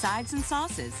Thanksgiving sides and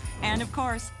sauces. And of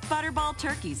course, Butterball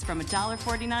turkeys from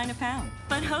 $1.49 a pound.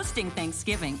 But hosting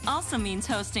Thanksgiving also means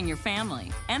hosting your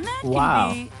family. And that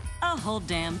Wow. can be a whole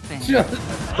damn thing.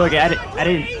 Look, I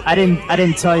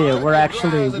didn't tell you.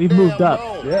 We've moved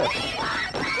up. Yeah.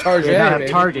 Target. We now have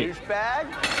baby. Target.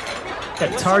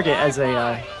 Got Target as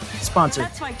a sponsor.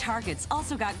 That's why Target's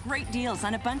also got great deals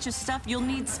on a bunch of stuff you'll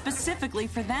need specifically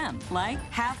for them, like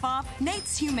half off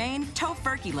Nate's Humane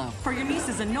Tofurkey Loaf for your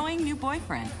niece's annoying new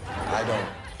boyfriend. I don't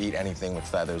eat anything with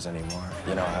feathers anymore.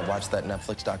 You know, I watched that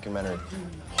Netflix documentary.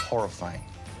 Horrifying.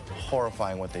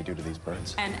 Horrifying what they do to these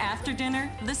birds. And after dinner,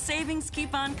 the savings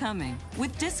keep on coming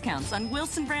with discounts on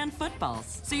Wilson brand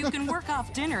footballs, so you can work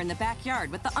off dinner in the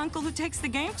backyard with the uncle who takes the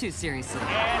game too seriously.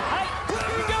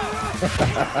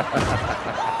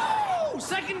 Oh,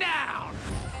 second down.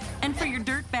 And for your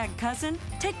dirtbag cousin,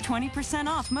 take 20%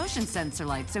 off motion sensor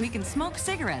lights so he can smoke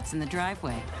cigarettes in the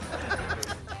driveway.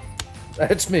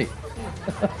 That's me.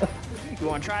 You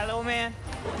want to try, little man?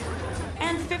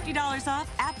 And $50 off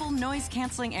Apple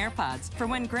noise-canceling AirPods for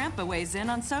when Grandpa weighs in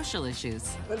on social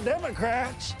issues. The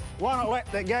Democrats want to let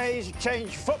the gays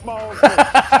change football to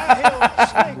high-heel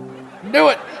snake. Do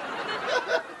it.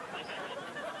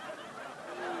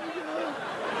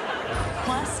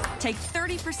 Plus, take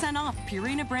 30% off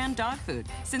Purina brand dog food,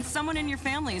 since someone in your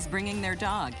family is bringing their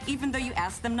dog, even though you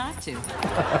asked them not to.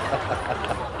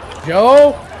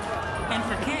 Joe? And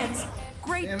for kids,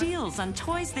 great deals on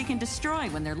toys they can destroy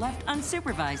when they're left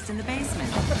unsupervised in the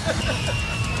basement.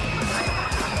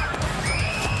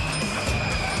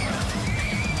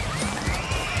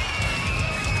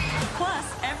 Plus,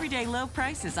 everyday low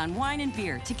prices on wine and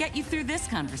beer to get you through this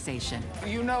conversation.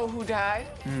 You know who died?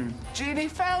 Jeannie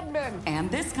Feldman. And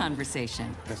this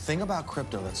conversation. The thing about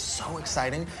crypto that's so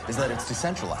exciting is that it's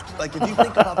decentralized. Like, if you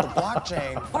think about the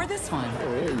blockchain... Or this one.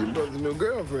 Oh, yeah, your brother's new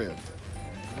girlfriend.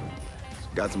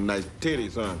 Got some nice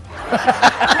titties, huh?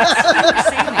 Huge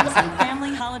savings on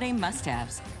family holiday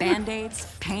must-haves, Band-Aids,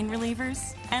 pain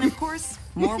relievers, and of course,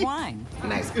 more wine.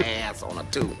 Nice ass on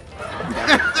it, too.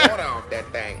 Got the water off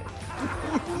that thing.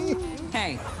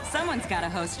 Hey, someone's got to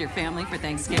host your family for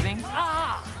Thanksgiving.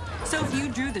 So if you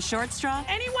drew the short straw,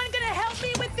 Anyone gonna help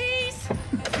me with these?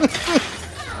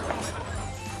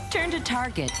 turn to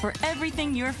Target for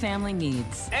everything your family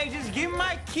needs. Hey, just give me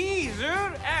my keys, dude.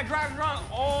 I drive drunk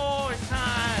all the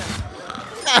time.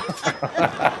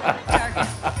 Target.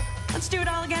 Let's do it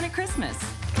all again at Christmas.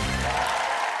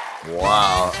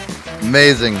 Wow.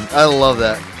 Amazing. I love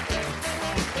that.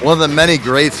 One of the many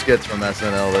great skits from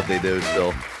SNL that they do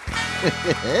still.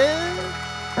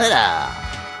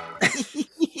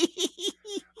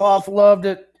 Hoff loved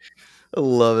it. I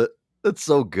love it. It's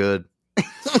so good.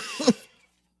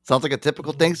 Sounds like a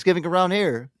typical Thanksgiving around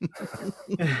here.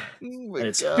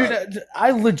 Dude,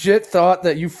 I legit thought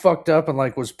that you fucked up and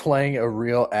like was playing a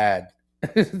real ad.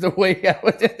 The way I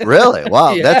would. Really?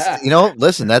 Wow. Yeah. That's,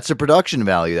 listen, that's the production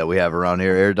value that we have around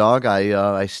here, Air Dog.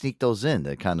 I sneak those in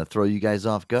to kind of throw you guys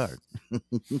off guard.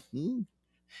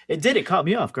 It did. It caught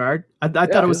me off guard. I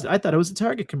thought it was a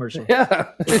Target commercial. Yeah.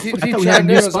 He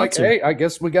was like, hey, I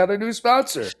guess we got a new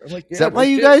sponsor. I'm like, Is that why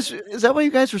you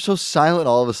guys were so silent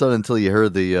all of a sudden until you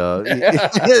heard the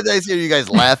I hear you guys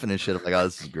laughing and shit. I'm like, oh,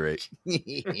 this is great.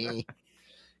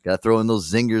 Gotta throw in those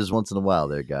zingers once in a while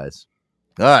there, guys.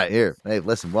 All right, here. Hey,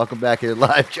 listen, welcome back here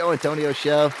live. Joe Antonio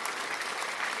Show.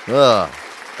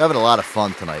 Having a lot of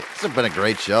fun tonight. This has been a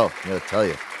great show, I gotta tell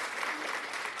you.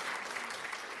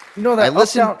 You know that I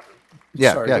listen. Uptown...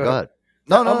 Yeah, Sorry, go ahead.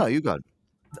 No, you go ahead.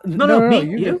 No,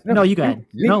 you go ahead.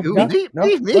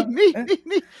 Me.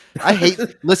 I hate.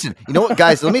 Listen, you know what,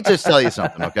 guys? Let me just tell you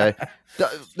something, okay?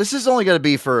 This is only going to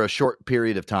be for a short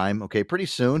period of time, okay? Pretty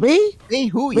soon. Me?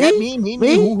 Who? Yeah, me.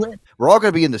 Who? We're all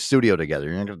going to be in the studio together.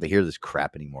 You're not going to hear this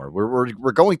crap anymore.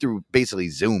 We're going through basically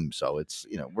Zoom, so it's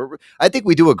I think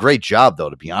we do a great job, though.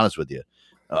 To be honest with you.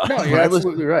 No, you're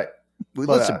absolutely right. We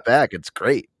listen back. It's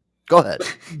great. Go ahead.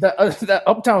 That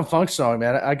Uptown Funk song,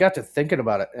 man. I got to thinking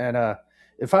about it, and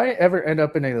if I ever end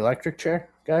up in an electric chair,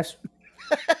 guys,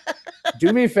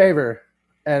 do me a favor.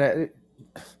 And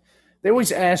they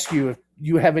always ask you if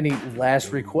you have any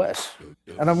last requests,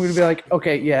 and I'm going to be like,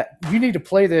 okay, yeah, you need to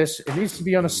play this. It needs to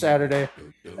be on a Saturday,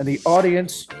 and the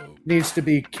audience needs to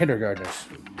be kindergartners.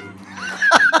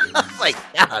 My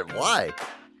God, why?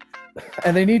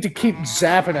 And they need to keep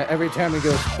zapping it every time it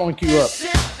goes funk you up, so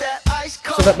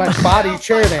that my body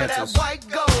chair dances.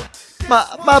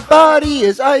 My body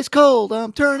is ice cold.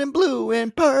 I'm turning blue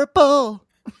and purple.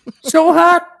 So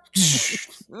hot.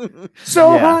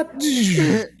 So hot.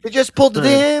 They just pulled the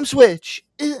damn switch.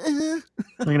 They're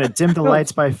gonna dim the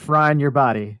lights by frying your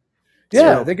body.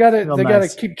 Yeah, So, they gotta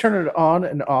nice. keep turning it on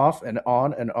and off and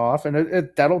on and off, and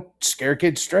that'll scare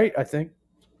kids straight, I think.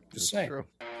 Just saying. True.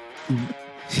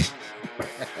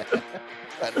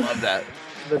 I love that.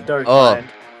 The dark side.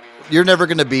 You're never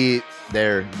gonna be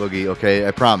there, Boogie. Okay,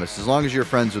 I promise. As long as you're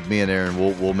friends with me and Aaron,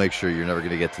 we'll make sure you're never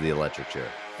gonna get to the electric chair.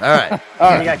 All right.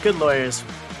 We got good lawyers.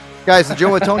 Guys, the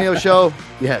Joe Antonio Show.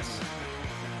 Yes.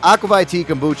 Aquavite Tea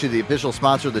Kombucha, the official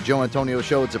sponsor of the Joe Antonio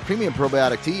Show. It's a premium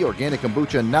probiotic tea, organic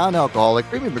kombucha, non-alcoholic,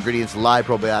 premium ingredients, live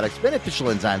probiotics, beneficial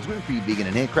enzymes, gluten-free, vegan,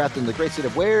 and handcrafted in the great state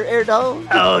of where, Air Dog?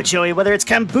 Oh, Joey, whether it's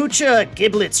kombucha,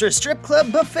 giblets, or strip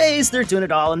club buffets, they're doing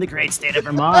it all in the great state of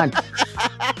Vermont.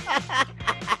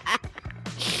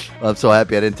 I'm so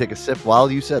happy I didn't take a sip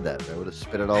while you said that. I would have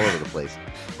spit it all over the place.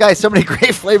 Guys, so many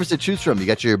great flavors to choose from. You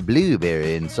got your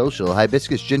blueberry and social,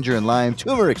 hibiscus, ginger, and lime,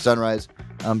 turmeric sunrise.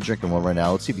 I'm drinking one right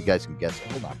now. Let's see if you guys can guess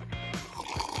it. Hold on.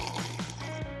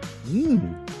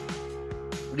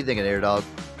 What do you think of Air Dog?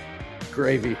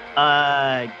 Gravy.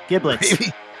 Giblets.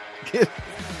 Gravy.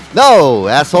 No,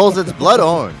 assholes, it's blood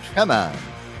orange. Come on.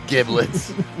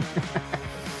 Giblets.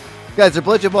 Guys, their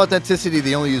pledge of authenticity,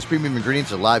 they only use premium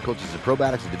ingredients, live cultures, and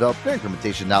probiotics to develop their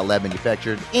fermentation, not lab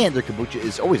manufactured, and their kombucha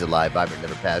is always alive, vibrant,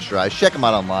 never pasteurized. Check them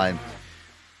out online.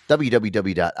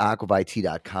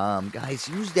 www.aquavite.com. Guys,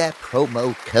 use that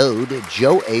promo code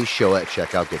JOESHOW at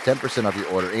checkout. Get 10% off your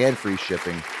order and free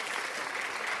shipping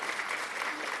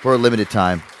for a limited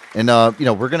time. And,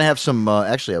 we're going to have some,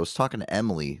 actually, I was talking to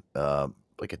Emily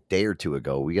like a day or two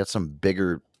ago. We got some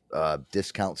bigger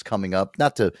discounts coming up,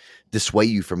 not to dissuade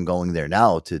you from going there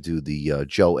now to do the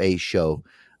Joe A show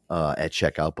at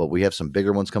checkout, but we have some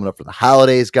bigger ones coming up for the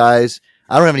holidays, guys.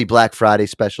 I don't have any Black Friday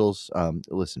specials.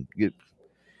 Listen,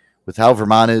 with how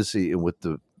Vermont is, with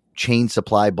the chain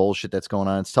supply bullshit that's going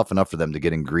on, it's tough enough for them to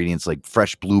get ingredients like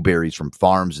fresh blueberries from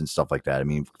farms and stuff like that. I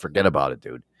mean, forget about it,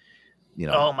 dude.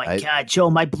 Oh my God, Joe,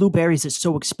 my blueberries are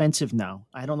so expensive now.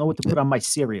 I don't know what to put on my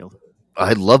cereal.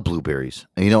 I love blueberries.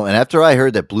 And after I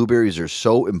heard that blueberries are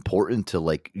so important to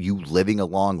like you living a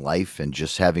long life and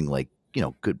just having like,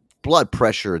 good blood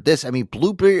pressure,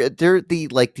 blueberry, they're the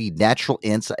natural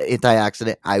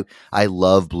antioxidant. I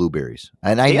love blueberries.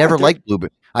 And I never liked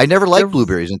blueberries. I never liked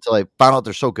blueberries until I found out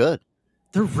they're so good.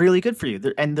 They're really good for you.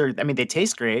 They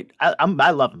taste great.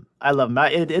 I love them. I love them.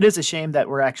 It is a shame that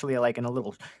we're actually like in a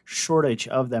little shortage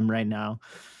of them right now.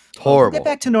 Horrible. We'll get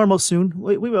back to normal soon.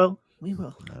 We will. I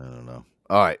don't know.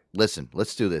 All right, listen.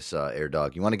 Let's do this, Air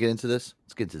Dog. You want to get into this?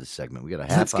 Let's get into this segment. We got a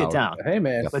half hour. Let's get down. Hey,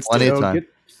 man. Let's plenty of time.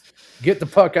 Get the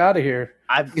puck out of here.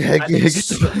 I've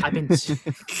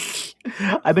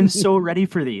been so ready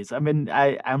for these. I'm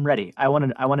ready. I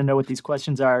want to know what these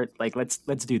questions are. Like, let's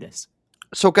do this.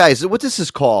 So, guys, what this is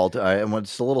called, and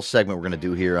it's a little segment we're going to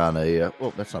do here on a,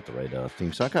 that's not the right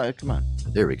theme song. Come on.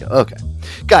 There we go. Okay.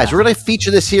 Guys, we're going to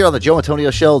feature this here on the Joe Antonio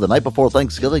Show the night before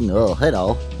Thanksgiving. Oh, hey,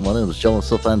 now. My name is Joe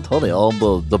Antonio,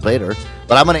 the debater.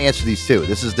 But I'm going to answer these too.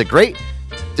 This is the Great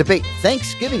Debate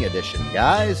Thanksgiving edition,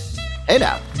 guys. Hey,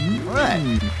 now. All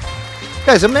right.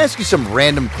 Guys, I'm going to ask you some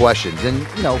random questions. And,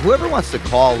 whoever wants to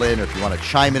call in or if you want to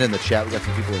chime in the chat, we got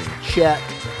some people in the chat.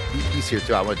 He's here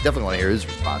too. I definitely want to hear his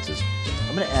responses.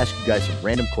 I'm going to ask you guys some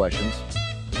random questions,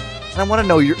 and I want to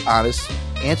know your honest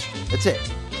answer. That's it.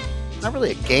 It's not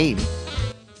really a game,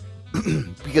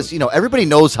 because everybody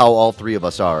knows how all three of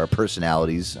us are, our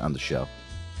personalities on the show.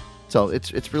 So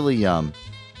it's really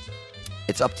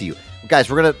it's up to you, guys.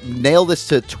 We're gonna nail this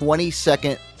to 30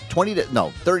 second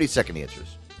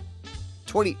answers.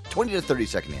 20 to 30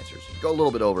 second answers. Go a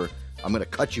little bit over, I'm gonna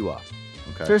cut you off.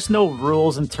 Okay. There's no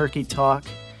rules in turkey talk.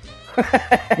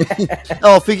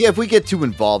 If we get too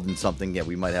involved in something, yeah,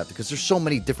 we might have to, because there's so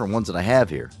many different ones that I have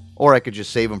here. Or I could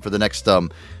just save them for the next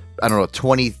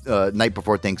 20 night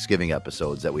before Thanksgiving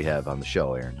episodes that we have on the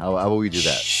show, Aaron. How will we do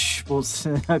that? Shh,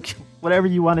 whatever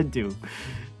you want to do.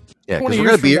 Yeah, because we're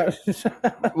gonna be here.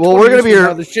 Well, we're gonna be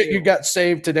here. The shit you got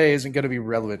saved today isn't gonna be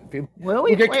relevant. Well,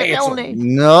 we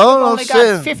only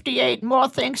got 58 more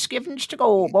Thanksgivings to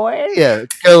go, boy. Yeah,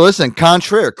 listen,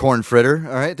 contraire, corn fritter.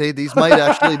 All right, these might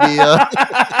actually be.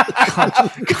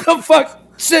 The fuck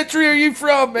century are you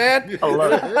from, man? I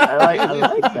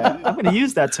like that. I'm gonna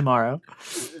use that tomorrow.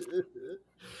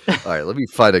 All right, let me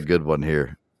find a good one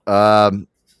here.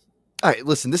 All right,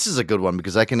 listen, this is a good one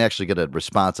because I can actually get a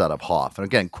response out of Hoff. And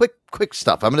again, quick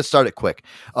stuff. I'm going to start it quick.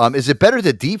 Is it better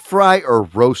to deep fry or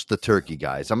roast the turkey,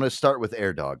 guys? I'm going to start with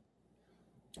Air Dog.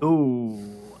 Ooh,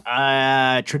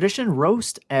 tradition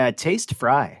roast, taste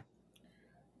fry.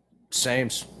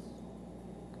 Sames.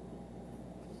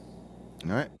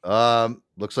 All right.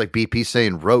 Looks like BP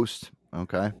saying roast.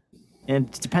 Okay. And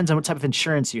it depends on what type of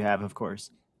insurance you have, of course.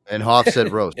 And Hoff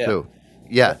said roast too.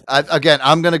 Yeah,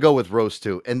 I'm going to go with roast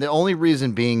too. And the only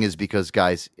reason being is because,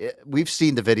 guys, we've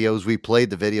seen the videos. We played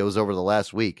the videos over the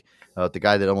last week. The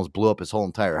guy that almost blew up his whole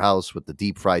entire house with the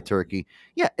deep fried turkey.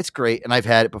 Yeah, it's great. And I've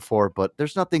had it before, but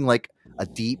there's nothing like a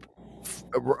deep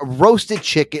roasted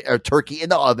chicken or turkey in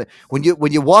the oven. When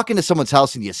you walk into someone's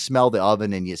house and you smell the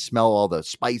oven and you smell all the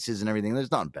spices and everything,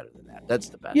 there's nothing better than that. That's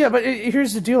the best. Yeah, but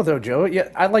here's the deal, though, Joe. Yeah,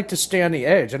 I like to stay on the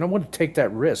edge. I don't want to take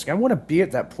that risk. I want to be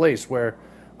at that place where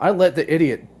I let the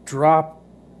idiot drop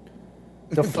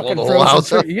the fucking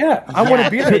frozen. Yeah, I want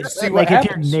to be there to see what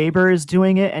happens. If your neighbor is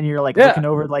doing it and you're looking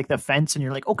over the fence and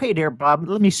you're like, okay, there, Bob,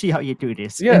 let me see how you do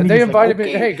this. Yeah, they invited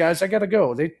me. Hey, guys, I got to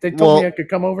go. They told me I could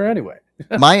come over anyway.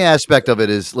 My aspect of it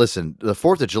is, listen, the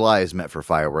 4th of July is meant for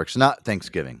fireworks, not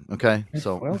Thanksgiving. Okay,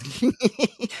 so I don't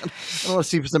want to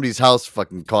see somebody's house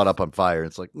fucking caught up on fire.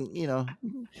 It's like,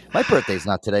 my birthday's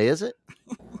not today, is it?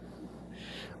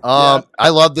 I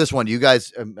love this one. You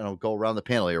guys, go around the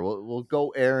panel here. We'll go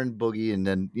Aaron, Boogie, and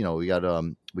then we got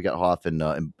Hoff and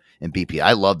BP.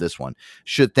 I love this one.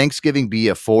 Should Thanksgiving be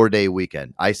a 4-day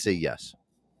weekend? I say yes.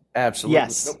 Absolutely.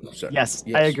 Yes. Nope, yes,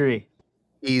 I agree.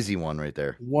 Easy one right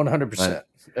there. 100%.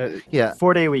 Yeah.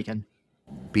 4-day weekend.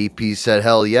 BP said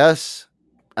hell yes.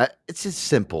 It's a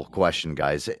simple question,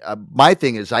 guys. My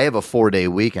thing is, I have a 4-day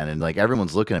weekend, and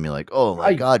everyone's looking at me like, "Oh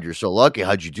my God, you're so lucky.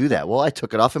 How'd you do that?" Well, I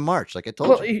took it off in March, like I told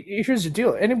you. Well, here's the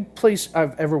deal. Any place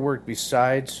I've ever worked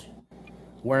besides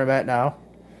where I'm at now,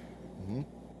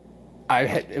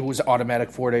 it was automatic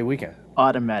 4-day weekend.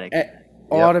 Automatic.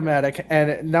 Automatic,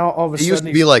 and now all of a sudden it used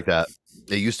to be like that.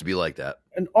 It used to be like that,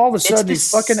 and all of a sudden he's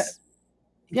fucking.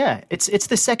 Yeah, it's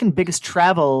the second biggest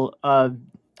travel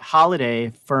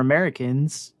holiday for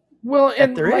Americans. Well,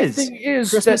 and my thing is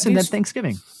Christmas and then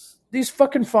Thanksgiving. These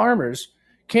fucking farmers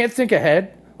can't think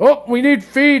ahead. Oh, we need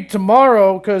feed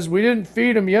tomorrow because we didn't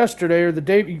feed them yesterday or the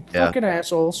day. You fucking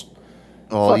assholes.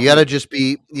 Well, you gotta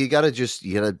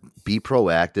be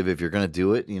proactive if you're gonna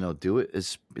do it. Do it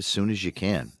as soon as you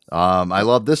can. I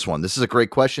love this one. This is a great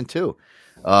question too.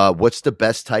 What's the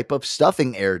best type of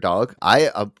stuffing, Air Dog?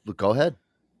 Go ahead.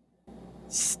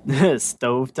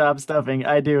 Stovetop stuffing.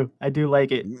 I do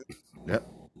like it. Yep.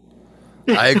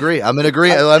 I agree. I'm in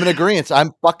agreement.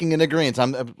 I'm fucking in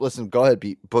agreement. Listen. Go ahead,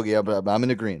 Boogie. I'm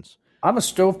in agreement. I'm a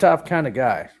stovetop kind of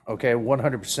guy. Okay,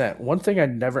 100%. One thing I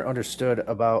never understood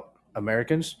about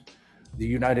Americans, the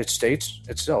United States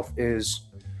itself, is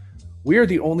we are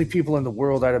the only people in the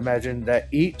world, I'd imagine, that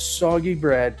eat soggy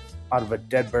bread out of a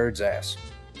dead bird's ass.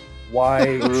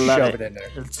 Why shove it in there?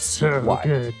 It's so Why?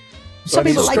 good. So Some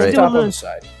people like to do a little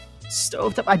side.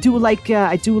 stovetop. I do like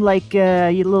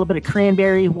a little bit of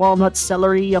cranberry, walnut,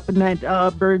 celery up in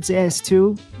that bird's ass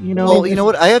too. Well, you know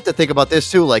what? I have to think about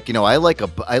this too. Like, I like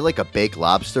a baked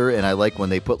lobster, and I like when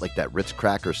they put like that Ritz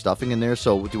cracker stuffing in there.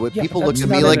 So people look at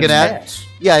me like an ass?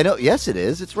 Yeah, I know. Yes, it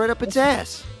is. It's right up its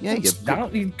ass. Yeah,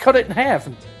 you cut it in half.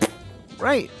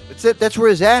 Right. That's where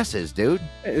his ass is, dude.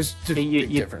 It's just a big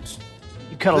difference.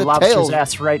 You cut a lobster's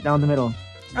ass right down the middle.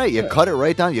 Right, you cut it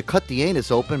right down. You cut the anus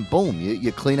open. Boom.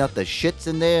 You clean out the shits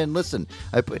in there. And listen,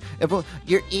 everyone,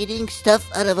 you're eating stuff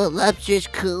out of a lobster's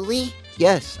coolie?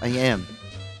 Yes, I am.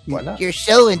 Why not? You're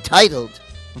so entitled.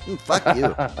 Fuck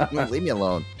you. Leave me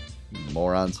alone,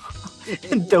 morons.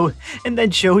 And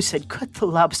then Joe said, "Cut the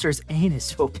lobster's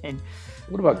anus open."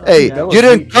 What about? Hey, you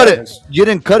didn't cut it. You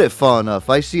didn't cut it far enough.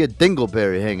 I see a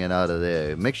dingleberry hanging out of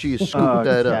there. Make sure you scoop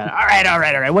that up. All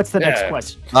right. What's the next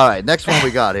question? All right, next one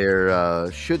we got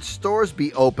here. Should stores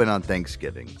be open on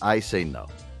Thanksgiving? I say no.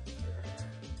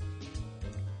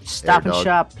 Stop and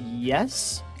shop,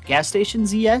 yes. Gas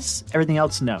stations, yes. Everything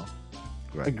else, no.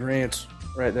 Right. Agreement,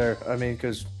 right there. I mean,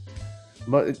 because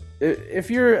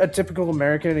if you're a typical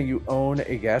American and you own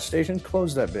a gas station,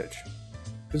 close that bitch.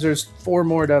 Because there's 4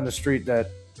 more down the street that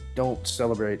don't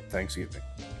celebrate Thanksgiving.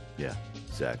 Yeah,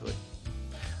 exactly.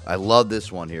 I love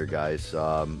this one here, guys.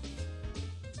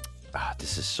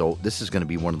 This is going to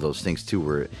be one of those things too.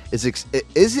 Where is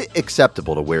it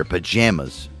acceptable to wear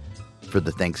pajamas for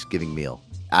the Thanksgiving meal?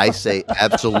 I say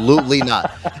absolutely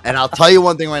not. And I'll tell you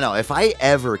one thing right now. If I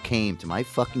ever came to my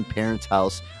fucking parents'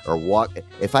 house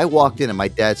if I walked in and my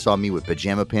dad saw me with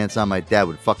pajama pants on, my dad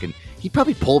would he'd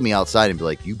probably pull me outside and be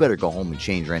like, "You better go home and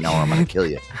change right now or I'm going to kill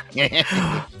you."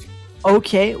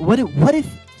 Okay. What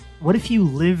if you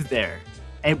live there?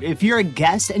 And if you're a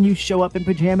guest and you show up in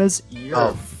pajamas,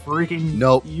 you're freaking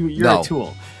you're a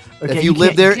tool. Okay, if you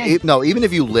live there, even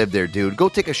if you live there, dude, go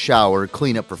take a shower,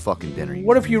 clean up for fucking dinner.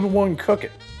 What if you're the one cooking?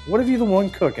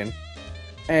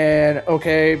 And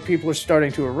people are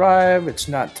starting to arrive. It's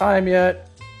not time yet.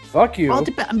 Fuck you. Well,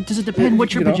 does it depend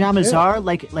what your pajamas are?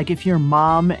 Like if you're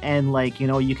mom and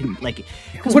you can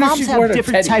because moms have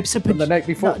different types of the night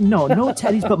before. No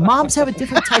teddies, but moms have a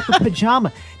different type of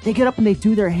pajama. They get up and they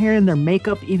do their hair and their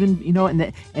makeup, even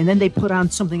and then they put on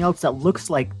something else that looks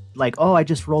like oh, I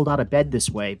just rolled out of bed this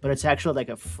way, but it's actually like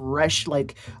a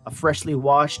freshly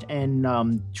washed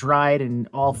and dried and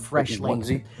all fresh.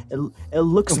 Onesie. It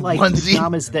looks like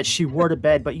pajamas that she wore to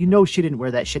bed, but she didn't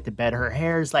wear that shit to bed. Her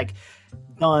hair's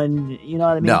done. You know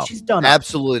what I mean? No, she's done.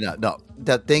 Absolutely not. No,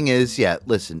 the thing is,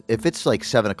 listen, if it's like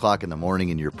 7 o'clock in the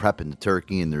morning and you're prepping the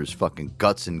turkey and there's fucking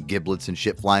guts and giblets and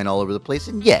shit flying all over the place,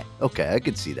 and okay, I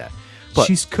could see that. But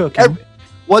she's cooking.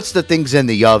 Once the thing's in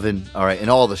the oven, all right, and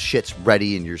all the shit's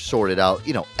ready and you're sorted out,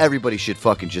 everybody should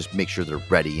fucking just make sure they're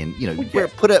ready and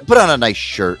put on a nice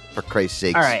shirt for Christ's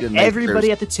sake. All right,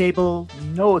 everybody at the table,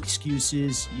 no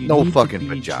excuses. You no need fucking to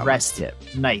be pajamas. Dressed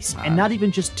nice, and not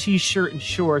even just t-shirt and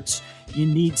shorts. You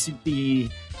need to be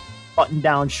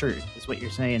button-down shirt. Is what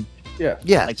you're saying? Yeah.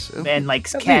 Yeah. And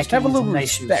khakis. Have a little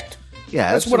nice respect. Shoes.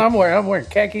 Yeah, that's what I'm wearing. I'm wearing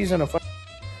khakis and a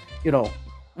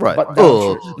right.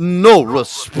 No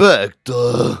respect.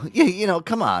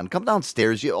 Come on, come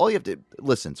downstairs. All you have to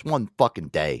listen. It's one fucking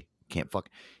day. You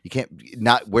can't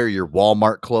not wear your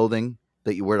Walmart clothing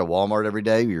that you wear to Walmart every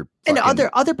day. And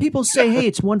other people say, hey,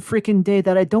 it's one freaking day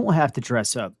that I don't have to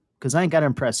dress up because I ain't got to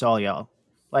impress all y'all.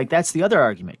 That's the other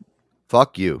argument.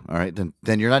 Fuck you. All right,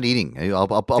 then you're not eating. I'll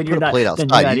put a plate outside.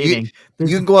 Then you're not eating.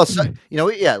 You can go outside.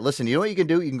 Listen. You know what you can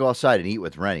do? You can go outside and eat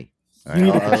with Rennie. Right.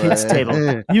 You eat at the kids' table.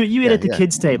 You eat at the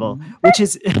kids' table, which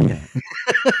is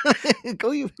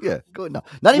go. No,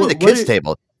 not even the kids'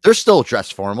 table. They're still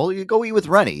dressed formal. You go eat with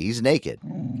Rennie. He's naked.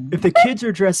 If the kids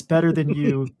are dressed better than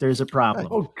you, there's a problem.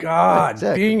 Oh God,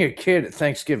 being a kid at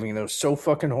Thanksgiving though is so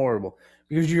fucking horrible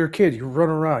because you're a kid. You're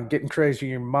running around getting crazy.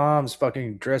 Your mom's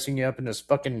fucking dressing you up in this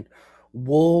fucking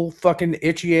wool, fucking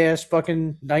itchy ass,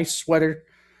 fucking nice sweater,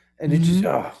 and it just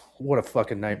what a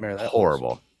fucking nightmare that horrible.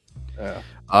 was.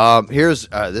 Here's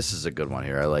this is a good one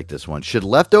here. I like this one. Should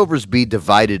leftovers be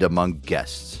divided among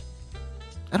guests?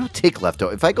 I don't take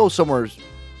leftovers. If I go somewhere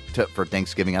for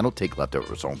Thanksgiving, I don't take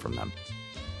leftovers home from them.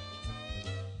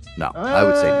 No, I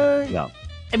would say no.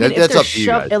 I mean, That's up to you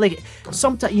guys. Like,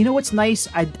 sometimes, you know what's nice?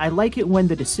 I like it when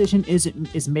the decision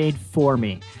is made for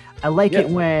me. I like it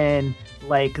when,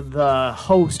 like, the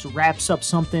host wraps up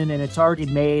something and it's already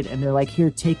made, and they're like, "Here,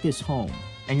 take this home."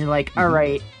 And you're like, "All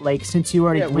right, like, since you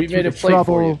already went through the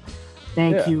trouble,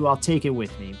 thank you. I'll take it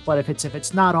with me." But if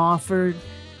it's not offered,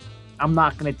 I'm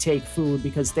not gonna take food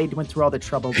because they went through all the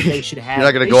trouble. They should have. You're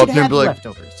not gonna go up there and be like,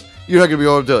 leftovers. You're not gonna be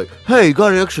able to be like, "Hey, you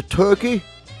got an extra turkey?"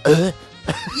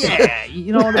 Yeah,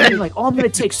 you know what I mean? Like, I'm going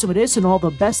to take some of this and all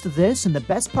the best of this and the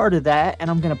best part of that,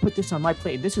 and I'm going to put this on my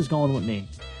plate. This is going with me.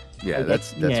 Yeah, Like,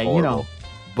 that's horrible. you know.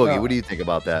 Boogie, what do you think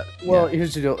about that? Well,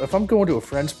 here's the deal. If I'm going to a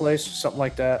friend's place, something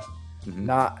like that,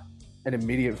 not an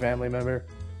immediate family member,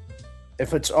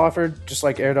 if it's offered, just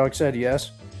like Air Dog said,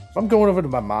 yes. If I'm going over to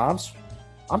my mom's,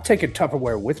 I'm taking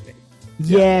Tupperware with me.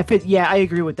 Yeah, I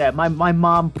agree with that. My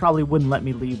mom probably wouldn't let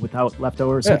me leave without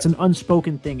leftovers. Yeah. It's an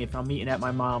unspoken thing. If I'm eating at my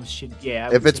mom's,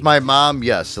 If it's my mom,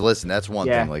 yes. So listen, that's one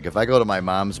Yeah. thing. Like if I go to my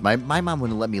mom's, my mom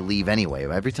wouldn't let me leave anyway.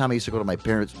 Every time I used to go to my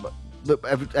parents,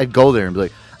 I'd go there and be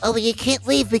like, Oh, but you can't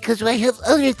leave because I have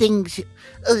other things.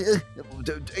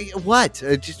 "What?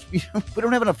 We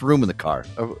don't have enough room in the car.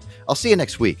 I'll see you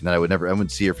next week." And then I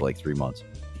wouldn't see her for like 3 months.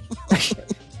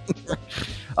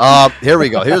 Here we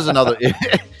go. Here's another.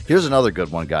 Here's another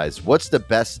good one, guys. What's the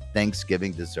best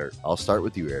Thanksgiving dessert? I'll start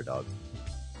with you, Air Dog.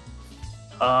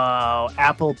 Oh,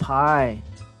 apple pie.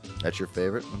 That's your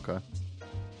favorite? Okay.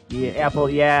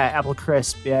 Yeah, apple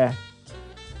crisp, yeah.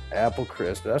 Apple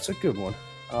crisp. That's a good one.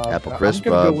 Apple crisp.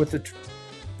 I'm gonna go with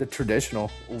the traditional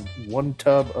 1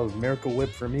 tub of Miracle Whip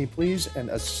for me, please,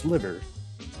 and a sliver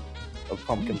of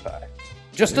pumpkin pie.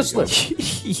 Just a sliver.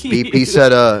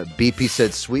 BP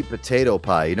said sweet potato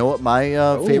pie. You know what my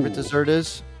favorite dessert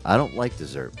is? I don't like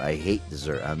dessert. I hate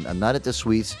dessert. I'm not at the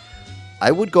sweets. I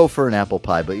would go for an apple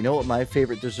pie, but you know what my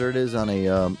favorite dessert is on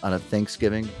a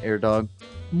Thanksgiving, Air Dog?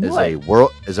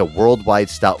 What? Is a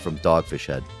worldwide stout from Dogfish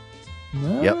Head.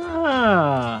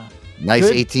 Ah,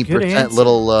 Nice good 18% answer.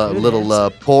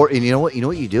 little pour. And you know what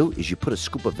you do is you put a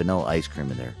scoop of vanilla ice cream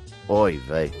in there. Oy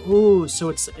vey. Ooh, so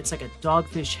it's like a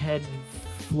Dogfish Head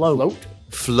float.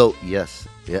 Float, yes.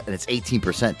 Yeah, and it's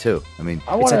 18% too. I mean,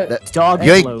 I want it's a dog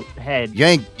float head. You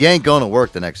ain't going to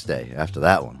work the next day after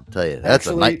that one. I'll tell you. That's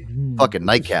Actually- a fucking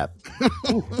nightcap.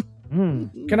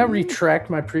 Can I retract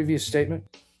my previous statement?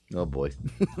 Oh boy.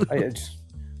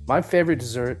 My favorite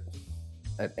dessert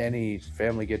at any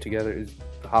family get together is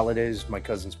holidays. My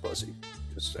cousin's pussy.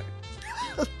 Just saying.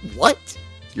 What?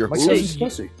 My who? cousin's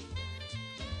pussy.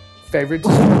 Favorite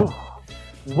dessert.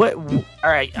 What? All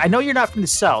right, I know you're not from the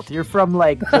South. You're from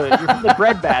you're from the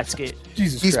breadbasket.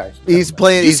 Jesus Christ. He's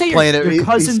playing. You He's say playing your it.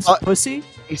 cousin's pussy?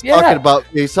 He's talking about.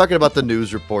 He's talking about the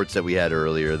news reports that we had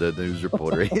earlier. The news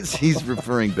reporter. He's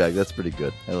referring back. That's pretty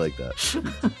good. I like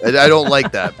that. I don't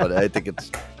like that, but I think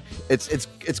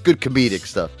it's good comedic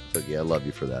stuff. But yeah, I love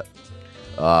you for that.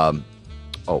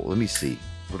 Let me see.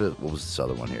 What was this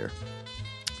other one here?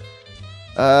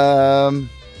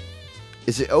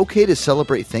 Is it okay to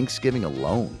celebrate Thanksgiving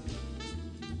alone?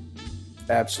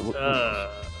 Absolutely.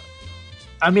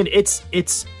 I mean, it's.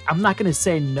 I'm not gonna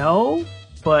say no,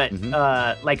 but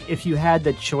like if you had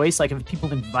the choice, like if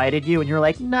people invited you and you're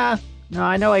like, nah, no,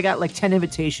 I know I got like 10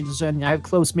 invitations and I have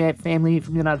close family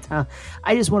from out of town.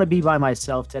 I just want to be by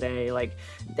myself today. Like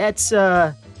that's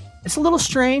it's a little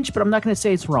strange, but I'm not gonna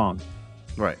say it's wrong.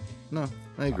 Right. No,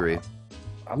 I agree.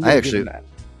 I actually.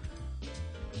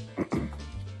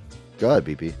 Go ahead,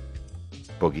 BP.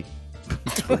 Boogie.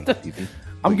 BP.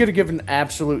 I'm gonna give an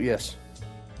absolute yes.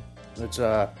 It's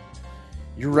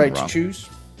your right to choose.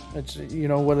 It's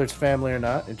whether it's family or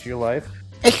not. It's your life.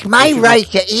 It's my right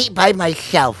to eat by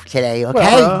myself today,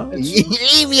 okay? Well,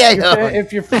 Leave me alone.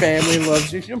 If your family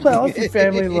loves you, if your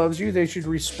family loves you, they should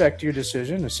respect your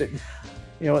decision to sit.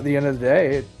 At the end of the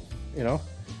day, Then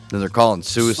they're calling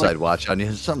suicide watch on you.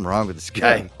 There's something wrong with this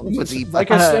guy. What's he?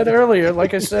 Like I said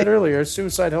earlier,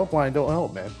 suicide helpline don't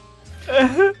help, man.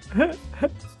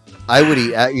 I would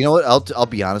eat. You know what? I'll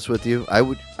be honest with you.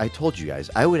 I told you guys.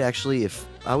 I would actually, if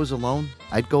I was alone,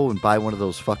 I'd go and buy one of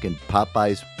those fucking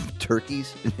Popeyes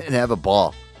turkeys and have a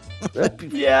ball.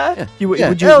 Yeah.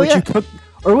 Would you cook,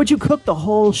 or would you cook the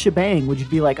whole shebang? Would you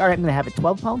be like, all right, I'm going to have a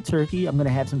 12-pound turkey, I'm going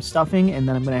to have some stuffing, and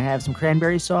then I'm going to have some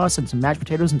cranberry sauce and some mashed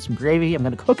potatoes and some gravy. I'm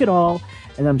going to cook it all,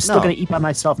 and I'm still going to eat by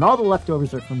myself, and all the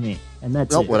leftovers are from me. And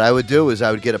that's it. What I would do is I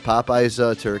would get a Popeye's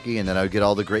turkey, and then I would get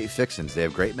all the great fixins. They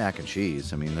have great mac and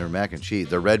cheese. I mean, their mac and cheese,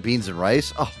 their red beans and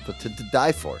rice. Oh, but to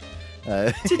die for.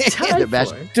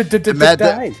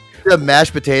 The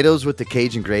mashed potatoes with the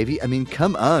Cajun gravy. I mean,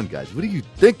 come on, guys. What are you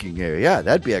thinking here? Yeah,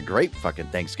 that'd be a great fucking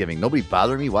Thanksgiving. Nobody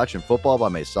bothering me watching football by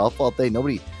myself all day.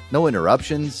 No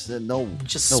interruptions. No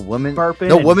women.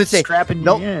 No women say.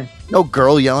 No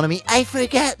girl yelling at me. I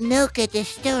forgot milk at the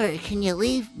store. Can you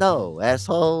leave? No,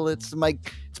 asshole. It's my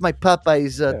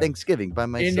Popeye's Thanksgiving by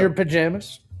myself. In your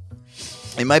pajamas.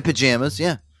 In my pajamas.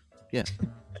 Yeah.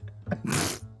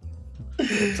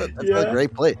 That's a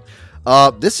great play.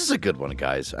 This is a good one,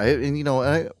 guys.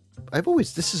 I've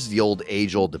always, this is the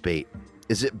age-old debate.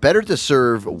 Is it better to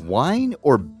serve wine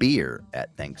or beer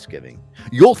at Thanksgiving?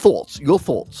 Your thoughts.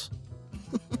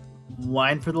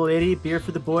 Wine for the lady, beer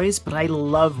for the boys, but I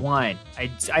love wine.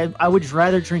 I would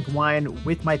rather drink wine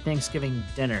with my Thanksgiving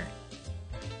dinner.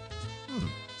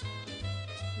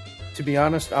 To be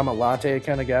honest, I'm a latte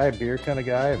kind of guy, beer kind of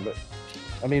guy, but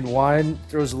I mean, wine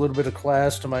throws a little bit of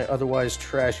class to my otherwise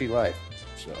trashy life.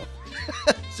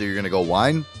 So you're gonna go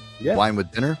wine? Yeah. Wine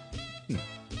with dinner?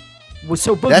 Well,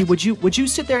 so Boogie, would you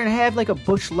sit there and have like a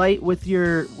Busch Light with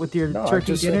your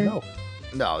turkey dinner?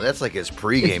 No, that's like his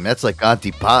pregame. That's like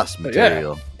antipasto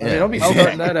material. Yeah. I mean, I'll be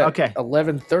starting that at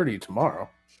 11:30 tomorrow,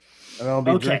 and I'll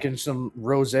be drinking some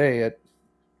rosé at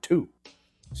 2.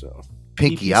 So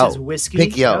pinky out, whiskey.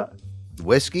 Pinky out,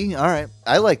 whiskey. All right,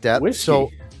 I like that. Whiskey.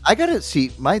 So I gotta see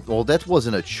that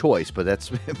wasn't a choice, but that's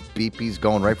BP's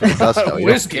going right for the gusto.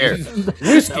 Whiskey,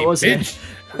 bitch.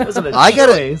 I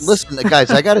gotta listen, guys.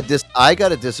 I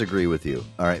gotta disagree with you.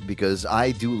 All right, because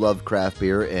I do love craft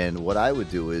beer, and what I would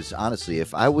do is honestly,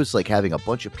 if I was like having a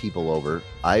bunch of people over,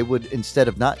 I would, instead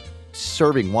of not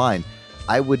serving wine,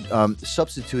 I would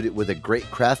substitute it with a great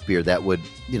craft beer that would,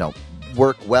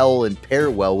 work well and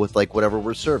pair well with like whatever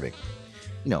we're serving.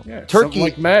 Turkey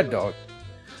like Mad Dog.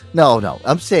 No.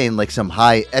 I'm saying like some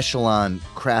high echelon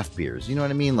craft beers. You know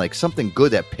what I mean? Like something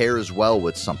good that pairs well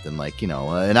with something like, an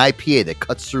IPA that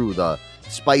cuts through the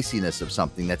spiciness of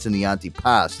something that's in the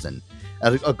antipasto, and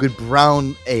a good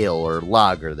brown ale or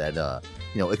lager that,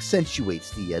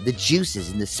 accentuates the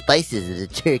juices and the spices of the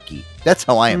turkey. That's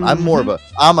how I am. Mm-hmm.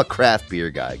 I'm a craft beer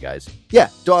guy, guys. Yeah,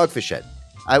 Dogfish Head.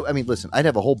 I mean, listen, I'd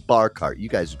have a whole bar cart. You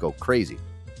guys would go crazy.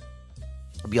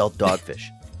 It'd be all Dogfish.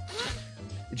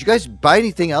 Did you guys buy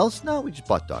anything else? No, we just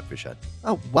bought Dogfish Head.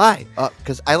 Oh, why?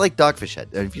 Because I like Dogfish Head.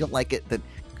 And if you don't like it, then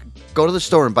go to the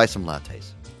store and buy some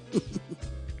lattes.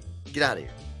 Get out of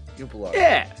here. You belong.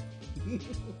 Yeah.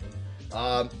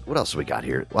 What else we got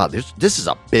here? Wow, this is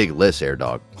a big list, Air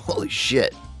Dog. Holy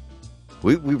shit.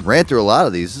 We ran through a lot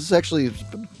of these. This is actually a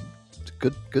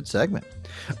good segment.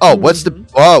 Oh,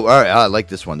 all right. I like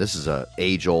this one. This is a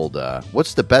age-old.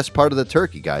 What's the best part of the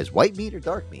turkey, guys? White meat or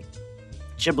dark meat?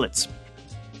 Giblets.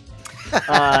 Oh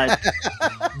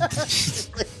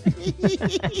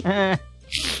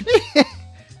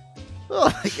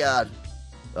my god.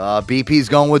 BP's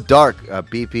going with dark.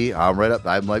 BP, I'm right up.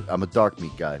 I'm a dark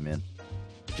meat guy, man.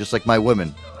 Just like my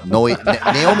women. Naomi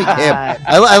Campbell.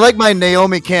 I like my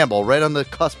Naomi Campbell right on the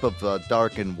cusp of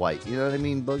dark and white. You know what I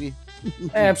mean, Boogie?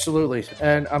 Absolutely.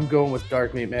 And I'm going with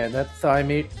dark meat, man. That thigh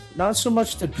meat, not so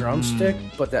much the drumstick,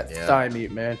 but that thigh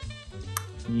meat, man.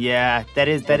 Yeah, that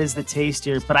is the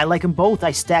tastier. But I like them both.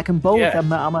 I stack them both.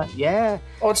 Yeah.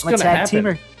 Oh, it's gonna happen.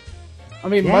 Teamer. I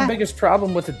mean, my biggest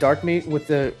problem with the dark meat with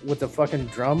the fucking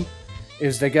drum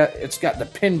is it's got the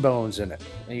pin bones in it,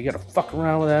 and you got to fuck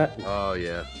around with that. Oh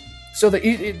yeah. So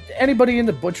anybody in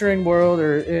the butchering world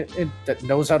or that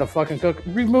knows how to fucking cook,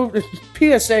 remove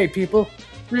PSA people.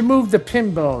 Remove the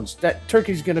pin bones. That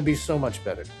turkey's gonna be so much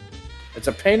better. It's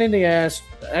a pain in the ass.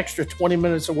 An extra 20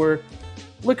 minutes of work.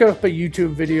 Look up a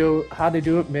YouTube video how they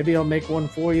do it. Maybe I'll make one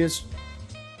for you.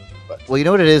 Well, you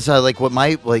know what it is. Like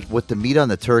with the meat on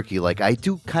the turkey. Like I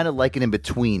do kind of like it in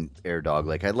between, Air Dog.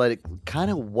 Like I let it kind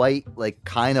of white, like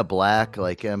kind of black.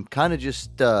 Like I'm kind of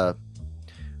just.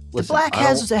 The black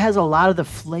has a lot of the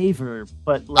flavor,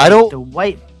 but the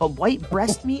white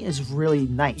breast meat is really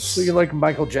nice. So you like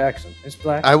Michael Jackson? It's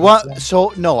black. I want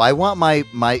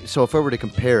my so if I were to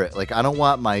compare it, like I don't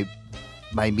want my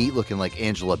meat looking like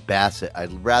Angela Bassett.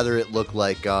 I'd rather it look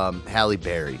like Halle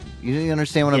Berry. You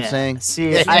understand what I'm saying?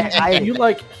 See, you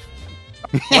like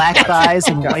black thighs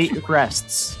and white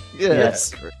breasts. Yeah.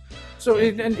 Yes. So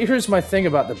and here's my thing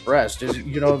about the breast is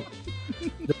the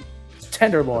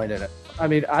tenderloin in it. I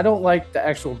mean, I don't like the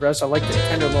actual breast. I like the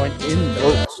tenderloin in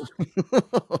the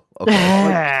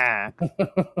breast.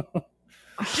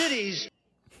 Titties.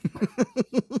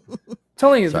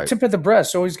 Telling you, Sorry. the tip of the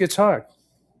breast always gets hard.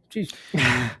 Jeez.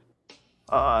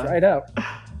 Try it out.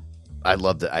 I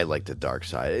love that. I like the dark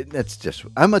side. That's just.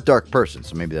 I'm a dark person,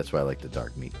 so maybe that's why I like the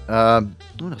dark meat. What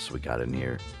else we got in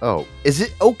here? Oh, is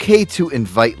it okay to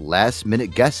invite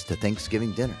last-minute guests to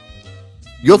Thanksgiving dinner?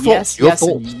 Your thoughts. Your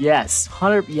thoughts. Yes.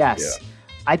 100. Yes. Yeah.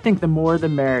 I think the more the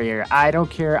merrier. I don't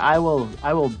care. I will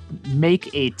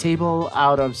make a table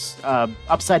out of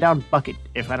upside down bucket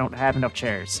if I don't have enough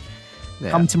chairs. Yeah.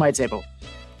 Come to my table.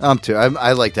 Too.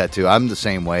 I like that too. I'm the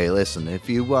same way. Listen, if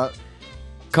you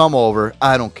come over,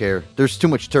 I don't care. There's too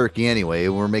much turkey anyway.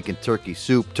 We're making turkey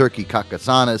soup, turkey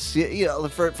cacasanas,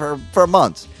 for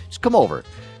months. Just come over,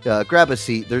 grab a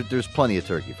seat. There's plenty of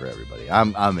turkey for everybody. I'm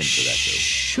into that too.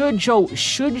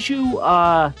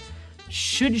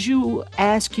 Should you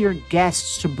ask your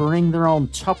guests to bring their own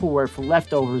Tupperware for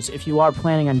leftovers if you are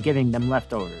planning on giving them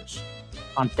leftovers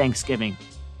on Thanksgiving?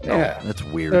 Yeah, that's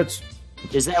weird.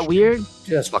 Is that weird?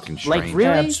 Just fucking strange. Like, really?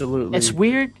 Absolutely. It's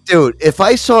weird? Dude, if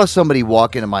I saw somebody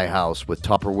walk into my house with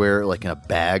Tupperware, like in a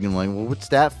bag, and I'm like, well, what's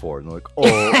that for? And they're like,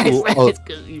 I'm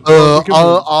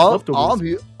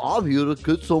here to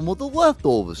get some of the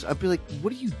leftovers. I'd be like,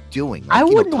 what are you doing? Like, I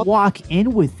wouldn't walk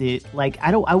in with it. Like,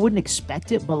 I wouldn't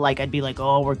expect it, but like, I'd be like,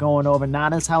 oh, we're going over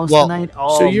Nana's house tonight.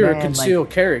 Oh, so you're man, a conceal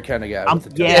carry kind of guy. I'm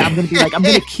gonna be like, I'm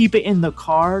gonna keep it in the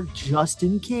car just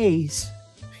in case.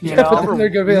 You But know? then they're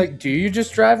gonna be like, "Do you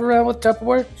just drive around with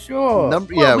Tupperware?" Sure.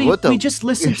 We just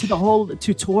listened to the whole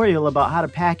tutorial about how to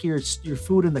pack your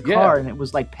food in the car, and it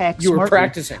was like pack. You were smartly.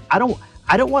 practicing. I don't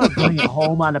want to bring it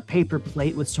home on a paper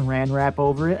plate with saran wrap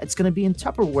over it. It's gonna be in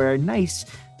Tupperware, nice,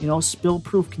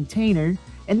 spill-proof container.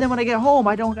 And then when I get home,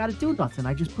 I don't got to do nothing.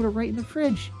 I just put it right in the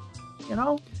fridge,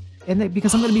 And then,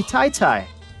 because I'm gonna be tie.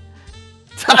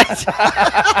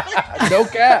 No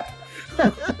cap.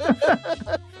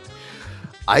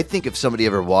 I think if somebody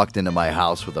ever walked into my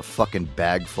house with a fucking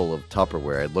bag full of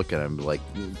Tupperware, I'd look at them and be like,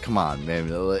 come on, man.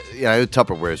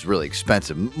 Tupperware is really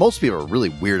expensive. Most people are really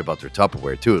weird about their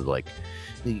Tupperware, too. Like,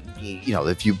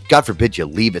 if you, God forbid, you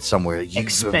leave it somewhere. I'd be like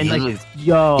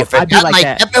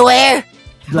that. Tupperware?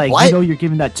 Like, what? you're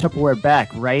giving that Tupperware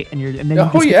back, right? And then you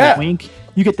just get the wink.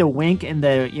 You get the wink and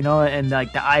and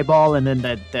like the eyeball and then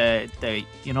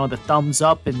the thumbs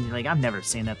up, and you're like, I'm never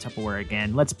seeing that Tupperware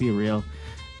again. Let's be real.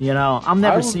 I'm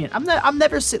never seeing. I'm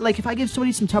never seeing. Like, if I give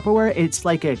somebody some Tupperware, it's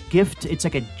like a gift. It's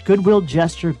like a goodwill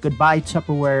gesture. Goodbye,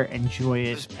 Tupperware. Enjoy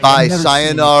it. Bye,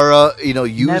 sayonara.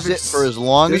 Use it for as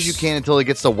long as you can until it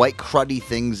gets the white cruddy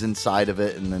things inside of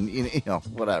it, and then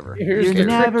whatever. You're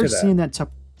never seeing that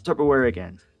Tupperware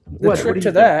again. The trick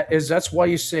to that is that's why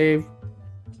you save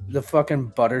the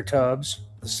fucking butter tubs,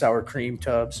 the sour cream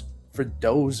tubs for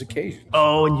those occasions.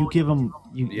 Oh, and you give them.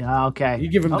 Okay. You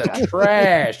give them the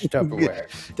trash Tupperware.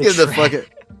 Give the fucking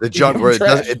the junk where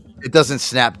it doesn't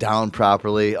snap down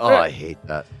properly. Oh, I hate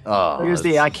that. Oh, here's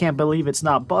I can't believe it's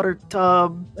not butter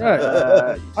tub.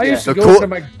 I used to go into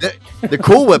my the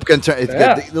Cool Whip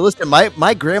container. Listen,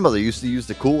 my grandmother used to use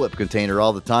the Cool Whip container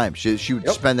all the time. She would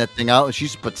spend that thing out, and she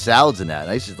used to put salads in that.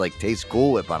 And I used to taste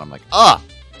Cool Whip on. I'm like,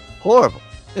 horrible.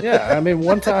 Yeah, I mean,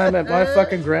 one time at my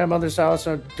fucking grandmother's house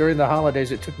during the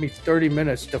holidays, it took me 30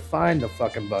 minutes to find the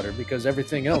fucking butter because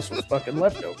everything else was fucking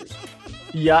leftovers.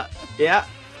 Yeah.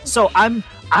 So I'm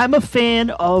a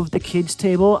fan of the kids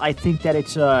table. I think that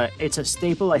it's a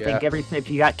staple. I think if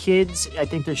you got kids, I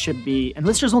think there should be,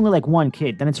 unless there's only like one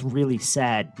kid, then it's really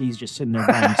sad. He's just sitting there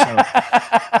by himself.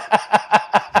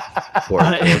 Poor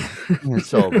kid. It's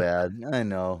so bad. I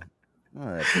know.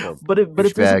 But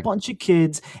if there's a bunch of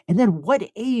kids, and then what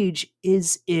age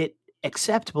is it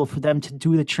acceptable for them to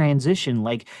do the transition?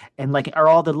 Are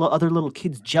all the other little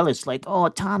kids jealous? Like, oh,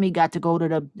 Tommy got to go to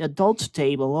the adults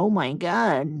table. Oh my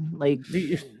God!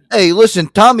 Hey, listen,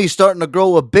 Tommy's starting to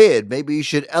grow a beard. Maybe he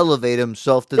should elevate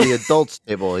himself to the adults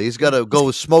table. He's got to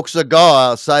go smoke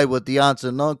cigar outside with the aunts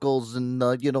and uncles and,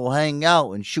 hang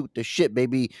out and shoot the shit.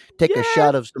 Maybe take a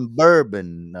shot of some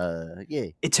bourbon.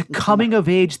 It's a coming of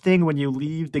age thing when you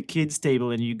leave the kids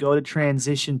table and you go to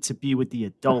transition to be with the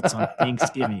adults on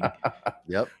Thanksgiving.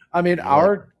 Yep. I mean,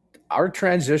 our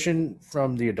transition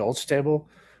from the adults table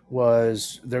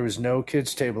was there was no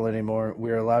kids table anymore. We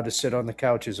were allowed to sit on the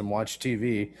couches and watch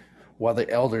TV while the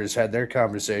elders had their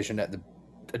conversation at the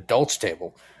adults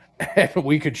table, and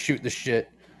we could shoot the shit.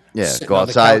 Yeah, go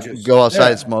outside and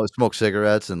smoke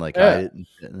cigarettes and hide it. And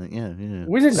shit. Yeah.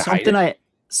 We didn't hide it.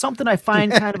 Something I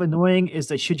find kind of annoying is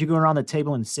that should you go around the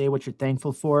table and say what you're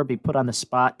thankful for, be put on the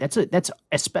spot. That's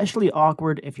especially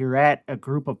awkward if you're at a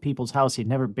group of people's house you've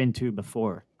never been to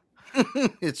before.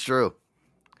 It's true.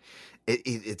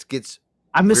 It gets.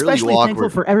 I'm really especially awkward. thankful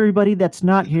for everybody that's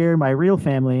not here, my real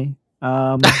family.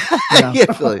 Yeah,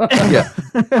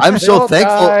 I'm so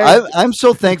thankful. I'm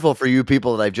so thankful for you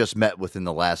people that I've just met within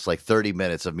the last 30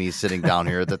 minutes of me sitting down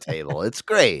here at the table. It's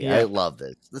great. Yeah. I love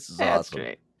this. This is That's awesome.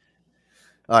 great.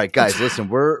 All right, guys, listen,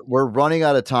 we're running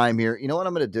out of time here. You know what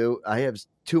I'm going to do? I have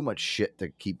too much shit to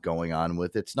keep going on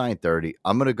with. It's 9:30.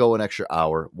 I'm going to go an extra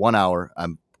hour, 1 hour.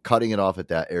 I'm cutting it off at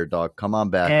that. Air Dog, come on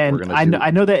back. And we're gonna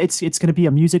I know that it's going to be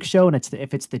a music show, and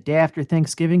if it's the day after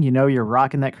Thanksgiving, you're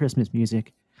rocking that Christmas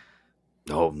music.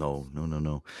 Oh no.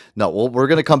 Well, we're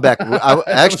going to come back.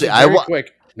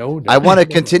 Quick. No. I want to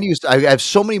continue. I have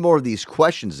so many more of these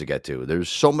questions to get to. There's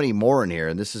so many more in here,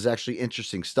 and this is actually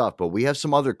interesting stuff. But we have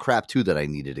some other crap too that I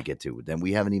needed to get to that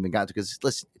we haven't even got to. Because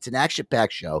listen, it's an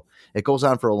action-packed show. It goes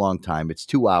on for a long time. It's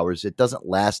 2 hours. It doesn't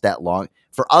last that long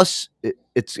for us.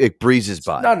 It breezes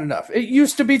by. Not enough. It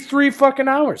used to be 3 fucking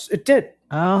hours. It did.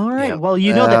 All right. Yeah. Well,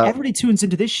 you know that everybody tunes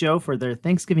into this show for their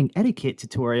Thanksgiving etiquette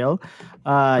tutorial.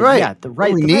 Right. Yeah, the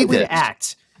right way this. to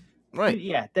act. Right.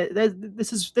 Yeah.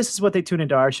 This is what they tune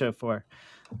into our show for.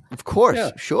 Of course.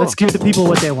 Yeah. Sure. Let's give the people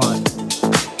what they want.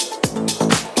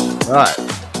 All right,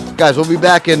 guys. We'll be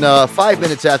back in 5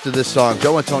 minutes after this song.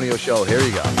 Joe Antonio Show. Here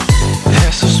you go.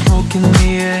 There's some smoke in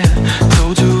the air.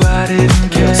 Told you I didn't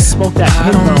care. Smoke that.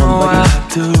 I don't know why I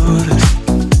do this.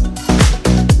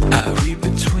 I read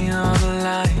between all the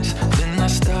lines, then I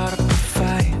start up a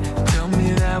fight. Tell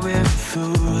me that we're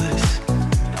through this.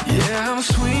 Yeah, I'm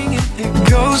swinging, it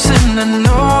goes, and I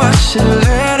know I should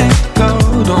let it go.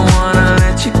 Don't wanna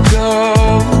let you go.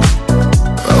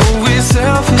 Oh, it's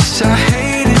selfish, I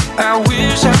hate it. I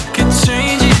wish I could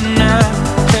change it now.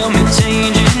 Help me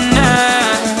change it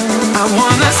now. I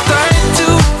wanna start to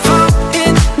fall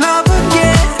in love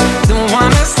again. Don't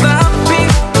wanna stop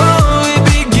before it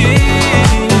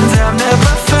begins. I've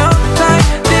never felt like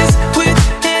this with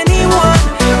anyone.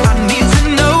 I need to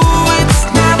know it's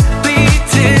not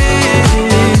fleeting.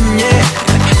 Yeah,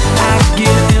 I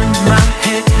get in my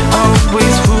head,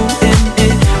 always ruin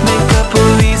it. Make up a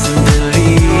reason to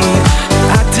leave.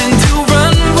 I tend to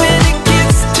run when it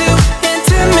gets too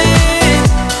intimate.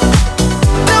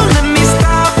 Don't let me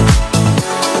stop.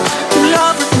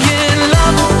 Love again,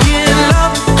 love again,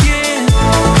 love again.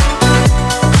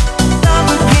 Love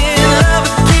again, love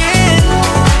again.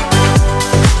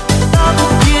 Love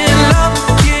again, love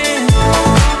again.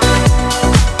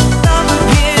 Love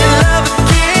again, love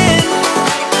again.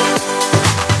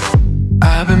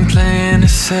 I've been playing it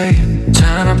safe,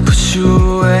 trying to push you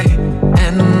away,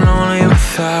 and I'm lonely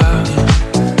without you.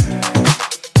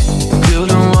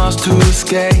 Building walls to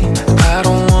escape. I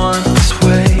don't want it this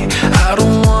way. I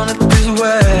don't want it this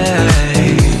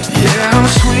way. Yeah, I'm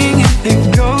swinging,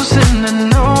 it goes, and I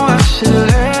know I should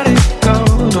let it go.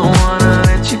 Don't wanna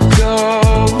let you go.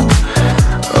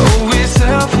 Oh, it's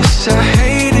selfish, I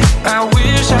hate it. I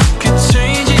wish I could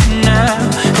change it now.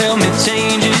 Help me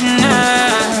change it now.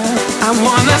 I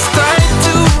wanna start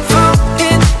to fall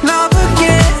in love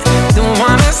again. Don't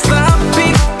wanna stop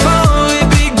before it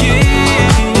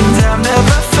begins. I've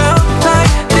never felt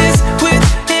like this with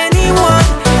anyone.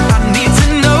 I need to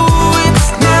know it's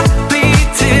not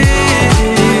fleeting.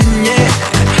 Yeah,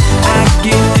 I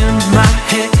get in my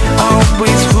head,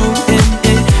 always ruin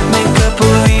it. Make up a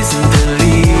reason to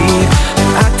leave.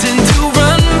 I tend to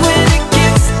run when it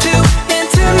gets too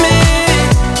intimate.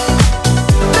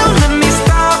 Don't let me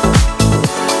stop.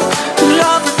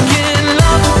 Love again,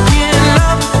 love again,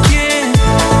 love again.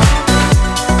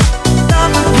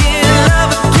 Love again,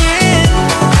 love again.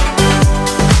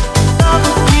 Love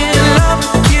again, love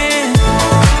again.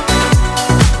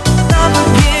 Love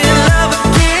again, love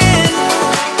again.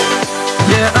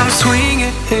 Yeah, I'm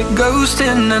swinging, it goes,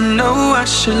 and I know I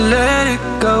should let it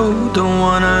go. Don't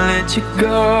wanna let you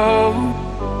go.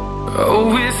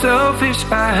 Oh, it's selfish,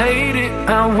 I hate it.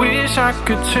 I wish I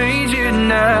could change it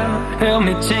now. Help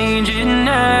me change it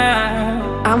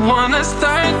now. I wanna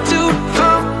start to